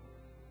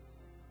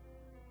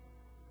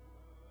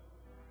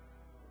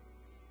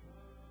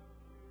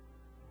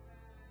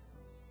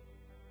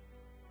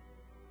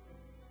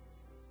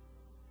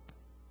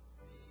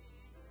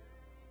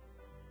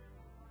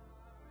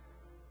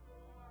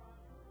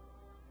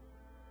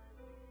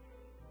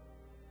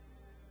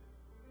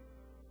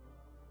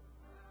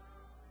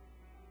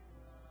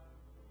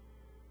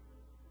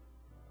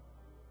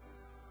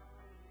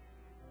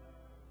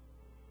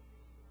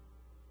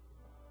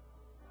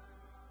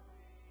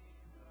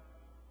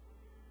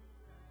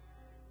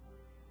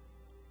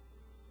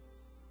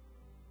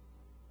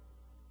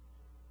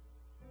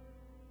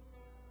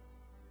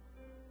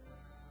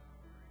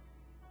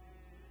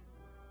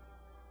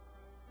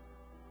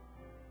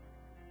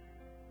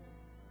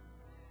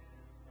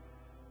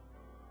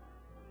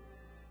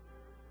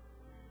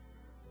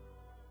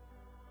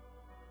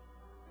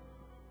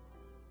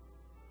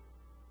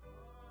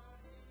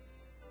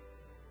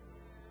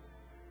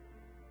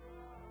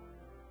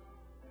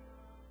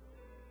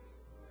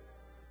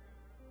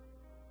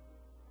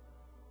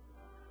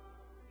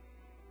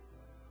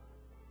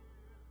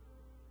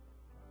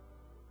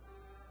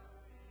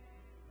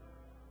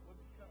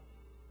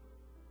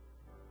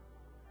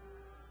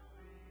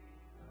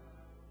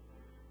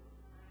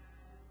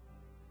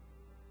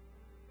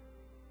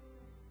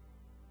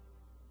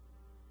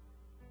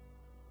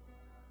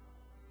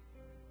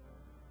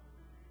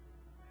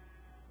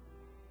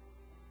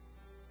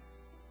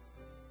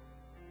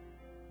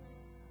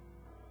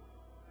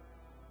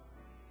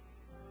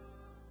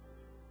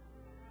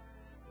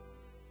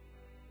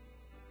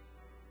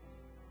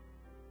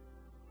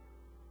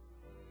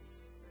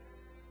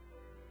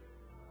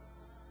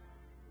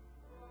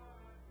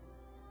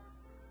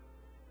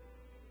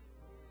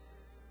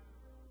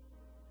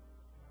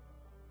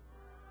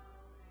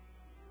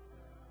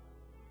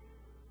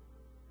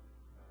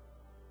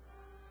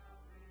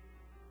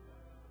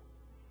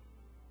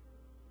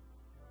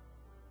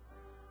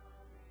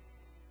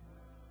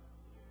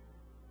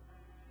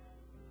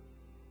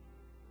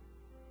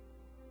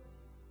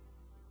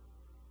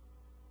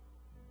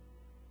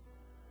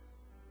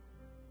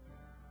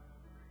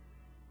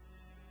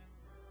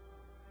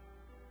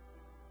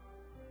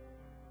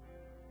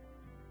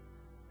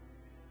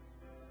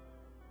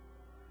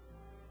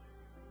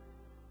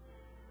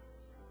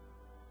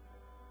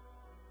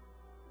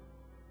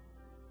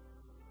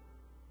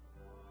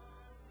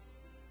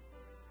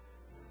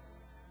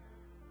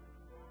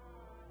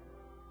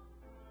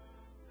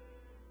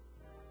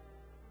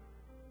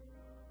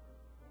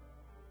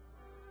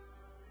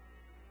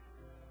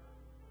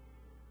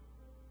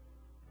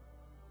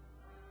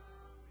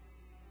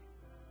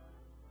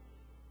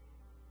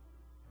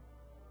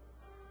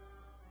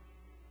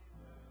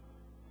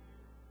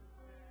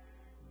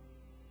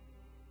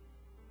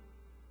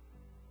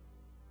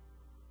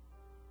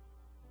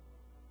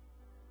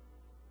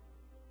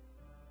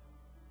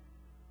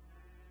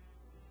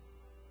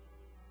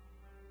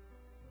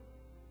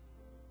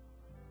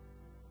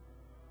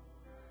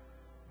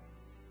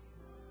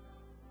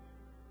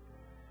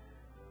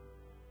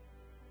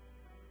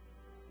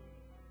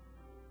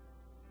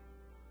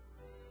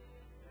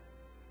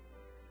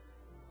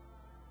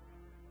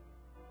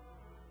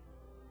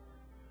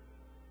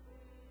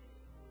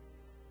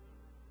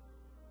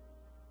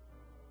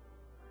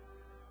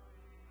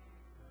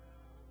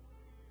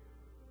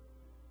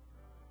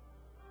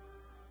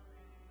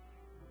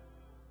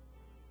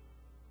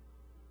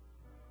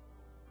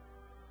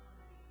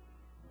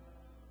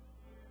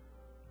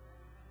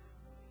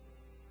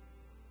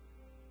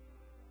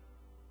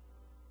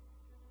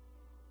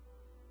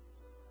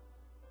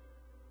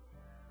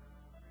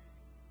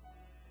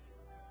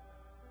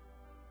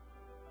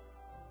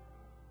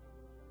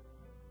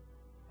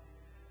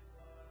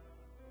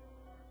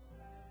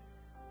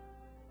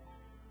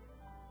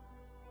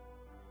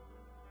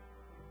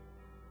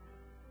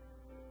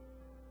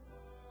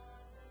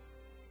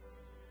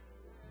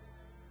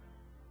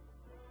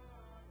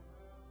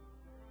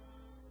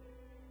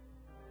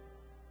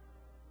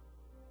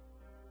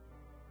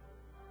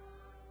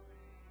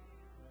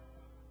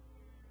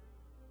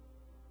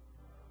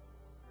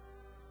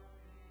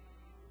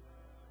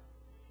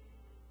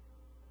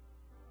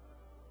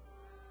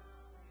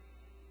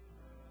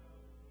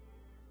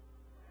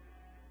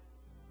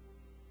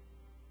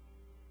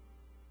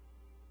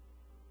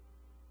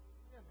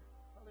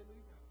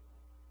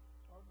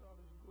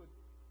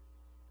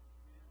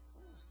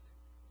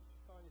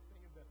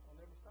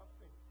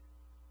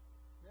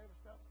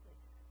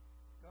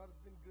 God has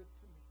been good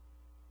to me.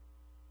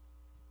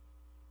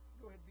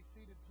 Go ahead and be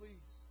seated,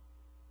 please.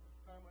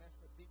 It's time I ask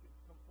our deacon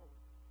to come forward.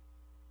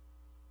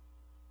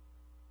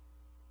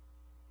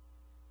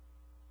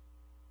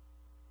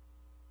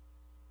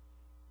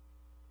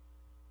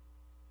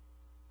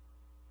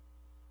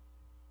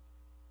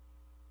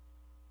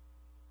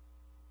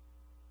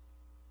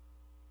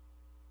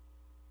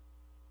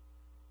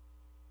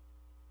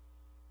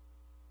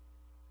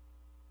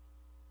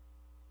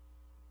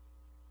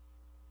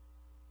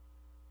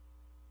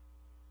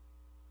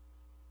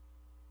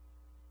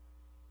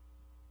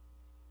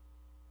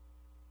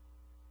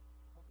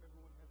 Hope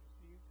everyone has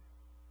received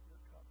your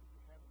cup. If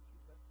you haven't, you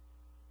let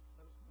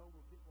us know.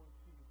 We'll get one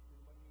to you if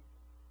anybody needs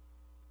one.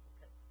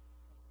 Okay.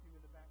 I'll see you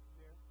in the back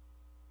there.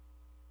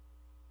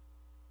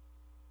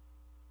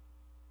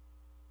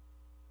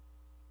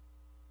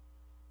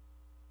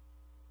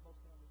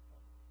 Mostly on this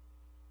side.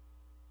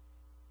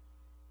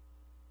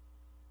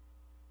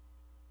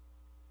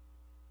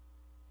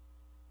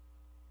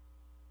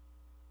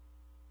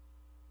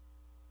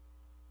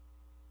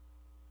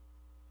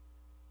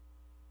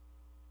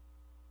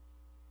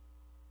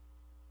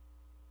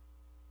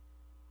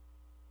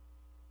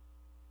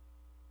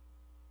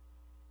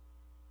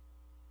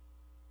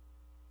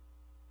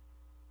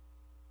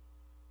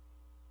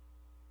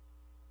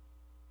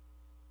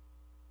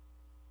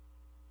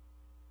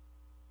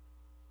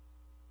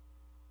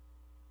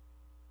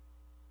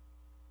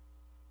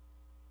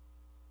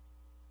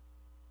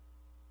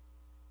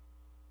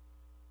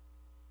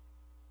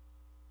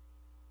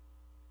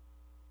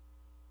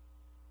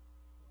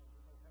 We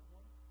don't have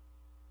one.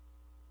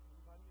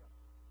 Anybody else?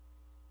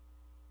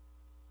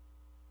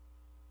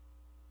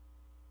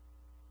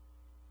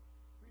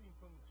 Reading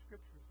from the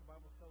scriptures, the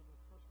Bible tells us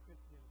 1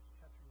 Corinthians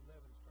chapter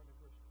 11, starting at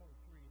verse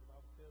 23, the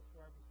Bible says, "For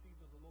I received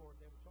of the Lord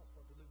that which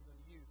also I delivered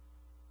unto you,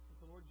 that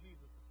the Lord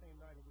Jesus, the same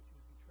night in which he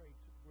was betrayed,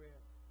 took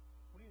bread.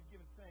 When he had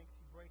given thanks,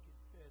 he brake it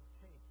and said,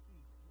 Take,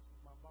 eat, this is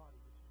my body,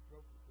 which is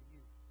broken for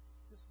you.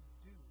 This is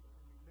do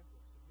in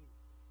remembrance of me.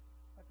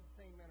 After the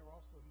same manner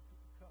also he took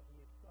the cup when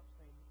he had supped,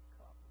 saying, This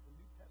cup is the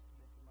New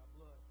Testament in my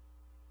blood.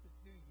 This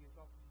do ye as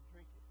often as you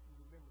drink it in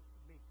remembrance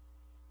of me.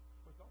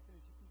 For as often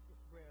as you eat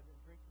this bread and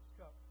drink this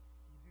cup,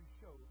 you do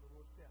show the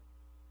Lord's death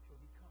till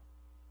he come.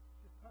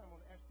 This time I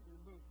want to ask you to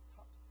remove the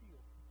top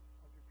seal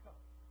of your cup.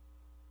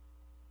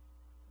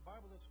 The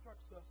Bible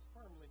instructs us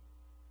firmly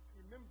to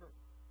remember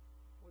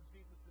what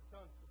Jesus has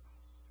done for us,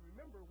 to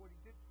remember what he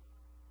did for us.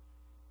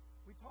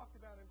 We talked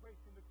about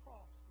embracing the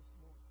cross this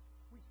morning.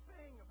 We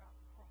sang about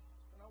the cross,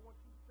 and I want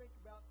you to think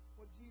about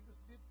what Jesus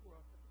did for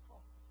us at the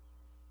cross.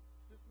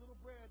 This little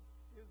bread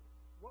is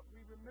what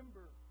we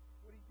remember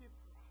what he did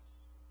for us,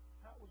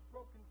 how it was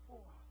broken for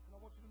us. And I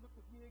want you to look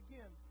with me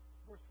again,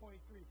 verse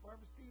 23. For I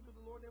received of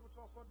the Lord that which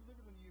also I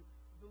delivered unto you,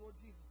 the Lord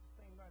Jesus, the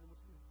same night in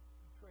which he was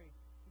betrayed.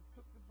 He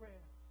took the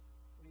bread.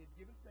 When he had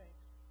given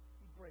thanks,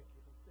 he brake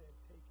it and said,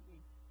 Take and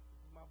eat. This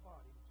is my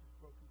body, which is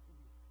broken for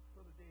you.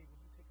 Brother Dave,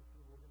 would you take us to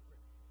the Lord in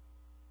prayer?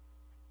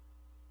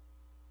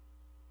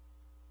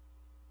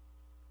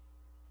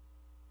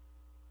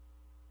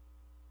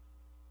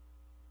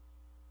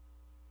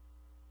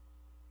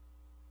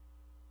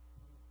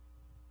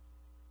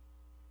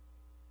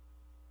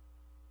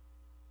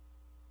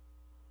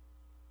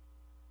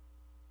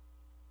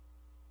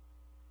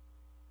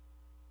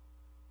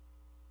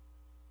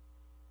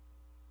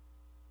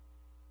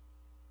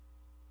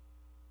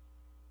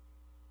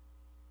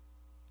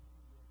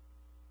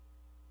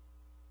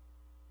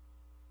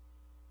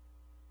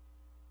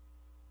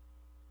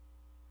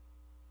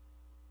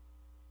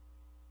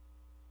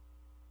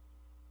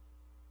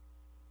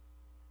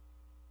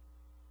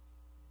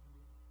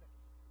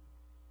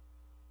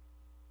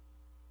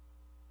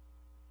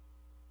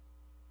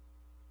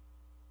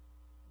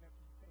 And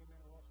after the same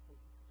manner also he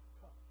took the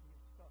cup when he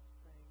had supped,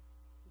 saying,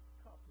 This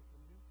cup is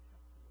the New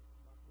Testament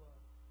in my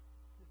blood.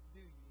 This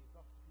do ye as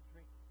often as you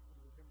drink it in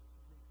remembrance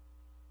of me.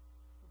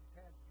 So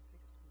Tad, would you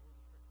take us to the Lord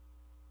in prayer?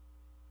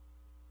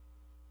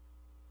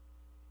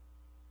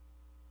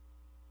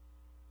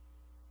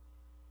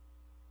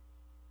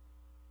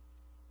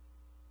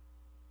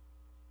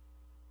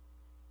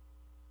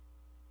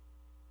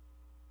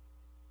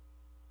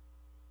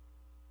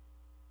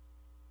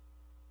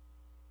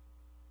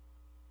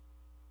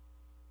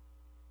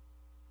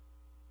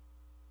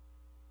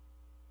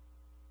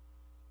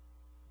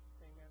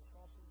 The same manner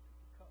also he took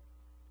the cup.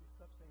 He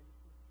was up saying,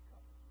 This is the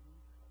cup of the new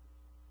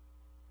covenant.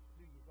 This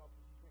do ye as often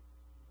as you drink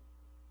it in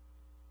remembrance of me.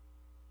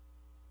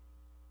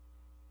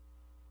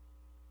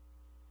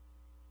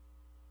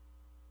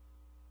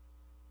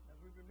 As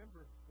we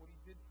remember what he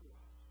did for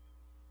us,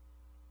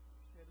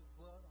 he shed his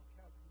blood on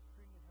Calvary's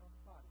tree and how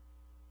his body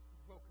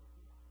was broken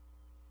for us.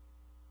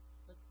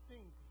 Let's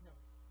sing to him.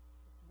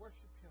 Let's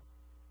worship him.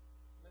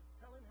 Let's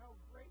tell him how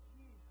great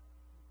he is.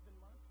 It's been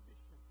my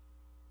tradition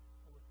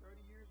over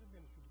 30 years of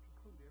ministry to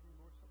conclude every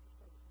Lord's Supper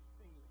service with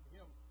singing to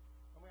him.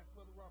 I'm going to ask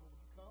Brother Robert,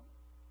 would you come?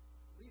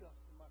 Lead us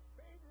in my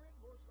favorite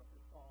Lord's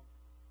Supper song,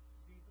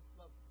 Jesus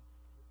Loves Me.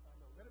 This I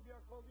know. Let it be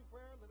our closing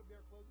prayer. Let it be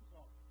our closing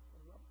song.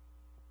 Brother Robert.